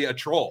literally a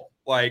troll.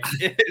 Like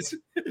it's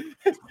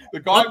the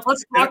gong.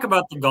 Let's talk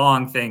about the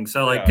gong thing.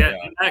 So like,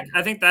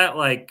 I think that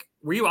like.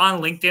 Were you on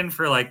LinkedIn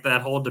for like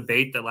that whole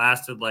debate that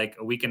lasted like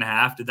a week and a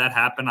half? Did that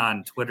happen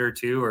on Twitter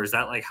too, or is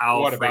that like how?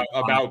 What about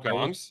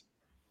gongs?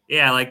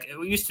 Yeah, like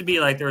it used to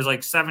be like there was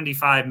like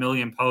 75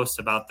 million posts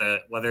about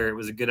whether it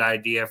was a good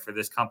idea for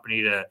this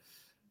company to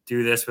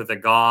do this with a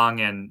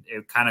gong, and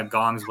it kind of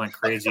gongs went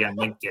crazy on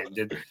LinkedIn.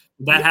 Did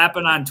that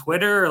happen on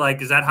Twitter? Or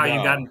like, is that how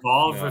you got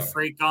involved with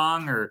Freight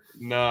Gong? Or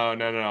no.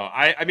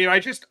 I mean,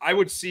 I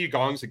would see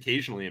gongs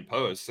occasionally in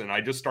posts, and I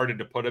just started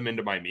to put them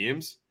into my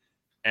memes,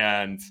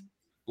 and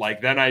like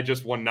then I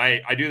just one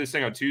night I do this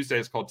thing on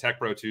Tuesdays called Tech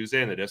Bro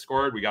Tuesday in the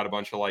Discord. We got a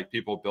bunch of like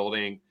people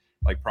building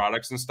like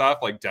products and stuff,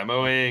 like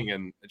demoing,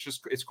 and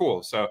it's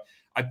cool. So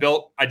I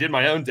did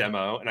my own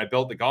demo and I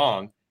built the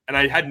gong, and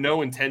I had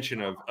no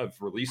intention of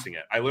releasing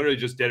it. I literally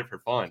just did it for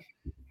fun.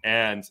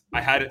 And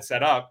I had it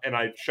set up and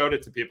I showed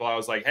it to people. I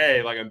was like,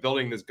 hey, like I'm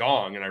building this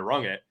gong, and I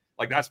rung it.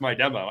 Like that's my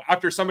demo.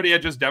 After somebody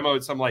had just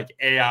demoed some like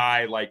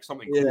AI, like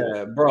something cool.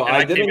 Yeah, bro.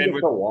 I didn't get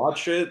to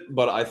watch it,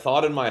 but I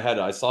thought in my head,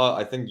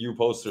 I think you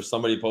posted or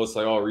somebody posted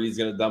like, oh, Reed's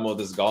gonna demo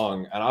this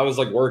gong. And I was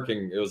like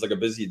working. It was like a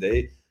busy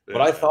day. But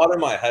I thought in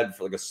my head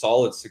for like a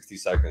solid 60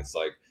 seconds,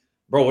 like,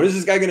 bro, what is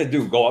this guy gonna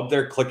do? Go up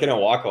there, click it, and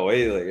walk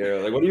away?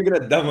 Like what are you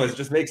gonna demo? It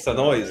just makes a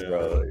noise,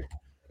 bro. Like,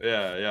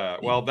 yeah.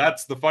 Well, that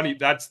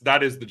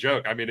is the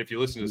joke. I mean, if you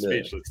listen to the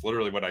speech, that's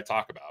literally what I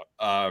talk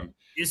about.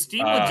 Is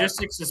Steam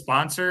Logistics a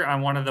sponsor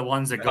on one of the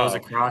ones that goes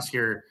across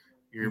your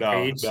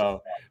page?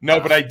 No,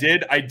 but I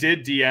did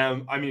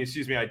DM.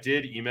 I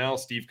did email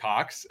Steve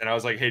Cox, and I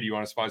was like, "Hey, do you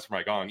want to sponsor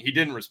my gong?" He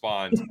didn't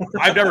respond.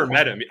 I've never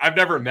met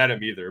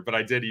him. either, but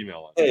I did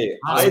email him. Hey,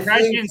 I'm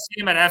surprised you didn't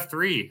see him at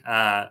F3.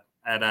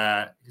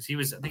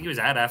 Because I think he was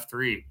at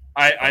F3.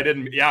 I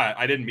didn't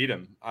meet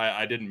him.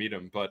 I didn't meet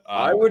him, but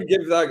I would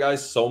give that guy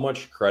so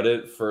much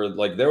credit for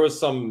like there was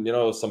some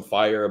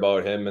fire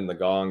about him and the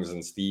gongs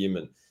and Steam,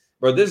 and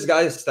bro, this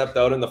guy stepped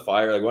out in the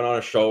fire, like went on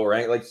a show,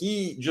 right? Like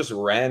he just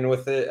ran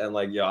with it, and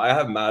like I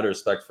have mad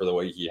respect for the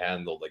way he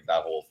handled like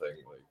that whole thing.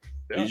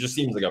 Like he just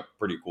seems like a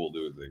pretty cool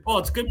dude. Like, well,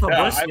 it's good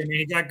publicity. I mean,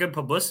 he got good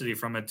publicity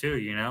from it too.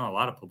 A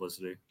lot of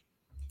publicity.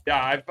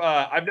 Yeah,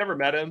 I've never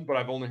met him, but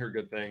I've only heard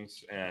good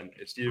things. And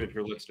Steve, if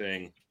you're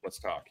listening, let's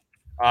talk.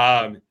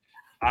 The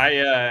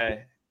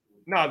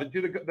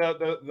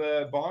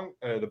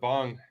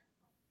bong.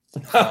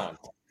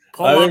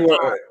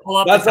 pull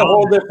up that's the a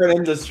whole different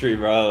industry,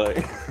 bro.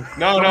 Like,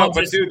 no,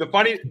 but dude,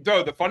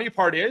 the funny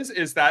part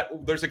is that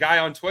there's a guy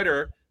on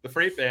Twitter, the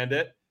Freight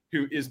Bandit,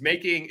 who is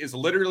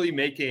literally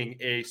making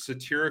a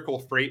satirical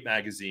freight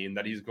magazine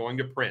that he's going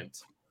to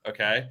print.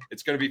 Okay,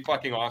 it's going to be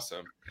fucking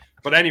awesome.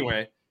 But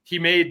anyway, he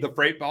made the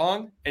freight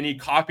bong and he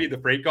copied the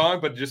freight gong,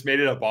 but just made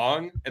it a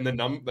bong, and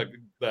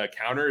the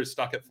counter is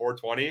stuck at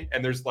 420,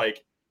 and there's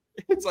like,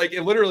 it's like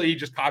it literally he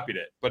just copied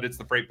it, but it's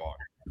the freight bong.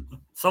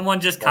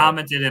 Someone just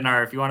commented in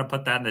our, if you want to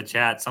put that in the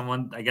chat,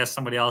 I guess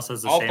somebody else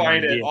has the same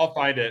idea. I'll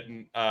find it.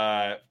 And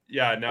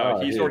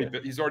he's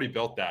already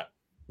built that.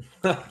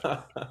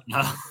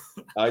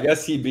 I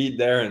guess he beat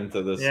Darren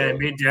to this. Yeah, he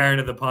beat Darren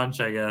to the punch,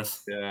 I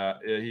guess. Yeah,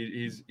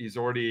 he's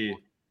already.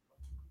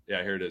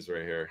 Yeah, here it is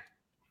right here.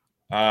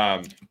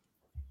 I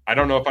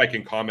don't know if I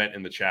can comment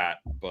in the chat,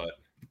 but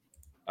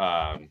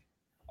I'll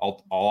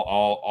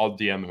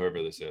DM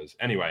whoever this is.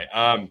 Anyway,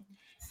 to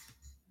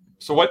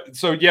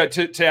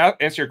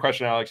answer your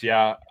question, Alex,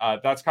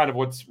 that's kind of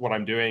what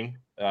I'm doing,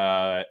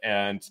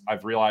 and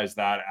I've realized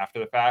that after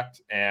the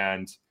fact,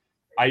 and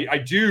I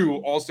do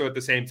also at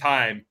the same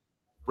time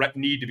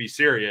need to be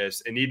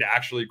serious and need to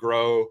actually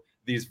grow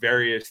these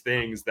various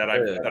things that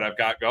I've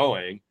got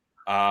going.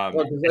 I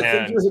think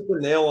you hit the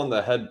nail on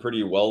the head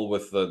pretty well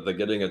with the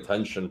getting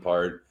attention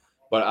part.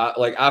 But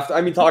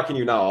talking to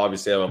you now,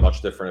 obviously I have a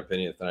much different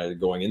opinion than I did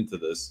going into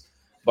this.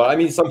 But I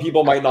mean, some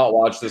people might not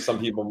watch this. Some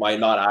people might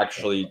not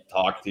actually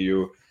talk to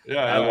you. You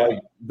gotta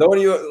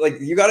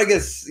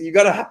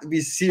have to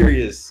be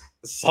serious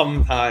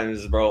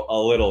sometimes, bro. A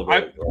little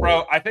bit,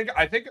 bro. I think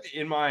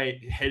in my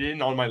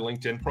hidden on my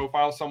LinkedIn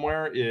profile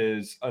somewhere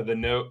is the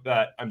note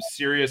that I'm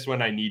serious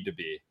when I need to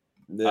be.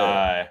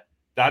 Yeah.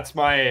 That's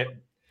my.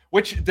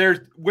 Which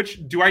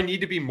do I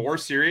need to be more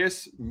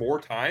serious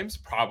more times?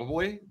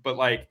 Probably, but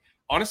like.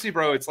 Honestly,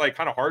 bro, it's like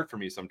kind of hard for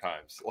me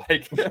sometimes.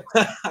 It's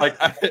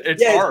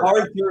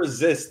hard to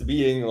resist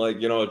being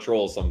a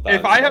troll sometimes.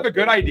 If I have a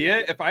good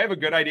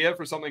idea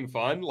for something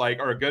fun,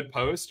 or a good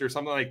post or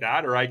something like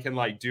that, or I can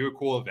do a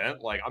cool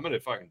event, I'm gonna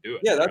fucking do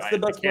it. Yeah, that's the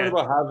best part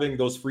about having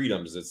those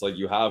freedoms. It's like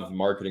you have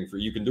marketing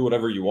you can do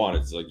whatever you want.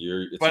 It's like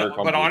your company.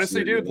 But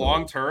honestly, dude,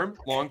 long term,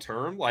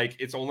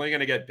 it's only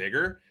gonna get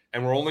bigger,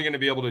 and we're only gonna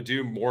be able to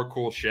do more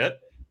cool shit.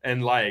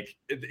 And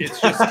it's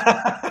just,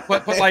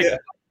 but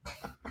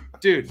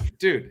dude,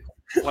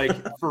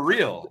 for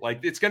real,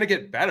 it's gonna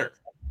get better.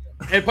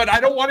 But I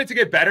don't want it to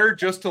get better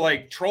just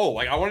to troll.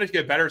 I want it to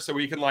get better so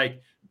we can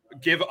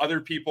give other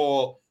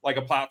people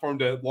a platform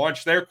to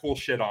launch their cool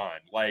shit on.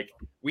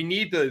 We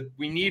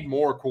need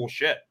more cool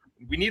shit.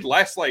 We need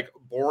less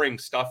boring,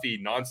 stuffy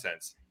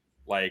nonsense.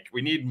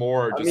 We need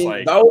more. That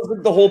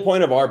was the whole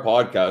point of our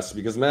podcast.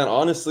 Because man,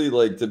 honestly,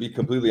 to be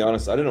completely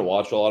honest, I didn't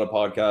watch a lot of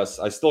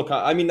podcasts. I still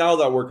now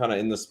that we're kind of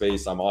in the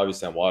space, I'm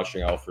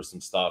watching out for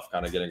some stuff,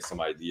 kind of getting some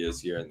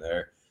ideas here and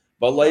there.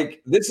 But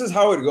this is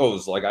how it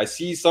goes. I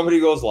see somebody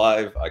goes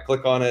live, I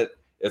click on it.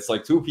 It's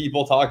two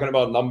people talking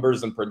about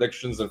numbers and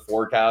predictions and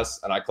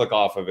forecasts, and I click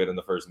off of it in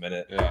the first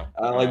minute. Yeah.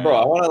 And I'm bro,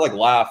 I want to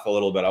laugh a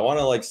little bit. I want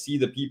to see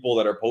the people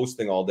that are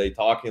posting all day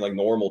talking like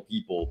normal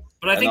people.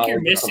 But I think you're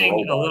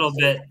missing a little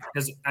bit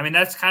because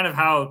that's kind of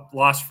how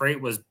Lost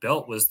Freight was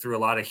built, was through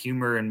a lot of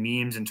humor and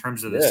memes in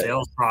terms of the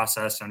sales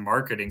process and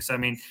marketing.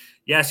 So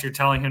yes, you're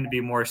telling him to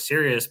be more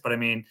serious, but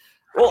if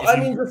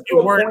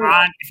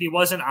he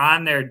wasn't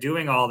on there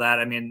doing all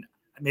that,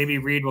 maybe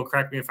Reed will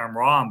correct me if I'm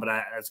wrong, but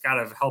it's got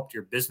to have helped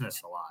your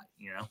business a lot,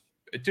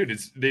 Dude,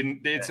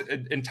 it's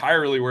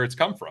entirely where it's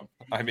come from.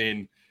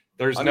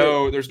 There's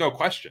no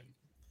question.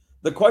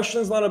 The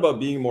question is not about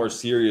being more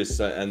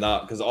serious and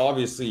not, because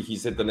obviously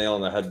he's hit the nail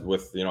on the head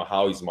with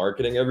how he's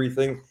marketing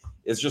everything.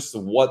 It's just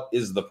what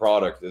is the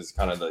product is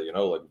kind of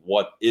the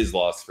what is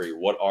Lost Freight?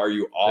 What are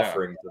you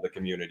offering to the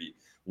community?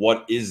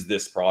 What is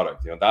this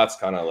product? That's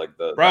kind of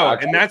the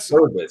and that's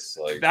service.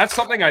 That's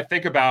something I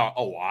think about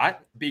a lot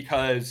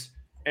because.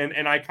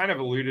 And I kind of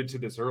alluded to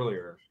this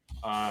earlier,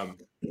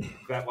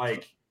 that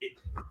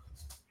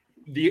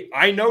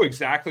I know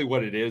exactly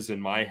what it is in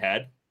my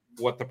head,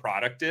 what the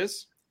product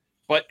is,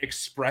 but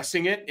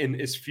expressing it in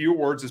as few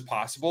words as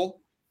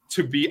possible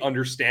to be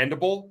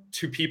understandable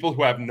to people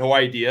who have no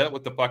idea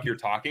what the fuck you're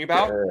talking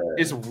about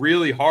is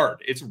really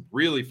hard. It's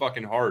really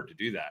fucking hard to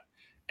do that.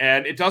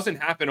 And it doesn't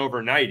happen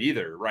overnight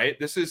either, right?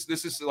 This is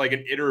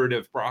an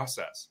iterative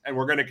process, and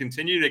we're going to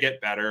continue to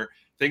get better.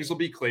 Things will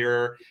be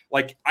clearer.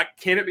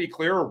 Can it be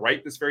clearer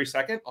right this very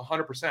second?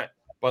 100%.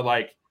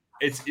 But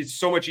it's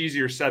so much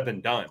easier said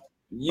than done.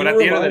 But at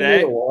the end of the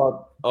day, a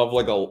lot of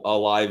a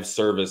live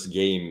service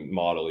game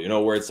model,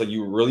 where it's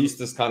you release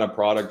this kind of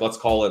product. Let's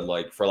call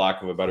it for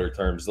lack of a better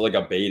terms,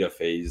 a beta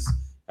phase,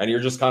 and you're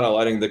just kind of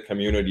letting the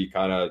community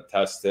kind of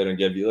test it and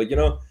give you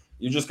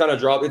you just kind of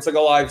drop. It's a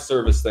live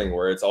service thing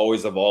where it's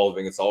always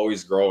evolving, it's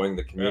always growing.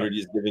 The community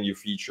is giving you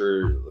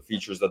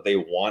features that they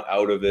want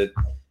out of it.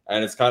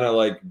 And it's kind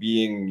of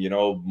being,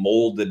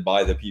 molded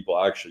by the people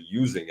actually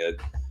using it,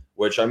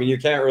 which, you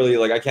can't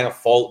really, I can't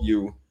fault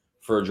you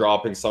for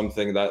dropping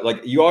something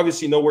that, you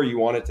obviously know where you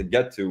want it to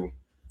get to,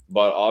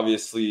 but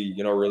obviously,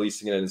 you know,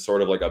 releasing it in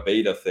sort of like a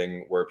beta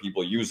thing where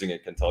people using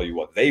it can tell you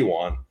what they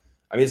want.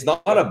 I mean, it's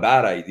not a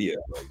bad idea.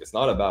 Like, it's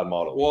not a bad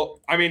model. Well,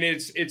 I mean,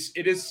 it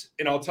is,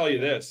 and I'll tell you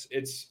this: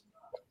 it is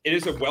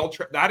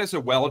that is a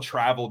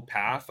well-traveled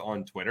path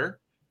on Twitter.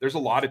 There's a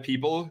lot of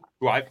people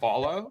who I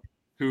follow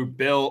who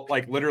built,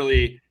 like,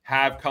 literally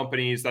have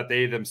companies that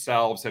they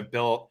themselves have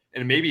built,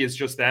 and maybe it's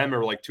just them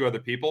or like 2 other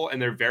people,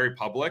 and they're very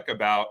public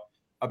about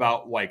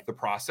like the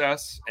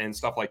process and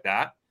stuff like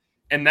that.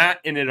 And that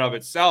in and of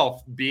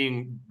itself,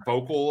 being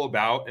vocal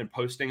about and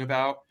posting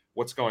about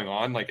what's going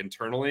on, like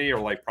internally, or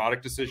like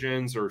product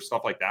decisions or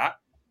stuff like that,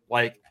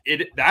 like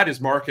that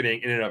is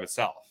marketing in and of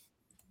itself.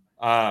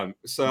 Molo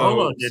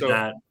did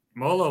that.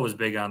 Molo was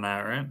big on that,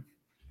 right?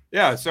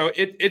 Yeah, so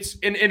it's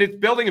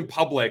building in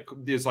public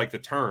is like the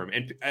term,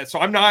 and so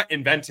I'm not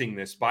inventing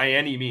this by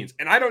any means,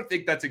 and I don't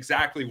think that's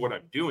exactly what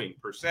I'm doing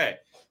per se.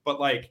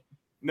 But like,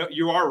 no,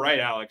 you are right,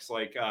 Alex.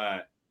 Like,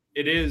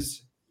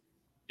 it's.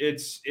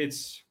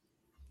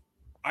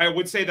 I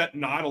would say that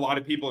not a lot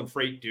of people in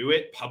freight do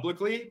it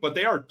publicly, but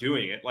they are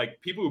doing it.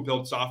 Like, people who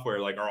build software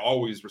like are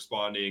always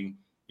responding,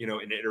 you know,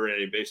 and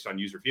iterating based on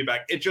user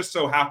feedback. It just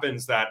so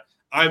happens that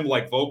I'm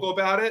like vocal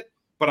about it.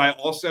 But I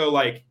also,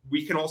 like,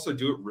 we can also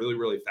do it really,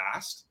 really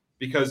fast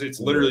because it's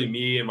literally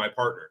me and my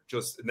partner,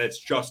 and that's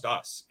just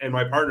us. And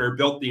my partner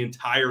built the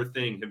entire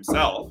thing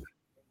himself.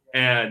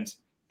 And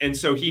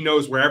so he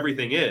knows where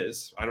everything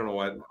is. I don't know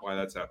why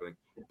that's happening,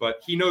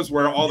 but he knows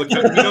where all the,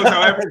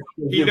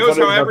 he knows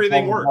how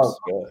everything works.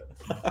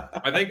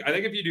 I think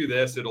if you do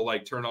this, it'll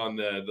like turn on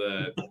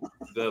the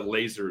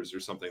lasers or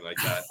something like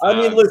that. I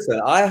mean,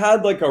 listen, I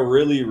had like a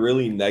really,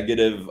 really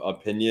negative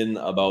opinion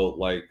about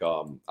like,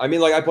 I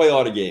mean, like, I play a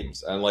lot of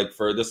games, and like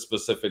for this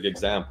specific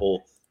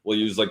example, we'll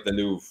use like the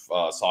new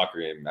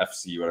soccer game,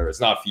 FC, whatever. It's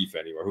not FIFA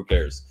anymore. Who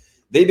cares?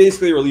 They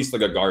basically released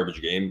like a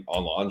garbage game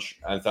on launch,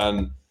 and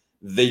then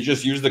they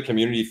just used the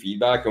community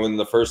feedback, and within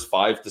the first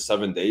 5 to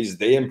 7 days,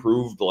 they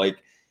improved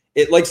like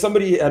it. Like,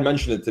 somebody had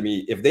mentioned it to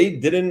me. If they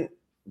didn't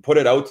put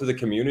it out to the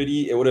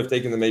community, it would have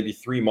taken them maybe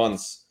 3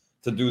 months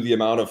to do the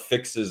amount of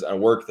fixes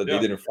and work that they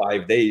did in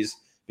 5 days,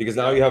 because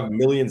now you have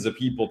millions of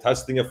people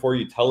testing it for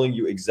you, telling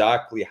you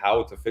exactly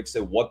how to fix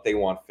it, what they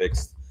want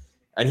fixed.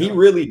 And he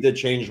really did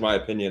change my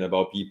opinion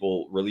about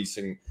people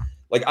releasing.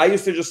 Like, I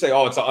used to just say,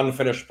 oh, it's an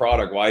unfinished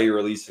product, why are you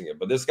releasing it?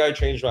 But this guy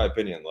changed my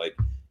opinion. Like,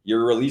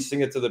 you're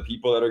releasing it to the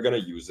people that are going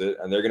to use it,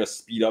 and they're going to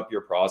speed up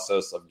your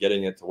process of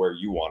getting it to where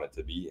you want it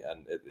to be.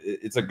 And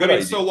it's a good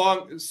idea.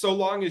 So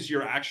long as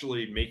you're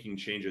actually making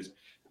changes.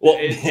 Well,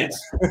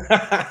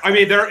 I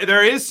mean,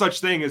 there is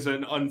such thing as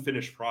an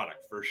unfinished product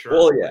for sure.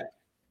 Well, yeah.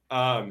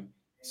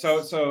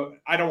 So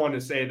I don't want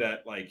to say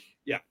that, like,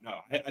 yeah, no,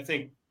 I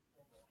think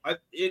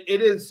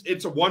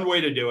it's a one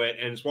way to do it,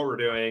 and it's what we're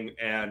doing,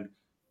 and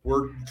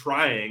we're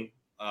trying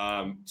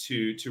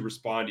to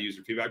respond to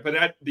user feedback.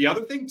 But the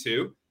other thing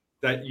too,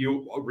 that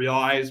you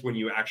realize when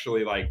you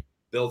actually like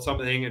build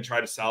something and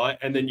try to sell it,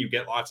 and then you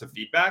get lots of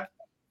feedback,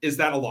 is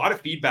that a lot of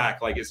feedback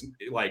is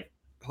like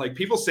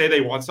people say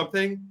they want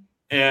something,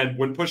 and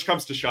when push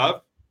comes to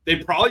shove, they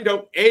probably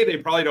don't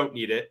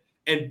need it,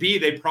 and B,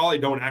 they probably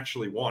don't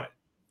actually want it.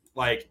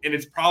 Like, and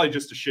it's probably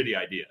just a shitty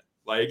idea.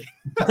 Like,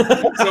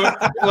 so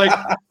like,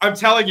 I'm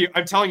telling you,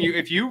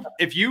 if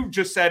you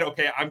just said,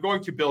 okay, I'm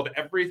going to build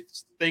every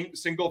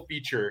single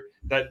feature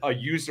that a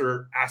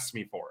user asks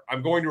me for,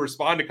 I'm going to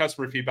respond to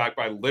customer feedback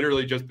by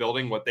literally just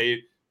building what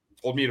they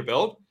told me to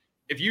build.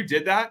 If you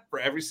did that for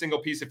every single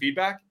piece of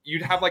feedback,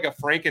 you'd have like a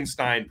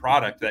Frankenstein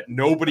product that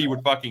nobody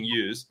would fucking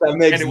use. That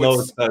makes no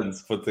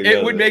sense put together.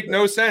 It would make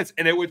no sense,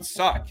 and it would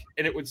suck.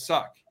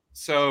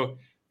 So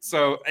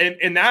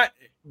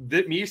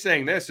me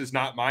saying this is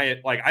not my,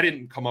 like, I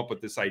didn't come up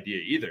with this idea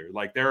either.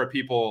 Like, there are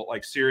people,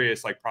 like,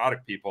 serious, like,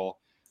 product people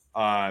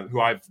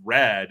who I've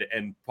read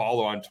and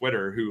follow on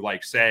Twitter who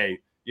like say,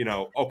 you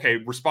know, okay,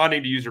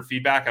 responding to user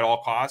feedback at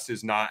all costs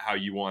is not how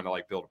you want to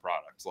like build a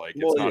product. Like,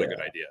 it's not a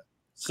good idea.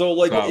 So,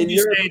 like, in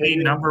your opinion,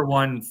 the number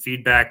one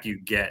feedback you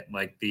get,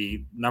 like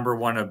the number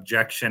one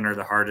objection or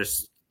the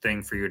hardest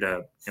thing for you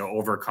to, you know,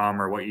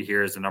 overcome, or what you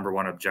hear is the number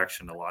one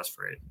objection to Lost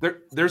Freight?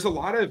 There's a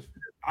lot of,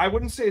 I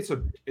wouldn't say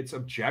it's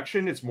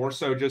objection. It's more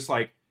so just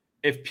like,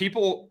 if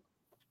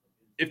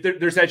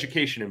there's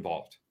education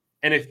involved,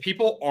 and if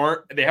people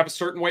they have a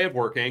certain way of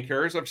working,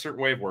 carriers have a certain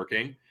way of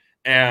working,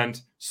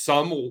 and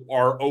some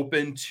are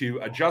open to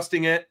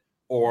adjusting it,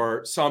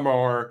 or some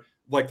are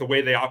like the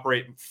way they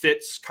operate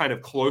fits kind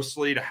of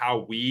closely to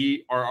how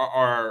we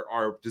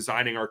are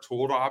designing our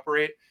tool to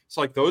operate.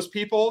 So like those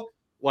people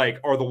like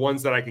are the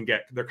ones that I can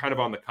get. They're kind of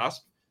on the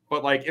cusp.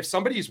 But like if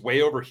somebody's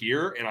way over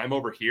here and I'm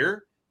over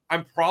here,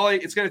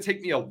 it's going to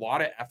take me a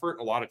lot of effort,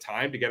 a lot of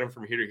time to get them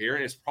from here to here.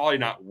 And it's probably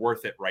not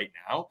worth it right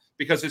now,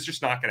 because it's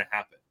just not going to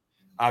happen.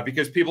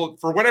 Because people,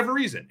 for whatever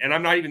reason, and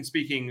I'm not even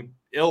speaking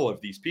ill of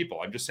these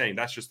people, I'm just saying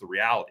that's just the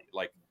reality.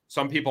 Like,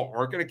 some people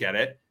aren't going to get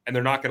it and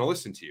they're not going to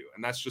listen to you,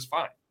 and that's just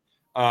fine.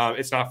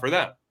 It's not for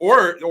them.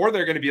 Or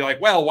they're going to be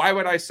like, well, why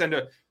would I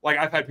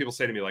I've had people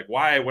say to me, like,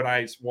 why would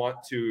I want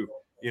to,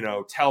 you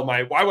know,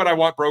 why would I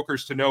want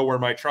brokers to know where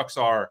my trucks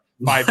are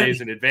 5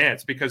 days in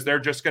advance because they're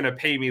just going to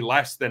pay me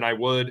less than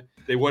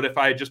they would if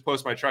I just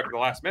post my truck at the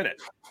last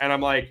minute. And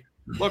I'm like,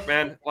 look,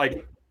 man,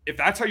 like if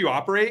that's how you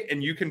operate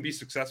and you can be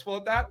successful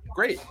at that,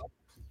 great.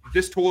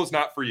 This tool is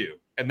not for you,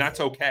 and that's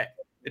okay.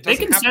 They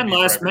can send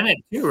last minute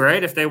too,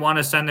 right? If they want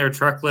to send their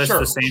truck list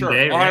the same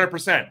day,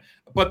 100%.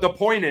 But the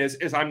point is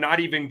I'm not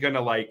even going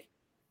to like,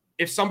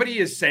 if somebody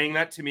is saying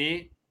that to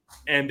me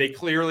and they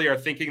clearly are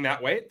thinking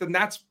that way, then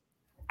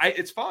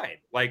it's fine.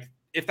 Like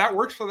if that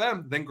works for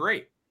them, then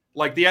great.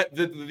 Like the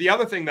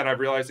other thing that I've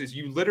realized is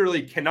you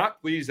literally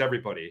cannot please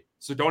everybody.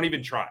 So don't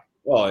even try.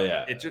 Well,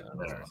 yeah.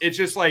 It's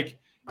just like,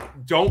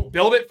 don't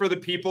build it for the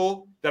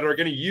people that are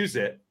going to use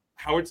it,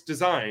 how it's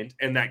designed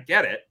and that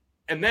get it.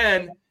 And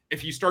then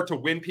if you start to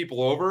win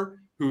people over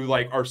who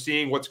like are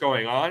seeing what's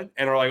going on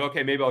and are like,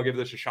 okay, maybe I'll give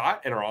this a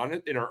shot and are on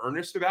it and are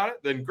earnest about it,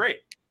 then great.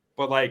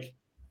 But like,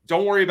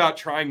 don't worry about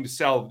trying to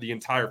sell the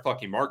entire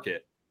fucking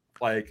market.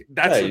 Like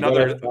that's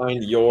another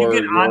find your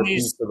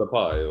piece of the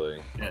pie.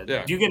 Like,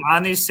 Do you get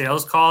on these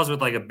sales calls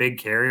with like a big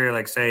carrier,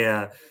 like say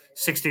a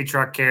 60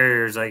 truck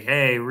carriers, like,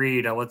 hey,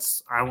 Reed, I want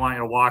you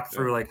to walk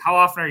through. Like, how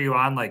often are you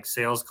on like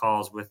sales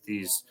calls with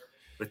these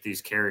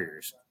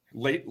carriers?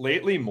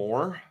 Lately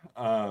more.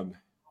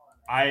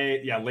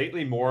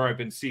 Lately more. I've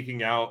been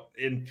seeking out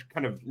and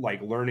kind of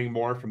like learning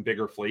more from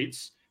bigger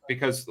fleets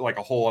because like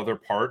a whole other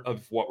part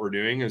of what we're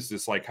doing is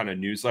this like kind of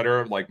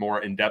newsletter, like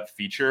more in-depth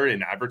feature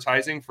in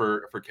advertising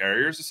for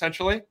carriers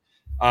essentially.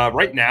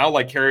 Right now,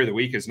 like Carrier of the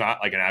Week is not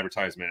like an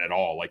advertisement at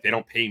all. Like they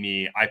don't pay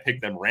me. I pick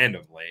them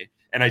randomly.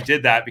 And I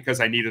did that because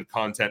I needed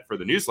content for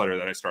the newsletter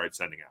that I started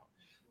sending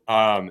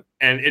out.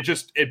 And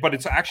but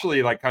it's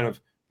actually like kind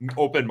of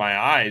opened my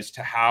eyes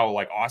to how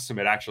like awesome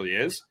it actually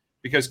is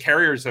because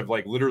carriers have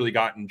like literally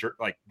gotten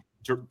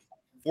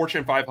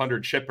Fortune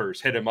 500 shippers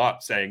hit him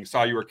up saying,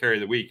 saw you were Carrier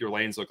of the Week. Your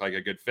lanes look like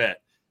a good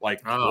fit.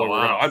 Like, we're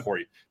going to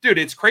onboard you. Dude,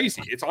 it's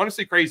crazy. It's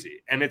honestly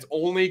crazy. And it's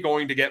only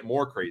going to get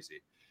more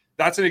crazy.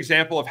 That's an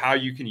example of how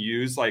you can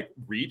use like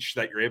reach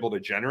that you're able to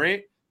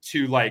generate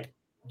to like,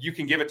 you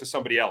can give it to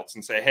somebody else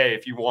and say, hey,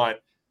 if you want,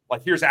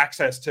 like, here's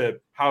access to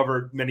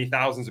however many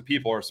thousands of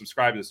people are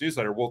subscribed to this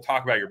newsletter. We'll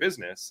talk about your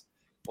business.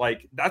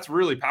 Like, that's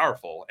really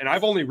powerful. And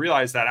I've only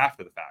realized that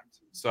after the fact.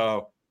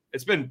 So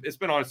it's been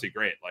honestly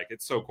great. Like,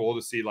 it's so cool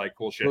to see like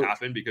cool shit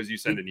happen because you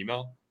send an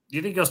email. Do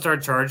you think you'll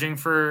start charging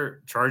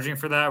for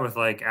that with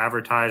like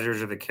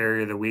advertisers or the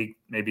Carrier of the Week?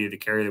 Maybe the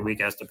Carrier of the Week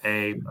has to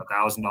pay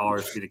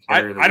 $1,000 to be the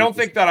Carrier of the Week. I don't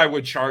think that I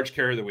would charge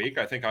Carrier of the Week.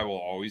 I think I will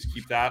always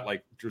keep that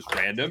like just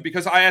random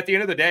because at the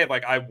end of the day,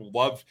 like I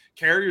love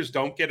carriers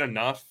don't get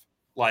enough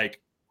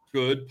like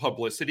good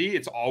publicity.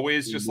 It's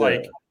always just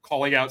like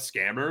calling out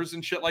scammers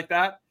and shit like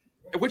that,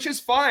 which is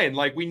fine.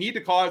 Like we need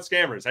to call out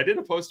scammers. I did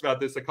a post about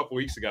this a couple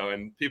weeks ago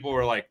and people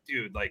were like,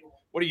 dude, like,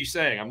 what are you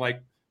saying? I'm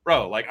like,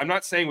 bro, like, I'm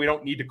not saying we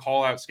don't need to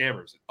call out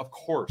scammers. Of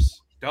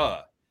course,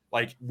 duh.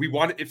 Like, we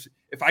want if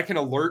I can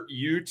alert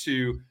you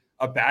to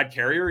a bad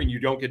carrier and you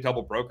don't get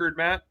double brokered,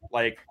 Matt,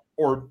 like,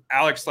 or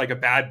Alex, like a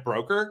bad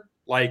broker,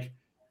 like,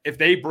 if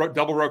they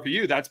double broker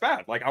you, that's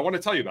bad. Like, I want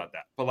to tell you about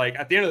that. But like,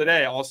 at the end of the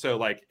day, also,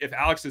 like, if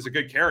Alex is a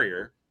good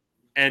carrier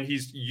and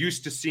he's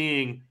used to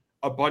seeing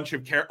a bunch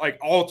of like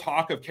all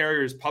talk of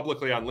carriers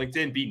publicly on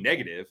LinkedIn be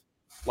negative,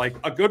 like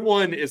a good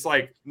one is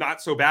like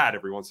not so bad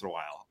every once in a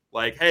while.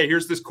 Like, hey,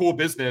 here's this cool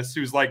business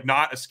who's like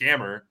not a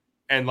scammer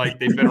and like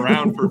they've been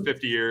around for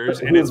 50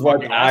 years and it's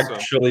fucking awesome.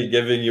 Actually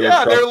giving you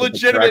they're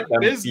legitimate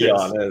business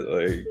on it.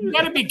 Like, you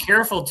got to be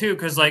careful too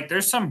because like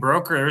there's a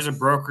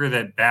broker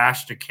that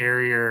bashed a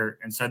carrier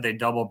and said they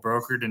double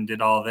brokered and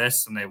did all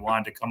this and they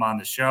wanted to come on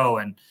the show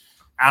and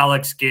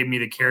Alex gave me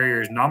the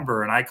carrier's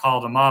number and I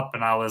called him up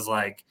and I was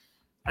like,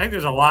 I think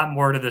there's a lot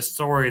more to this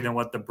story than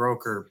what the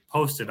broker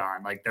posted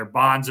on. Like their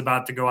bond's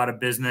about to go out of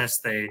business.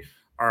 They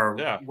are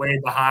way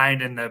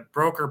behind and the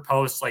broker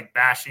posts like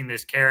bashing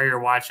this carrier,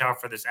 watch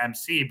out for this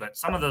MC. But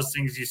some of those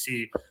things you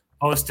see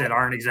posted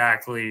aren't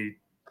exactly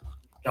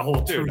the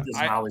whole truth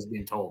isn't always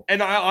being told.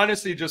 And I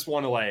honestly just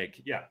want to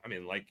like,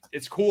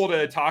 it's cool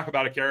to talk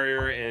about a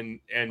carrier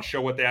and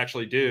show what they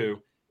actually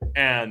do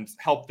and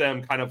help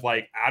them kind of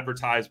like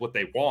advertise what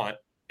they want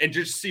and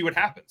just see what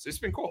happens. It's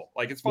been cool.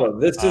 Like, it's fun. Well,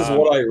 this is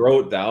what I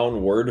wrote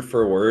down word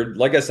for word.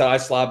 Like I said, I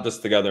slapped this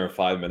together in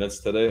 5 minutes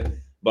today.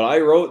 But I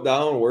wrote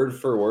down word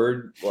for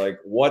word, like,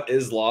 what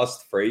is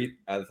Lost Freight?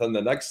 And then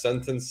the next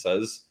sentence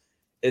says,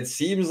 it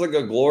seems like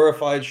a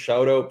glorified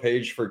shout-out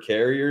page for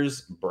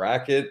carriers,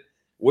 bracket,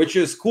 which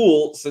is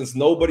cool since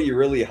nobody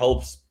really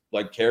helps,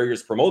 like,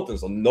 carriers promote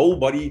themselves.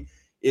 Nobody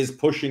is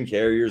pushing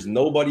carriers.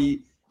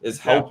 Nobody is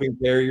helping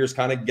carriers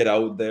kind of get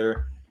out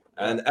there.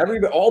 And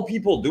all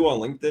people do on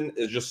LinkedIn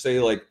is just say,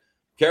 like,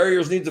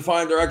 carriers need to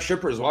find direct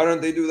shippers. Why don't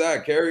they do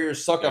that?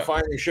 Carriers suck at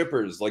finding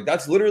shippers. Like,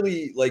 that's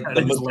literally like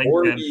the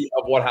majority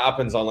of what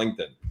happens on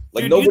LinkedIn.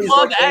 Like, dude, nobody's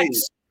like,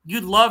 X.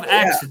 You'd love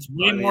X. It's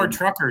way more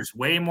truckers,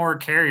 way more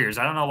carriers.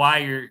 I don't know why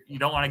you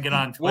don't want to get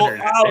on Twitter.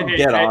 Well, I'll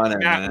get on it,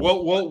 man.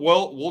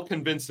 We'll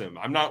convince him.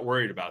 I'm not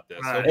worried about this.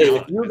 Hey,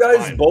 if you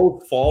guys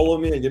both follow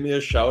me and give me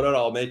a shout out,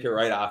 I'll make it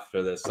right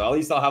after this. So at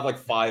least I'll have like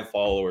 5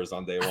 followers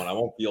on day one. I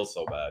won't feel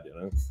so bad, you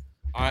know.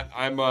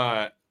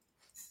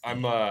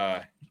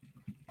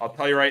 I'll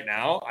tell you right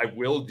now, I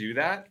will do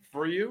that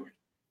for you,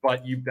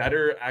 but you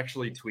better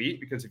actually tweet,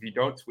 because if you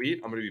don't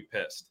tweet, I'm gonna be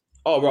pissed.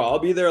 Oh, bro, I'll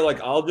be there. Like,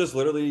 I'll just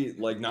literally,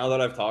 like, now that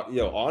I've talked,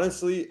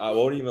 honestly, I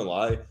won't even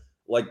lie.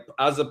 Like,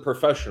 as a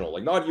professional,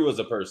 like, not you as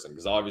a person,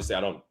 because obviously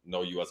I don't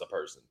know you as a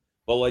person,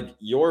 but like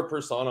your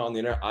persona on the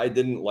internet, I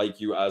didn't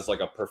like you as like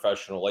a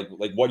professional, like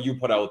what you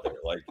put out there.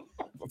 Like,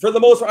 for the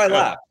most part, I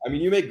laugh. I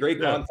mean, you make great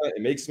content.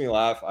 It makes me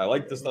laugh. I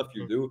like the stuff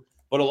you do.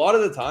 But a lot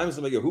of the times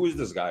I'm like, who is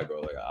this guy,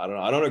 bro? Like, I don't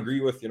know. I don't agree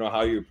with,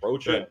 how you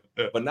approach it.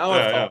 But now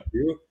I've talked to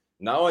you.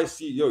 Now I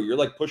see, you're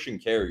like pushing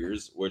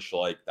carriers, which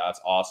like, that's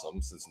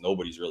awesome since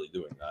nobody's really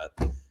doing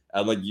that.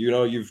 And like,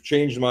 you've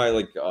changed my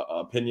like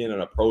opinion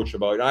and approach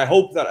about it. And I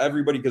hope that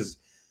everybody, because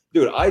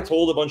dude, I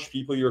told a bunch of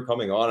people you were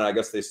coming on, and I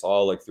guess they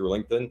saw like through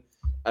LinkedIn,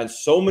 and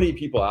so many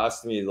people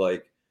asked me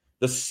like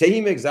the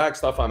same exact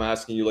stuff I'm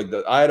asking you. Like,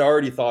 I had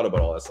already thought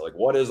about all this. Like,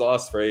 what is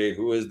Lost FR8?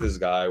 Who is this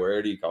guy?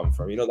 Where did he come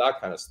from? That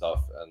kind of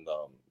stuff.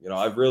 And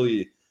I've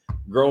really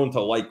grown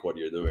to like what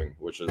you're doing,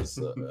 which is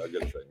a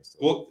good thing. So.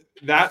 Well,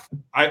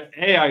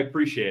 I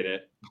appreciate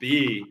it.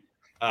 B,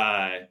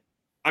 I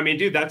mean,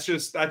 dude, that's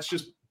just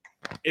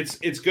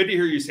it's good to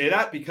hear you say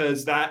that,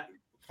 because that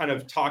kind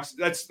of talks,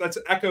 that's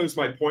echoes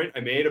my point I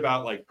made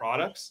about like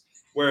products,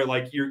 where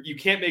like you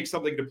can't make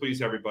something to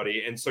please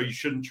everybody, and so you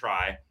shouldn't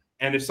try.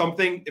 And if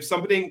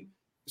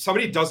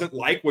somebody doesn't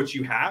like what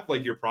you have,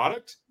 like your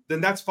product, then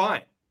that's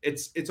fine.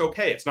 It's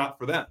okay. It's not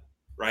for them,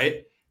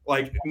 right?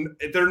 Like,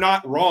 they're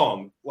not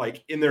wrong,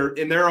 like in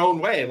their own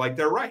way, like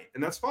they're right,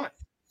 and that's fine.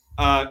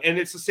 And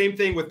it's the same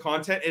thing with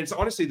content, and it's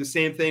honestly the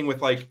same thing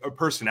with like a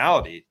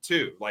personality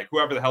too, like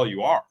whoever the hell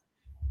you are.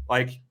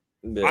 Like,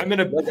 yeah. I'm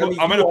gonna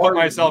put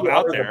myself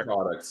out there.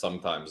 Product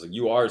sometimes, like,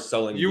 you are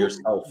selling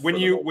yourself. When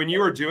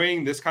you are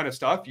doing this kind of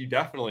stuff, you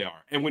definitely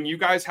are. And when you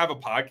guys have a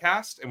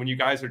podcast, and when you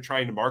guys are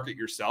trying to market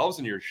yourselves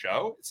and your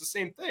show, it's the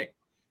same thing.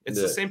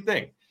 It's the same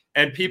thing.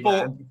 And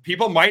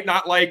people might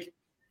not like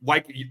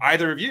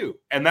either of you,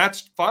 and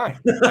that's fine.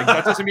 Like,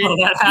 that doesn't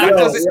mean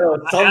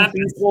some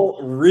people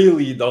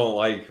really don't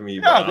like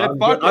me. Yeah,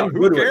 I'm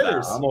good with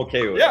that. I'm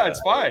okay with that. Yeah,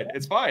 it's fine.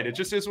 It's fine. It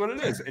just is what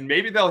it is. And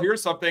maybe they'll hear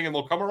something and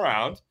they'll come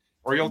around,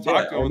 or you'll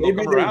talk to them and they'll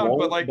come around.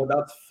 But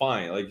that's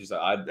fine. Like you said,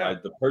 I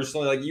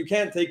personally, like, you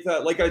can't take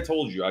that. Like I just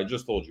told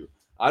you,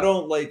 I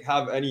don't like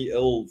have any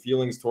ill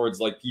feelings towards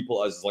like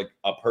people as like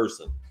a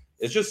person.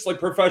 It's just like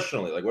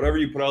professionally, like whatever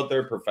you put out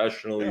there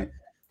professionally. Yeah.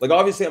 Like,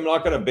 obviously, I'm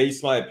not going to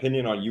base my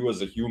opinion on you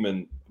as a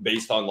human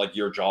based on like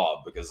your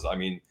job, because I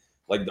mean,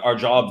 like, our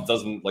job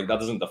doesn't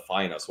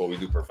define us, what we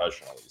do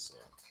professionally. So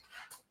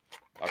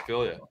I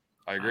feel you.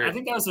 I agree. I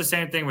think that was the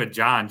same thing with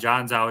John.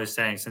 John's always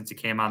saying, since he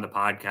came on the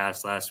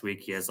podcast last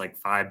week, he has like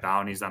 5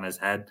 bounties on his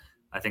head.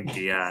 I think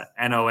the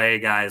NOA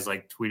guys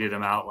like tweeted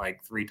him out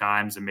like 3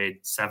 times and made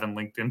 7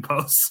 LinkedIn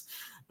posts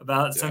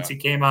about since he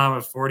came on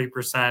with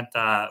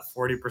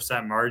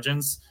 40%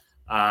 margins.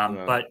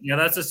 But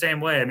that's the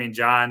same way. I mean,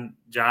 John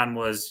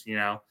was,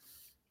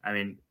 I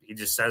mean, he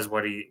just says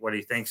what he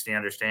thinks, and he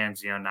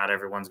understands, not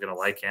everyone's going to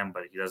like him,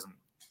 but he doesn't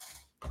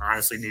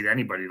honestly need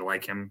anybody to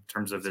like him in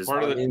terms of his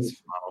model.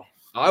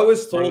 I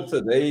was told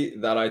today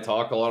that I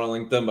talk a lot on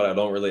LinkedIn, but I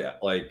don't really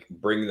like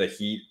bring the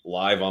heat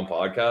live on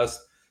podcasts.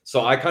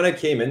 So I kind of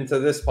came into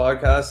this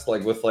podcast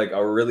like with like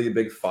a really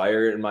big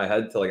fire in my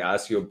head to like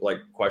ask you like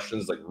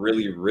questions, like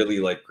really, really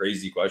like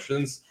crazy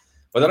questions.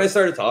 But then I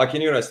started talking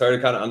to you, and I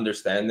started kind of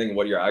understanding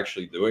what you're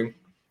actually doing.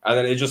 And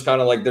then it just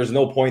kind of like, there's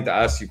no point to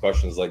ask you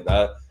questions like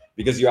that,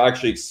 because you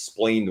actually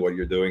explained what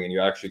you're doing, and you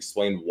actually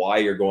explained why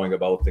you're going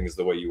about things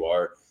the way you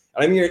are.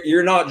 And I mean,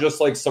 you're not just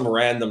like some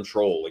random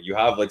troll. Like, you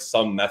have like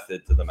some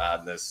method to the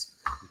madness.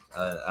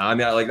 I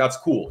mean, like, that's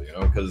cool,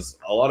 because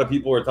a lot of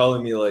people were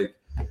telling me like,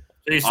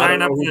 so you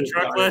sign up for the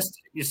truck list?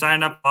 You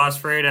sign up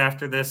Lost FR8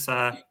 after this,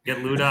 get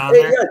Luda on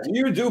there? there? Yeah, do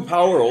you do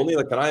power only?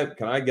 Like,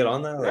 can I get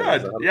on that?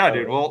 Like,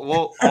 dude.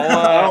 We'll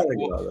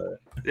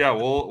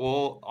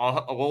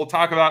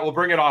talk about, we'll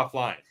bring it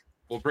offline.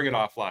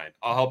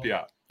 I'll help you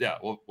out. Yeah,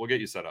 we'll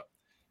get you set up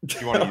if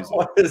you want to use it.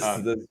 What is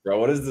this, bro?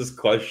 What is this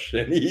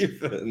question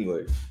even?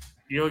 Like,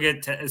 you'll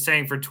get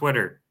saying for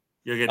Twitter.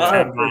 You'll get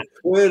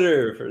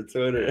for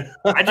Twitter.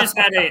 I just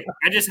had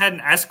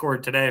an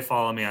escort today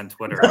follow me on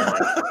Twitter.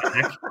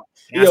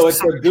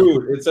 It's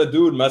a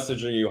dude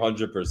messaging you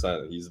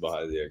 100%. He's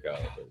behind the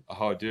account.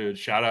 Oh, dude,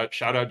 shout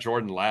out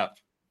Jordan Lapp.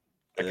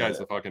 That guy's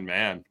a fucking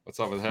man.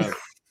 What's up with him?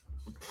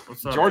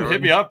 What's up, Jordan,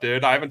 hit me up,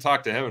 dude. I haven't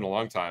talked to him in a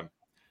long time.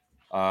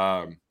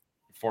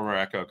 Former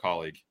Echo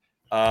colleague.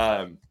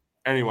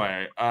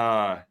 Anyway,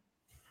 yeah,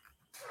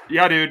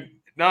 dude.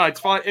 No, it's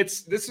fine.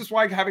 This is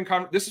why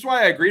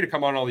I agree to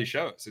come on all these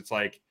shows. It's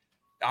like,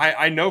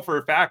 I know for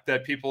a fact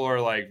that people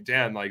are like,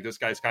 Dan, like, this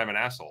guy's kind of an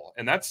asshole,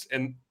 and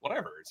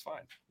whatever, it's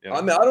fine.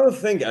 I mean, I don't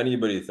think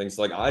anybody thinks,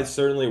 like, I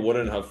certainly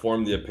wouldn't have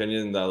formed the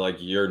opinion that like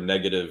you're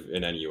negative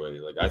in any way.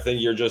 Like, I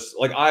think you're just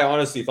like, I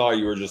honestly thought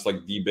you were just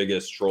like the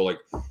biggest troll. Like,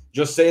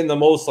 just saying the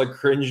most like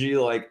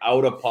cringy, like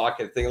out of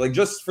pocket thing, like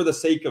just for the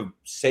sake of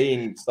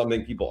saying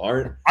something people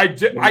aren't. I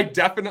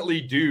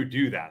definitely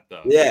do that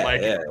though. Yeah,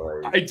 like, yeah,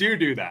 like, I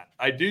do that.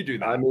 I do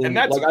that. I mean, and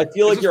that's like, I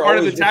feel like you're part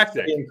of always the just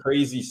tactic. saying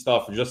crazy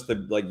stuff just to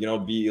like, you know,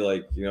 be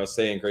like, you know,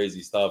 saying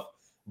crazy stuff.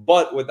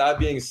 But with that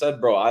being said,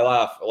 bro, I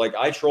laugh. Like,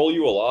 I troll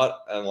you a lot,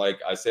 and like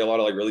I say a lot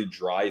of like really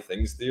dry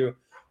things to you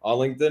on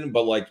LinkedIn,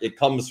 but like it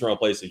comes from a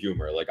place of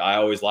humor. Like, I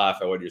always laugh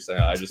at what you're saying.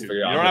 I just figure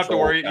you don't have to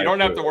worry. You don't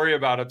have to worry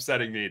about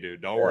upsetting me,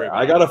 dude. Don't worry.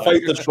 I gotta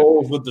fight the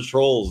trolls with the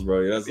trolls,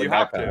 bro. That's like you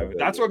have to.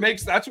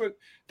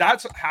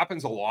 That's what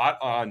happens a lot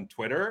on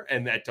Twitter,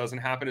 and that doesn't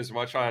happen as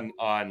much on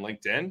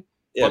LinkedIn.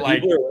 Yeah, but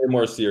people like, are way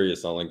more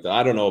serious on LinkedIn.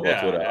 I don't know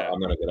about Twitter. Yeah. I'm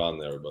gonna get on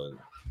there, but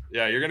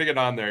yeah, you're gonna get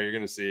on there. You're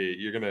gonna see.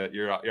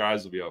 Your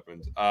eyes will be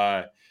opened.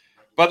 But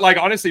like,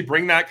 honestly,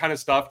 bring that kind of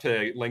stuff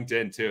to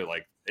LinkedIn too.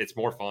 Like, it's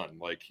more fun.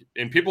 Like,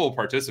 and people will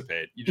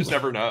participate. You just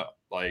never know.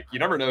 Like, you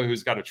never know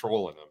who's got a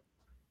troll in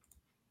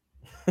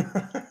them.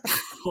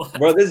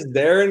 Bro, this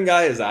Darren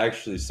guy is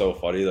actually so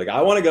funny. Like,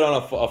 I want to get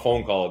on a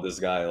phone call with this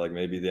guy, like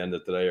maybe the end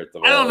of today or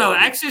tomorrow. I don't know.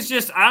 X is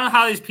just, I don't know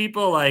how these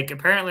people, like,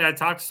 apparently I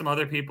talked to some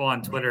other people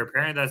on Twitter.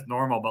 Apparently that's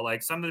normal, but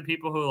like some of the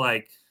people who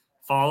like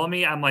follow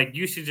me, I'm like,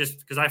 you should just,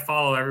 because I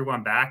follow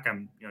everyone back.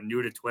 I'm, you know,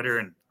 new to Twitter,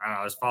 and I don't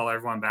know, I just follow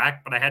everyone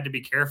back, but I had to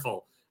be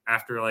careful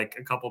after like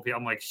a couple of people.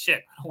 I'm like, shit,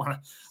 I don't want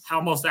to, I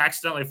almost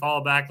accidentally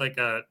follow back like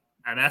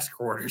an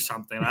escort or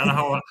something. I don't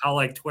know how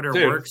like Twitter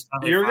works.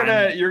 You're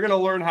gonna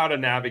learn how to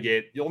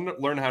navigate. You'll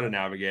learn how to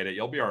navigate it.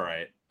 You'll be all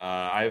right.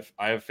 I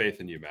have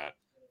faith in you, Matt.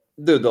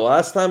 Dude, the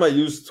last time I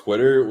used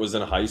Twitter was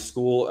in high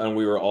school, and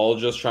we were all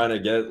just trying to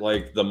get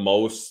like the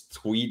most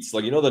tweets.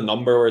 Like, you know, the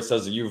number where it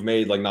says you've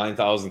made like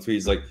 9,000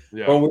 tweets. Like,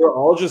 bro, we were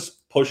all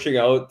just pushing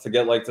out to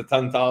get like to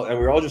 10,000, and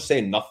we were all just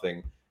saying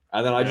nothing.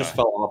 And then I just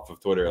fell off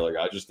of Twitter. Like,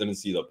 I just didn't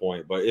see the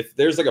point. But if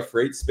there's like a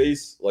freight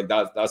space, like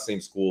that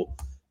seems cool.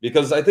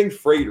 Because I think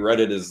freight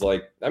Reddit is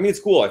like, I mean, it's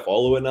cool. I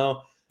follow it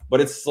now. But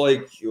it's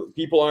like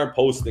people aren't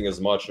posting as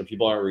much, and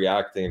people aren't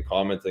reacting and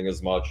commenting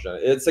as much.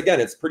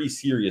 It's pretty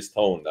serious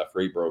tone, that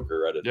freight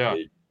broker Reddit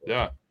page.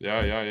 Yeah.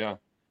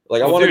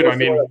 Like, I want to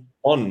go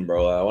fun,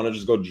 bro. I want to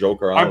just go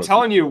joke around. I'm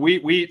telling you,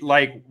 we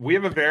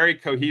have a very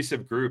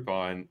cohesive group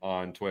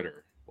on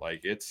Twitter.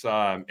 Like, it's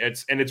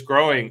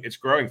growing. It's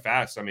growing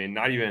fast. I mean,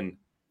 not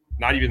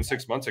even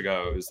 6 months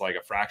ago, it was like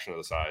a fraction of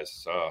the size.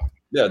 So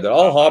yeah, then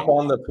I'll hop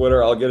on the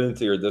Twitter. I'll get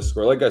into your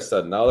Discord. Like I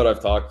said, now that I've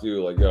talked to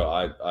you, like, yo,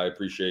 I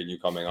appreciate you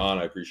coming on.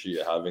 I appreciate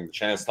you having the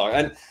chance to talk.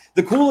 And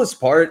the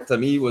coolest part to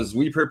me was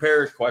we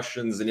prepare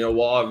questions, and, you know,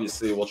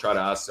 we'll try to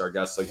ask our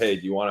guests, like, hey,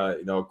 do you want to,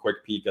 you know, a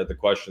quick peek at the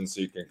questions so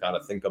you can kind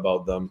of think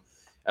about them?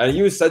 And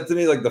you said to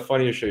me, like, the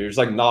funniest shit. You're just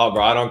like, nah,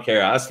 bro, I don't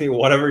care. Ask me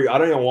whatever. I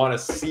don't even want to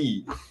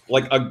see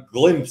like a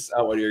glimpse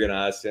at what you're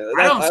gonna ask.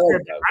 I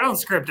don't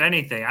script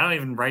anything. I don't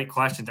even write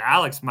questions.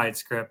 Alex might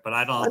script, but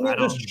I don't. I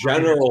don't just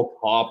general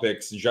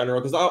topics,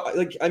 because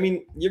I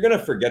mean, you're gonna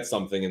forget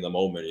something in the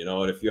moment, you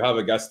know. And if you have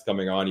a guest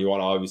coming on, you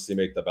want to obviously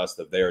make the best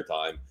of their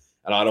time.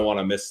 And I don't want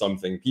to miss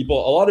something. A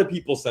lot of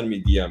people send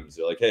me DMs.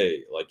 They're like,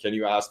 hey, like, can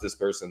you ask this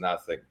person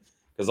that thing?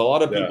 Because a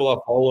lot of people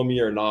that follow me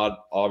are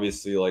not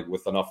obviously like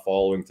with enough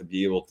following to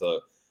be able to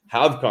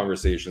have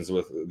conversations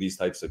with these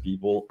types of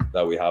people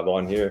that we have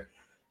on here.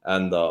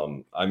 And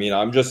I mean,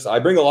 I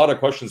bring a lot of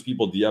questions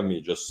people DM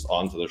me just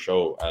onto the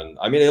show. And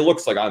I mean, it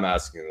looks like I'm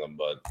asking them,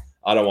 but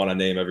I don't want to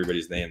name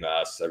everybody's name to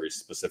ask every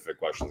specific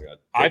question.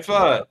 I've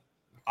kind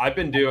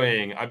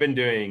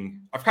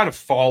of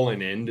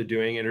fallen into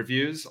doing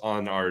interviews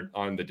on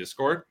the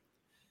Discord.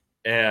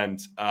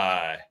 And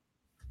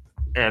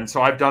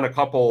so I've done a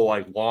couple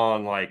like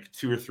long, like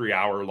 2 or 3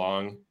 hour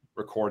long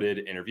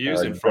recorded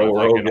interviews in front of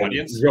like an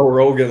audience. Joe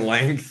Rogan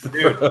length.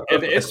 Dude,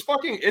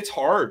 it's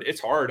hard. It's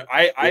hard.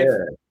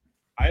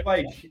 I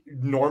like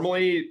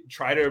normally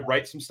try to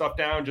write some stuff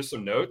down, just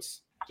some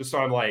notes, just so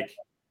I'm like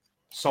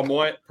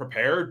somewhat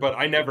prepared, but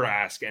I never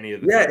ask any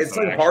of the things. It's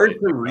like hard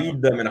to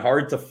read them and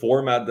hard to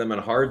format them and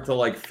hard to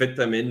like fit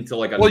them into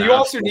like a you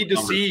also need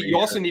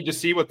to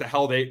see what the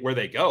hell where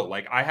they go.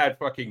 Like, I had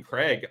fucking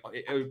Craig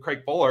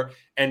Bowler,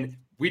 and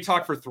we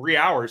talked for 3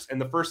 hours, and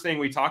the first thing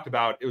we talked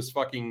about, it was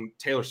fucking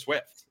Taylor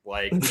Swift.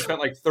 Like, we spent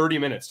like 30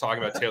 minutes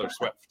talking about Taylor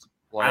Swift.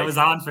 Like, I was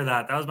on for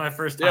that. That was my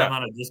first time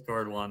on a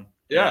Discord one.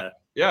 Yeah.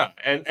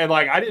 And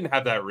like, I didn't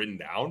have that written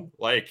down.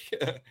 Like,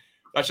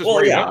 that's just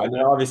I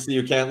mean, obviously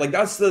you can't, like,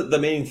 that's the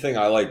main thing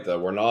I like, that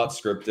we're not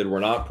scripted, we're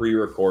not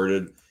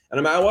pre-recorded. And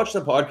I mean, I watched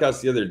the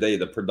podcast the other day.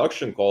 The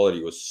production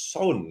quality was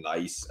so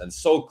nice and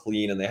so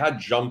clean, and they had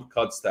jump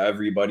cuts to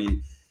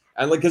everybody.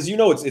 And like, because, you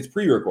know, it's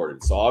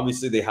pre-recorded, so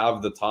obviously they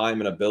have the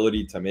time and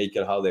ability to make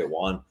it how they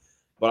want.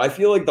 But I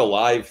feel like the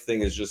live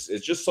thing is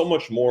just so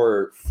much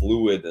more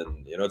fluid,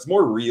 and, you know, it's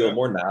more real,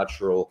 more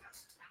natural.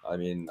 I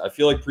mean, I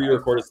feel like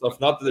pre-recorded stuff,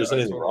 not that there's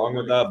anything wrong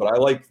with that, but I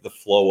like the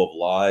flow of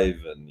live,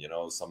 and, you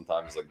know,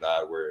 sometimes like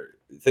that where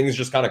things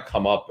just kind of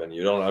come up and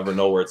you don't ever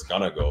know where it's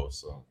gonna go.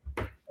 So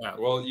yeah.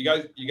 Well, you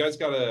guys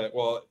gotta,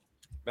 well,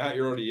 Matt,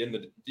 you're already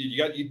in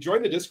you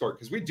join the Discord,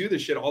 because we do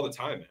this shit all the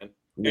time, man.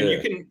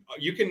 And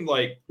you can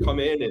like come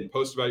in and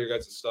post about your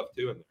guys' stuff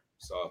too in there.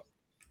 So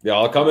Yeah,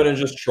 I'll come in and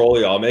just troll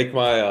you. I'll make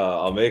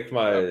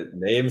my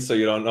name so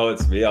you don't know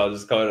it's me. I'll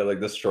just come in and like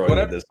destroy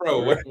Whatever, bro.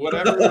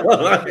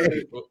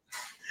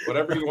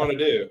 Whatever you want to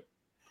do.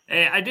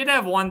 Hey, I did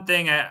have one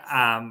thing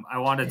I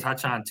wanted to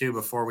touch on too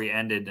before we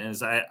ended.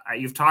 Is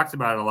you've talked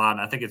about it a lot,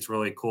 and I think it's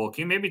really cool.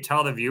 Can you maybe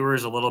tell the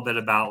viewers a little bit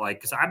about like,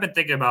 because I've been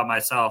thinking about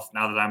myself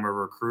now that I'm a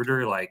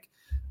recruiter, like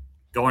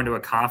going to a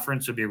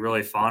conference would be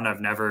really fun. I've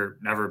never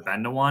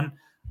been to one.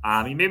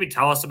 You maybe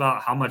tell us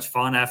about how much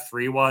fun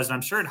F3 was, and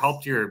I'm sure it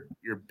helped your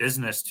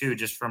business too,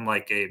 just from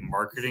like a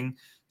marketing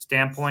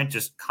standpoint,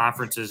 just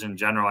conferences in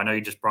general. I know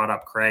you just brought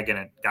up Craig, and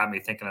it got me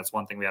thinking that's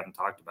one thing we haven't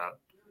talked about.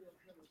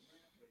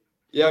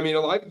 Yeah, I mean,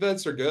 live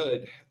events are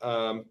good.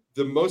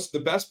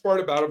 The best part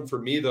about them for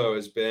me, though,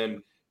 has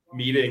been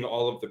meeting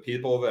all of the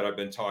people that I've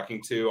been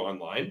talking to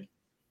online,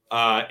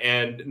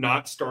 and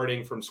not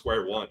starting from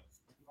square one,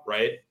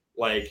 right?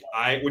 Like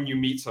when you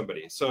meet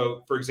somebody.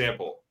 So, for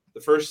example,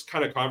 the first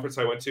kind of conference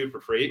I went to for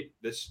freight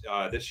this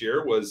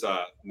year was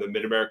the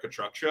Mid America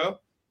Truck Show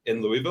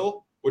in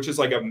Louisville, which is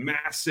like a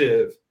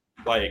massive,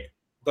 like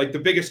the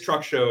biggest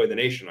truck show in the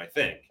nation, I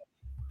think.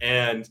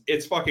 And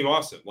it's fucking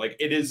awesome. Like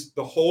it is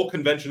the whole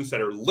convention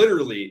center,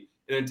 literally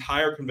an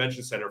entire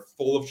convention center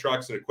full of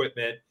trucks and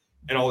equipment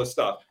and all this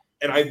stuff.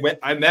 And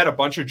I met a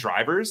bunch of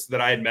drivers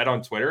that I had met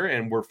on Twitter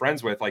and were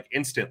friends with like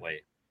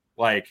instantly,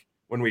 like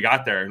when we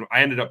got there. And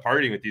I ended up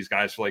partying with these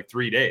guys for like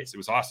 3 days. It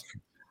was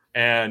awesome.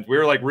 And we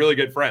were like really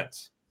good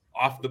friends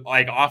off the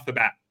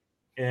bat.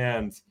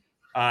 And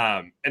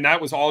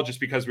that was all just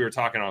because we were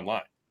talking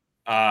online.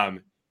 But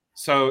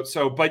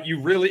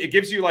it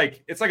gives you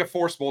like, it's like a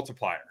force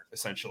multiplier,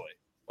 essentially.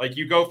 Like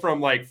you go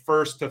from like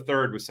first to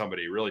third with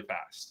somebody really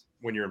fast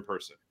when you're in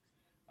person.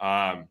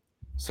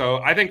 So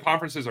I think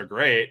conferences are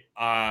great.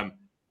 And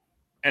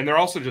they're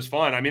also just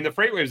fun. I mean, the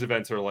FreightWaves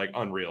events are like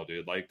unreal,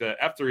 dude. Like the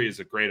F3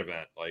 is a great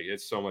event. Like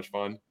it's so much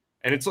fun.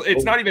 And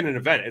it's not even an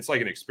event. It's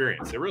like an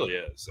experience. It really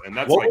is. And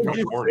that's what like would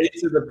you say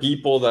to the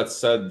people that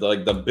said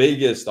like the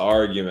biggest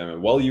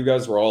argument? Well, you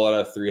guys were all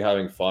at F3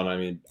 having fun. I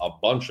mean, a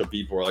bunch of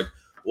people were like,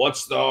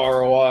 what's the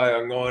ROI?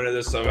 I'm going to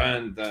this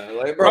event.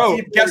 Like, bro,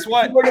 guess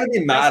what? People are going to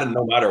be mad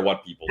no matter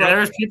what people do. Yeah,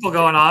 there's people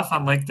going off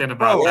on LinkedIn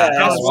about that.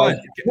 Guess what?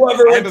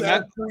 Whoever went to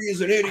F3 is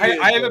an idiot.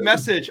 I have a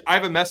message. I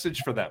have a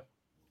message for them.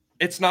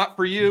 It's not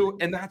for you,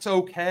 and that's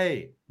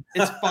okay.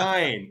 It's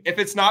fine. If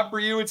it's not for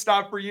you, it's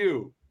not for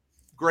you.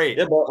 Great.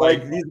 Yeah, but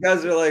like these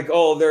guys are like,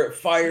 oh, they're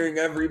firing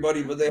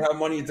everybody, but they have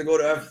money to go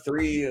to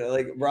F3.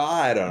 Like, bro,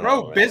 I don't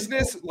know. Bro,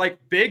 business, like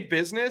big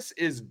business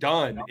is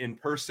done in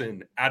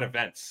person at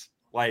events.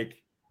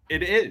 Like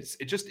it is.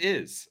 It just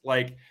is.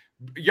 Like,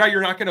 yeah,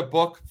 you're not gonna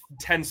book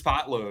 10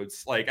 spot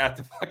loads like at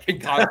the fucking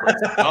conference.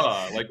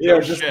 Like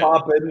just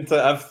pop into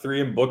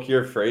F3 and book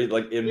your freight.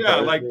 Like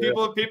like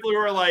people who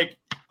are like,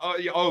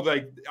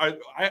 like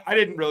I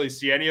didn't really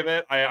see any of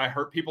it. I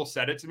heard people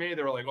said it to me.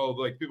 They were like, oh,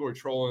 like people were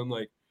trolling,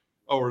 like,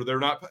 oh, or they're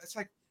not. It's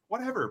like,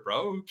 whatever,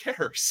 bro. Who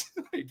cares?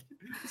 Like,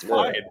 it's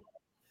fine.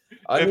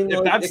 I mean,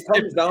 it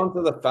comes down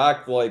to the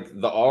fact, like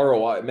the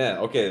ROI, man.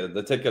 Okay,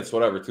 the tickets,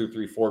 whatever, 2,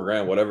 3, 4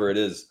 grand, whatever it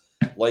is.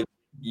 Like,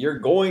 you're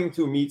going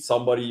to meet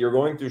somebody. You're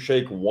going to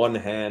shake one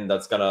hand.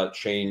 That's gonna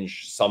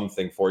change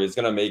something for you. It's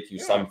gonna make you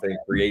something,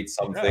 create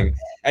something. Yeah.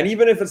 And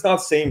even if it's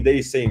not same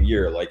day, same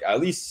year, like at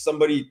least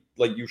somebody,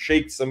 like you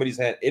shake somebody's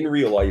hand in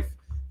real life.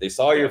 They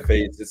saw your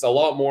face. It's a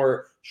lot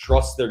more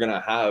trust they're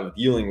gonna have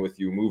dealing with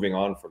you, moving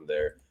on from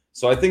there.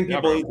 So I think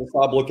people need to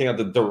stop looking at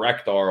the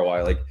direct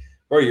ROI. Like,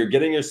 bro, you're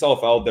getting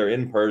yourself out there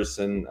in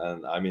person,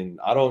 and I mean,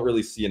 I don't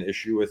really see an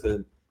issue with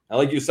it. And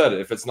like you said,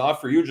 if it's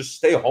not for you, just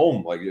stay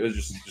home. Like,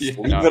 just leave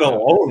it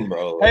alone,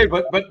 bro. Hey,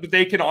 but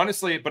they can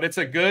honestly, but that's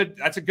a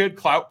good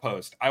clout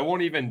post. I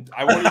won't even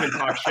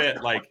talk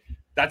shit. Like,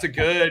 that's a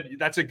good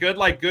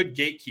like good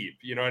gatekeep.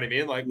 You know what I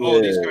mean? Like,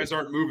 oh, these guys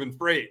aren't moving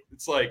freight.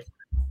 It's like,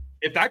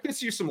 if that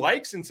gets you some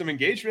likes and some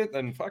engagement,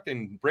 then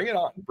fucking bring it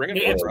on. Bring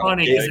it on. It's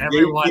funny because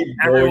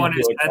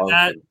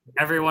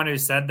everyone who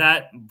said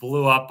that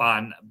blew up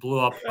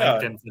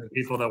LinkedIn for the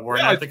people that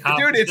weren't at the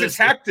conference. Dude, it's a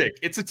tactic.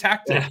 It's a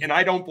tactic, and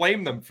I don't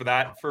blame them for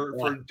that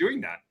for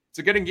doing that. It's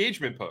a good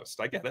engagement post.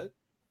 I get it.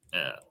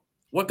 Yeah.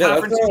 What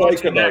conference that's what I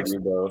like about you,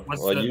 bro.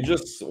 Like you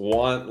just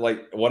want,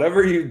 like,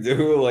 whatever you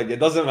do, like it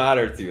doesn't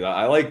matter to you.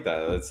 I like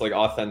that. It's like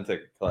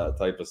authentic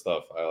type of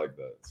stuff. I like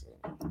that. So.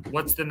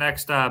 What's the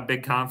next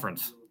big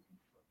conference?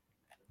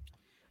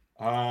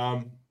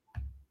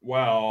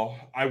 Well,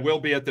 I will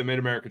be at the Mid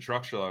America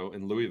Truck Show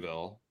in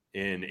Louisville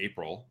in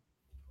April.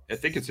 I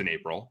think it's in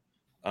April.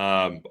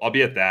 I'll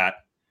be at that.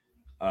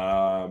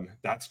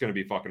 That's going to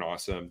be fucking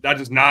awesome. That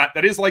is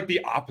like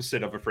the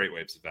opposite of a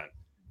FreightWaves event.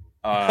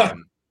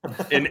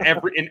 In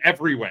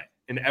every way.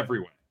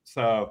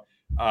 So,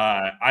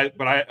 I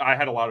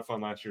had a lot of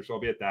fun last year, so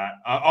I'll be at that.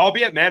 I'll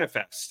be at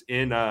Manifest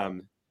in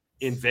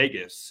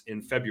Vegas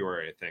in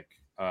February, I think.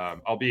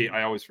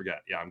 I always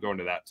forget. Yeah, I'm going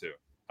to that too.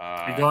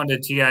 You going to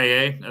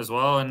TIA as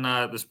well in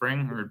the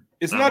spring, or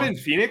isn't that in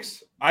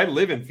Phoenix? I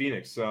live in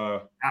Phoenix,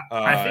 so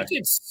I think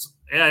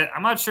Yeah,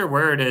 I'm not sure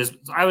where it is.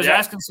 I was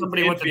asking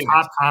somebody what the Phoenix.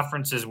 top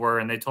conferences were,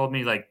 and they told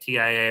me like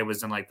TIA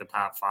was in like the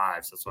top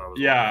 5. So that's what I was.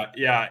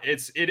 Yeah.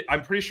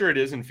 I'm pretty sure it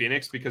is in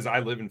Phoenix because I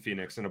live in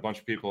Phoenix, and a bunch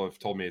of people have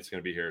told me it's going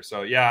to be here.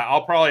 So yeah,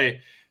 I'll probably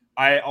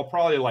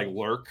like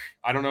lurk.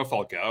 I don't know if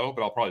I'll go,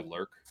 but I'll probably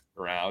lurk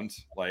around.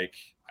 Like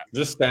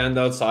just stand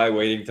outside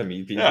waiting to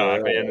meet people. Yeah,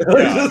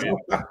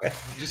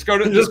 just go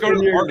to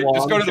the party.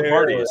 Just go to the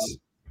parties.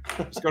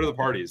 Just go to the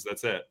parties.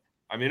 That's it.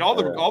 I mean, all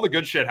the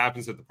good shit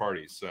happens at the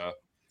parties. So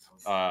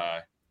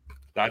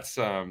that's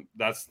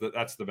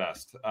the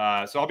best.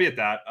 So I'll be at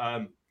that.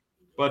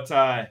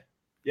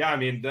 Yeah, I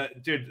mean,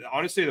 dude,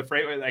 honestly, the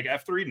Freightway, like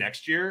F3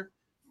 next year,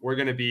 we're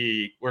gonna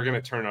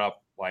turn it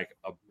up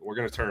we're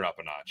gonna turn it up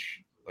a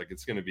notch. Like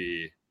it's gonna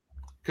be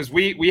because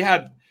we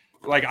had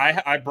like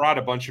I brought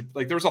a bunch of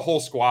like there's a whole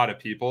squad of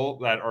people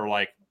that are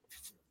like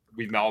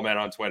we've all met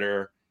on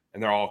Twitter,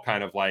 and they're all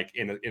kind of like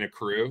in a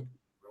crew,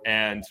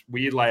 and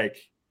we like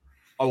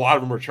a lot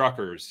of them are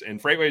truckers,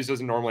 and Freightways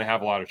doesn't normally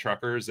have a lot of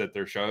truckers at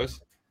their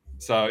shows,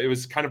 so it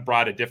was kind of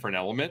brought a different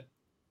element,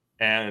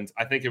 and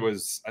I think it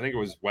was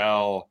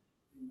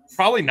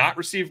probably not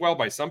received well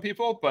by some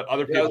people, but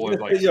other people were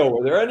like, yo,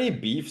 were there any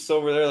beefs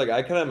over there? Like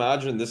I can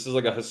imagine this is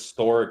like a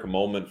historic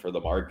moment for the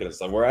market and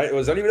stuff.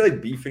 Was anybody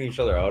like beefing each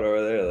other out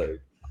over there?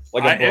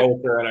 Like a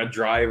broker and a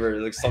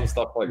driver, like some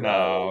stuff like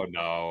that.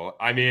 No.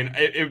 I mean,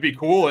 it would be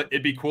cool.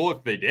 It'd be cool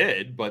if they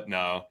did, but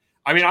no.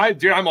 I mean,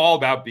 I'm all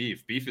about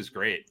beef. Beef is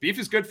great. Beef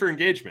is good for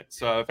engagement.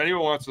 So if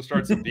anyone wants to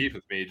start some beef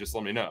with me, just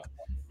let me know.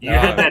 You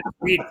had that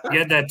tweet. You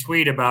had that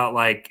tweet about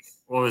like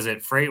what was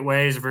it?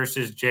 Freightways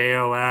versus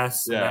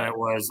JOS. Yeah. And then it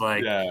was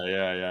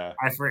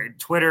like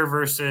Twitter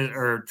versus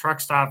or Truck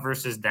Stop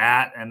versus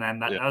that, and then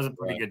that was a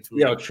pretty good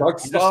tweet. Yeah, Truck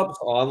Stop's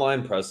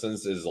online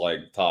presence is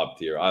like top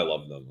tier. I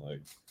love them.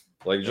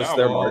 Like just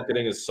their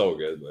marketing is so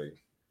good. Like,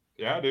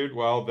 yeah, dude.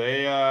 Well,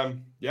 they, I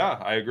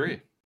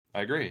agree,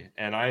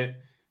 and I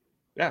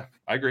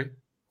agree.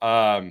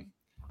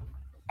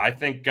 I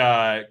think,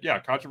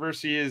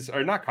 controversy is,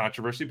 or not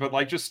controversy, but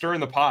like just stirring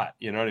the pot.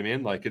 You know what I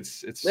mean? Like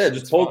just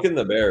poking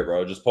the bear,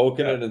 bro. Just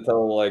poking it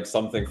until like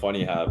something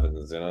funny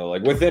happens. You know,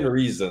 like within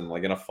reason,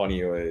 like in a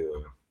funny way.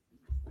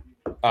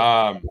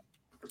 But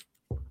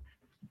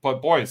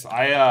boys,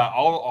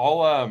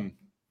 I'll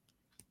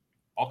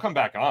come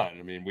back on.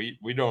 I mean,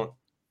 we don't.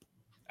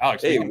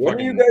 Alex, hey, when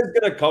are you guys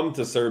gonna come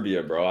to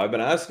Serbia, bro? I've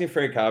been asking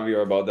Frank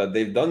Javier about that.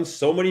 They've done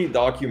so many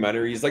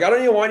documentaries. Like, I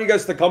don't even want you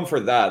guys to come for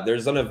that.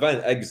 There's an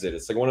event, Exit.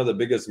 It's like one of the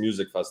biggest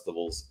music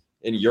festivals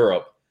in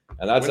Europe,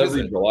 and that's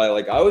every July.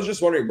 Like, I was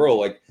just wondering, bro.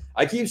 Like,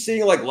 I keep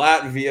seeing like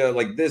Latvia,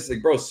 like this,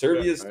 like, bro.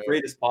 Serbia's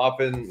great is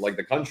popping. Like,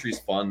 the country's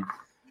fun.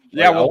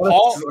 Yeah, like, well,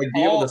 Paul,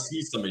 be able to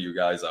see some of you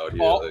guys out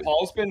here.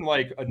 Paul's been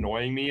like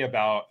annoying me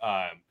about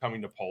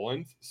coming to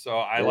Poland, so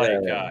I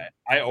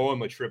owe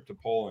him a trip to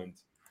Poland.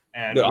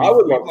 And I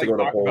would love to go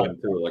to Poland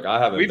too. Like I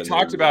haven't. We've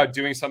talked about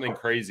doing something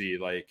crazy,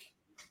 like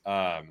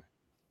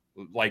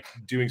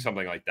doing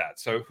something like that.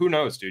 So who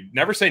knows, dude?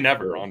 Never say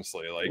never.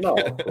 Honestly, like no,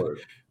 of course.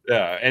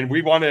 Yeah, and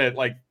we want to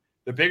like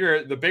the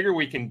bigger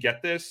we can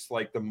get this,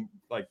 like the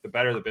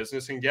better the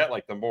business can get,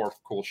 like the more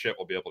cool shit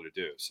we'll be able to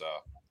do. So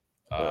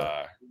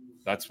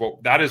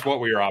that is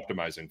what we are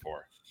optimizing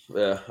for.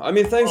 Yeah, I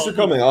mean, thanks for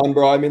coming on,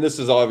 bro. I mean, this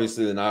is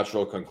obviously the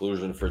natural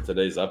conclusion for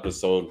today's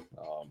episode.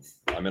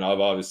 I mean, I've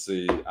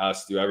obviously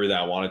asked you everything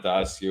I wanted to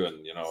ask you, and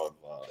I've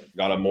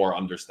got a more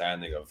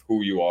understanding of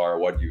who you are,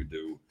 what you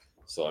do.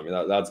 So, I mean,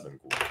 that's been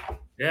cool.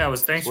 Yeah,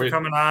 thanks for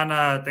coming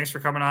on. Thanks for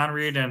coming on,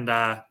 Reed, and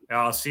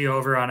I'll see you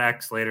over on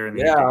X later in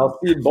the evening. I'll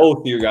see both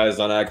of you guys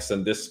on X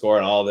and Discord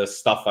and all this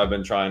stuff I've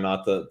been trying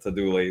not to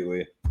do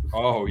lately.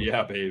 Oh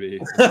yeah, baby.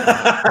 All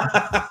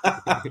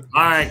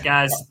right,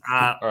 guys.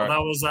 Well,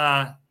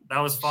 that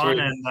was fun.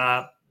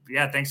 Sweet.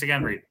 And thanks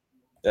again, Reed.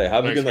 Hey,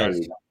 have a good night.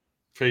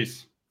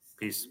 Peace.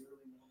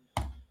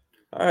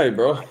 All right,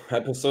 bro.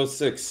 Episode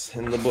 6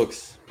 in the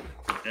books.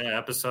 Yeah,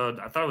 I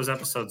thought it was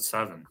episode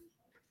 7.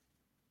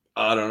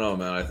 I don't know,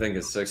 man. I think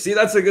it's 6. See,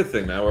 that's a good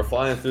thing, man. We're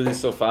flying through these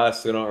so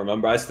fast we don't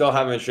remember. I still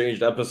haven't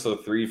changed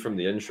episode 3 from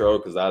the intro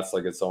because that's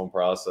like its own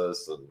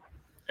process. And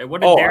I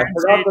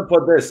forgot to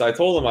put this. I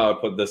told him I would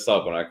put this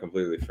up, and I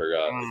completely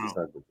forgot.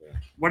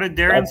 What did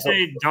Darren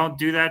say? Don't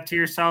do that to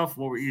yourself.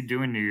 What were you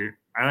doing to your?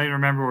 I don't even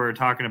remember what we were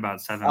talking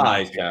about 7 minutes.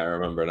 I can't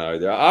remember now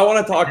either. I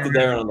want to talk to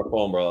Darren on the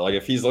phone, bro. Like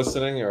if he's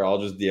listening, or I'll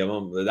just DM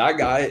him. That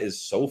guy is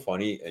so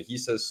funny, and he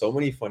says so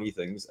many funny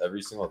things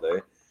every single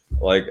day.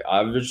 Like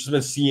I've just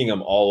been seeing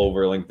him all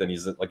over LinkedIn.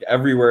 He's like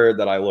everywhere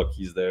that I look,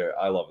 he's there.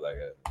 I love that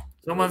guy.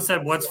 Someone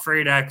said, "What's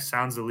Freight X?"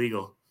 Sounds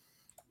illegal.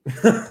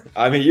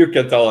 I mean, you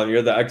can tell him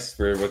you're the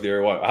expert with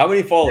your what? How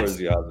many followers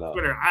do you have now?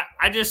 Twitter.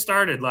 I just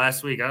started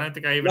last week. I don't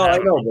think I even. No, I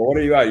know, but what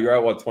are you at? You're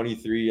at what?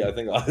 23, I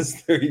think.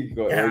 Last 3.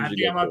 Yeah, I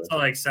think I'm up to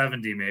like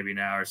 70 maybe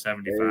now, or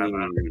 75. Hey, I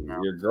don't even know.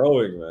 You're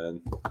growing,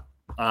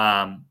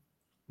 man.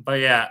 But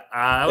yeah,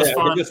 that was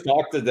fun. I just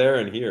talked to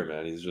Darren here,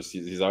 man.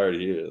 He's already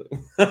here.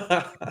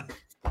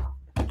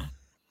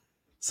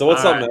 So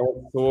what's up, man?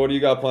 So what do you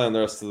got planned the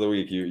rest of the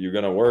week? You're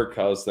gonna work?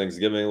 How's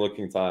Thanksgiving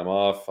looking? Time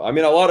off? I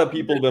mean, a lot of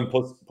people have been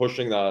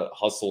pushing that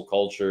hustle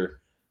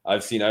culture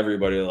I've seen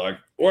everybody like,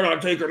 we're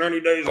not taking any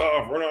days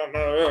off. We're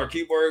not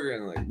keep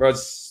working. Like, bro,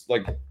 it's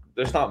like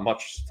there's not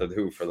much to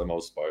do for the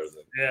most part.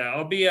 Yeah,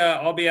 I'll be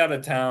out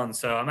of town,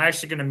 so I'm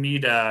actually gonna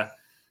meet up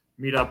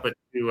with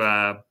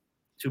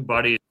two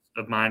buddies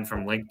of mine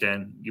from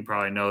LinkedIn. You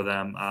probably know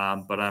them,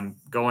 but I'm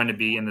going to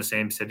be in the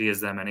same city as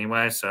them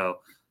anyway. So,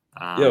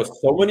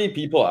 so many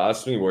people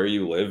ask me where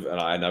you live, and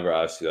I never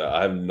ask you that.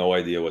 I have no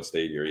idea what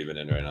state you're even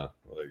in right now.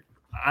 Like,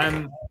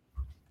 I'm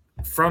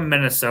from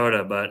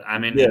Minnesota, but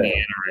I'm in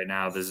Indiana right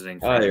now visiting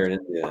friends. You're in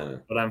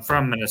Indiana. But I'm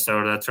from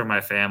Minnesota. That's where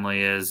my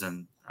family is,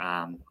 and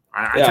I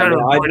try to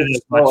avoid it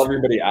as much.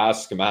 Everybody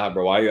ask Matt,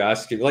 bro, why are you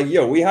asking? Like,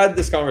 we had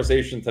this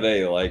conversation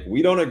today. Like,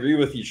 we don't agree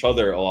with each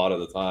other a lot of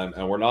the time,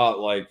 and we're not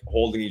like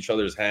holding each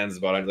other's hands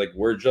about it. Like,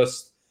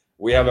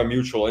 we have a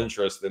mutual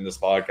interest in this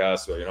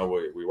podcast.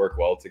 So, we work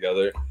well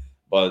together,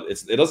 but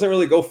it doesn't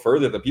really go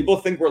further. The people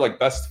think we're like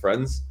best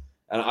friends.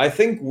 And I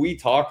think we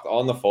talked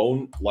on the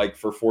phone like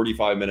for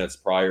 45 minutes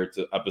prior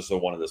to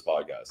episode 1 of this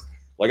podcast.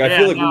 Like, I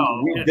feel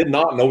like we did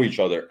not know each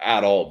other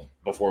at all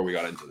before we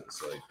got into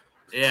this. Like,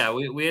 yeah,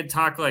 we had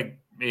talked like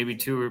maybe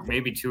two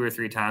or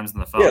three times on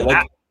the phone.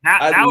 Yeah,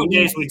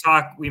 nowadays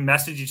we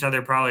message each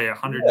other probably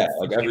 100. Yeah,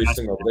 like every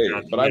single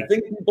day. But I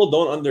think people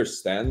don't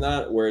understand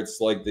that, where it's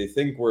like they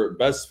think we're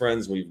best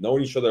friends. We've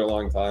known each other a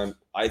long time.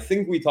 I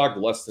think we talked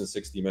less than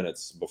 60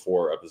 minutes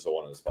before episode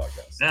 1 of this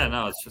podcast. Yeah,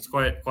 no, it's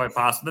quite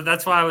possible. But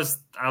that's why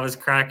I was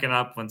cracking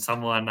up when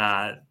someone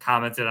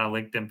commented on a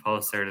LinkedIn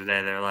post there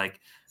today. They're like,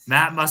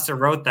 Matt must have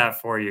wrote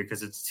that for you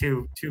because it's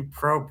too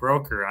pro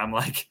broker. I'm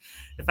like,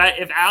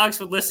 if Alex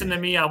would listen to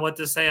me on what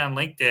to say on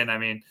LinkedIn, I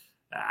mean,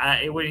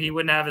 he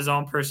wouldn't have his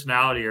own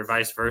personality or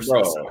vice versa.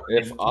 Bro, so,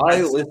 I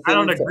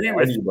don't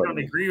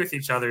agree with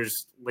each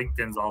other's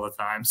LinkedIn's all the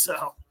time.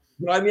 So,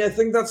 but I mean, I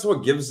think that's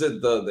what gives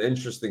it the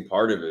interesting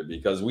part of it,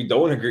 because we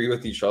don't agree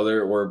with each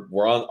other.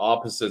 We're on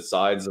opposite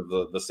sides of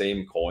the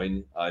same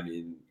coin. I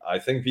mean, I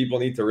think people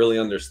need to really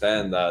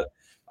understand that.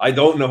 I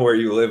don't know where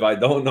you live. I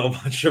don't know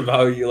much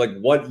about you. Like,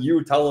 what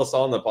you tell us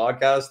on the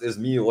podcast is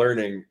me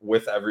learning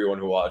with everyone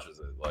who watches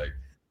it. Like,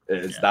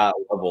 it's that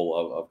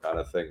level of kind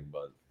of thing.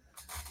 But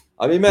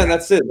I mean, man,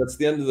 that's it. That's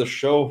the end of the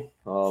show.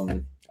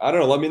 I don't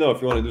know. Let me know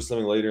if you want to do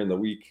something later in the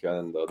week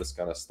and this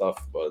kind of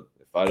stuff. But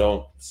if I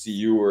don't see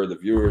you or the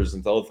viewers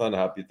until then,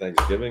 happy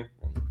Thanksgiving.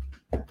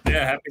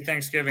 Yeah, happy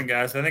Thanksgiving,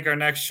 guys. I think our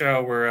next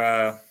show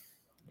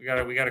we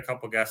got a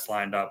couple guests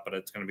lined up, but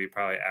it's going to be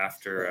probably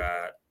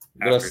after.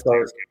 I'm gonna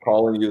start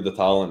calling you the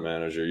talent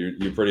manager.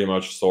 You pretty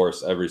much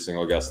source every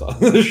single guest on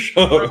the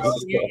show.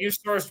 You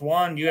sourced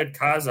one. You had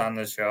Kaz on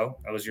the show.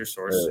 That was your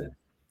source. Yeah.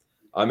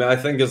 I mean, I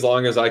think as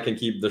long as I can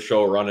keep the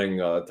show running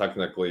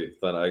technically,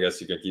 then I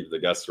guess you can keep the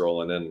guests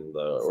rolling in.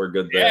 We're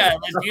good there. Yeah,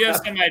 do you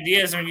have some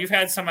ideas? I mean, you've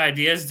had some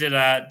ideas. Did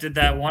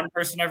that one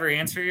person ever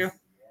answer you?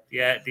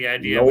 Yeah, the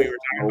idea we were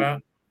talking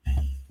about?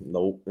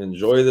 Nope.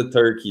 Enjoy the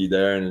turkey,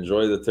 Darren.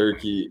 Enjoy the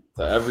turkey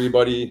to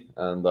everybody.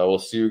 And we'll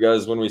see you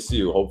guys when we see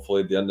you.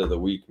 Hopefully at the end of the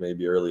week,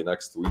 maybe early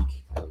next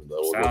week. And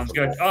Sounds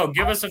good. Oh,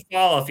 give us a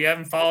follow. If you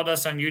haven't followed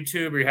us on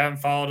YouTube or you haven't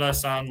followed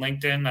us on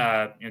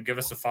LinkedIn, give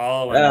us a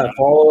follow. And,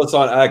 follow us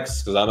on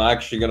X, because I'm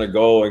actually going to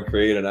go and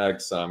create an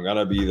X. And I'm going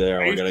to be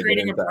there. Are you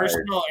creating a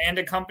personal and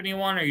a company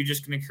one, or are you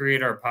just going to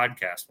create our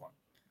podcast one?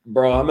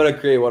 Bro, I'm going to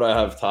create what I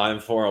have time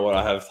for and what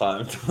I have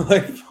time to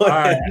play. All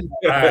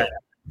right.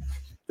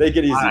 Take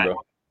it easy, bro.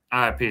 All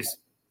right, peace.